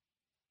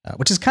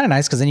 which is kind of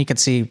nice because then you can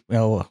see,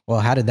 well,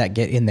 how did that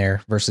get in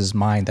there versus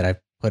mine that I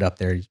put up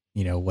there,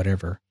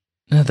 whatever.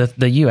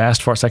 The you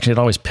asked for section, it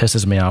always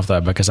pisses me off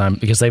though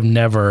because they've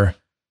never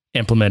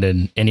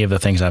implemented any of the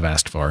things I've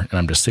asked for, and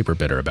I'm just super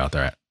bitter about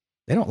that.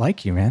 They don't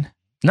like you, man.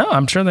 No,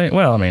 I'm sure you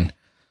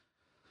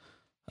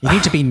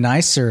need to be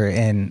nicer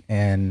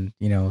and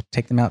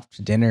take them out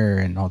to dinner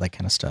and all that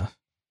kind of stuff.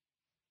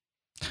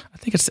 I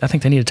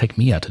think they need to take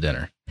me out to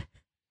dinner.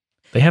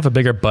 They have a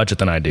bigger budget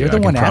than I do. You're the I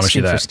can one promise asking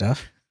you that. for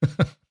stuff.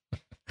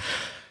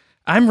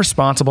 I'm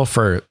responsible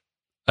for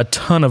a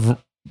ton of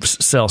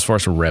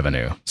Salesforce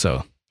revenue,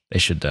 so they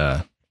should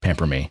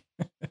pamper me.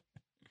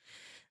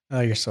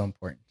 Oh, you're so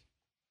important.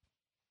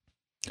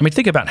 I mean,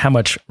 think about how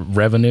much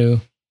revenue,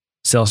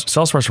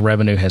 Salesforce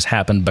revenue has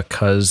happened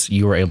because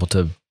you were able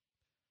to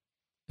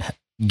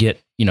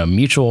get,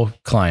 mutual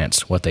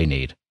clients what they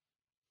need.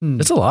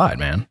 It's a lot,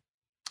 man.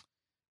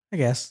 I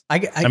guess. I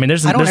mean,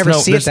 I don't ever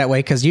see it that way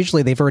because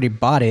usually they've already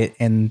bought it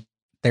and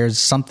there's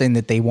something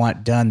that they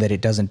want done that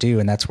it doesn't do,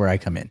 and that's where I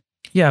come in.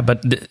 Yeah,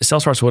 but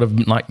Salesforce would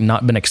have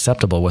not been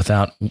acceptable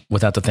without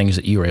the things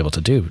that you were able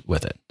to do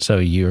with it. So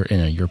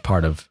you're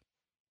part of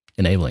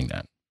enabling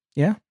that.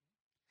 Yeah.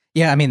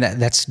 Yeah, I mean,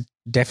 that's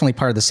definitely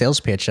part of the sales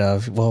pitch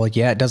of, well,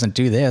 yeah, it doesn't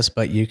do this,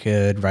 but you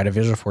could write a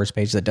Visualforce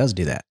page that does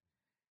do that.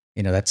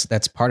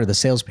 That's part of the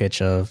sales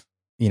pitch of,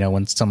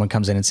 when someone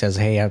comes in and says,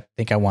 hey, I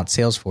think I want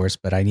Salesforce,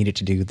 but I need it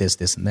to do this,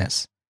 this, and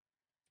this.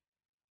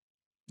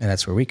 And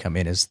that's where we come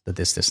in, is the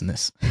this, and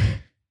this.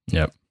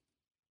 Yep.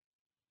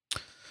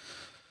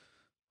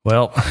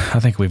 Well, I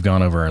think we've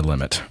gone over our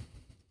limit.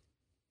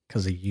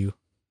 Because of you.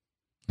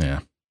 Yeah,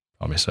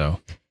 probably so.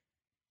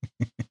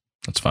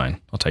 That's fine.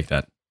 I'll take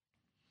that.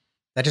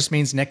 That just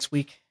means next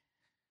week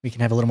we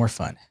can have a little more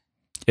fun.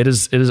 It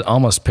is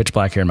almost pitch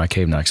black here in my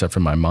cave now, except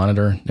for my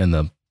monitor and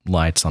the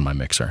lights on my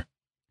mixer.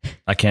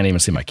 I can't even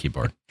see my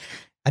keyboard.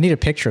 I need a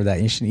picture of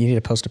that. You need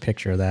to post a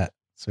picture of that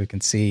so we can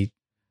see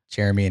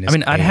Jeremy and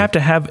his I'd have to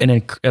have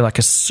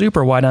a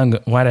super wide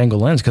angle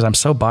lens because I'm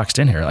so boxed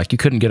in here. Like you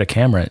couldn't get a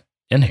camera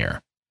in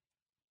here.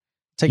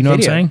 Take what I'm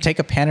video. saying? Take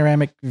a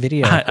panoramic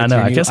video. I know.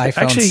 I guess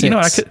actually,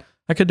 6.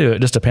 I could do it.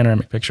 Just a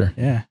panoramic picture.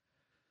 Yeah.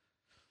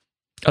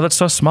 Oh, that's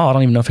so small. I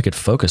don't even know if it could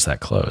focus that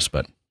close,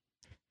 but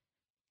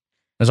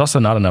there's also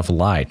not enough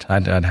light.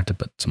 I'd have to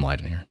put some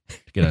light in here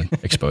to get an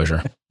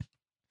exposure.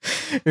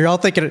 You're all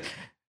thinking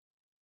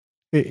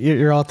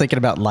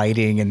about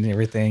lighting and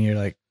everything. You're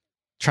like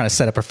trying to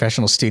set a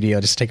professional studio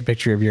just to take a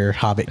picture of your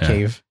Hobbit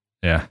cave.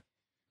 Yeah.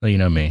 Well, you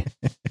know me.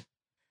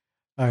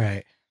 All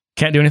right.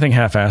 Can't do anything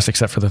half-assed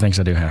except for the things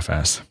I do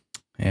half-assed.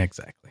 Yeah,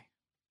 exactly.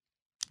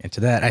 And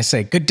to that, I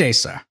say, good day,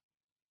 sir.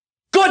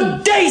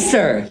 Good day,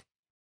 sir.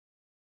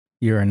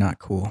 You are not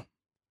cool.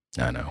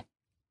 I know.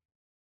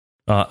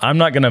 I'm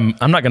not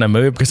gonna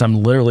move because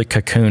I'm literally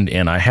cocooned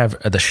in. I have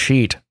the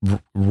sheet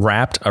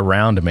wrapped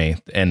around me,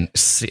 and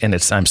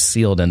I'm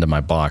sealed into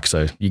my box.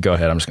 So you go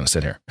ahead. I'm just gonna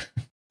sit here.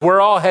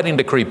 We're all heading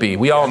to creepy.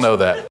 We all know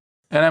that.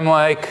 And I'm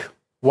like,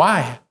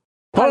 why?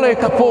 Pale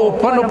kapo,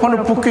 pano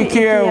pano puki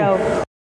kiau.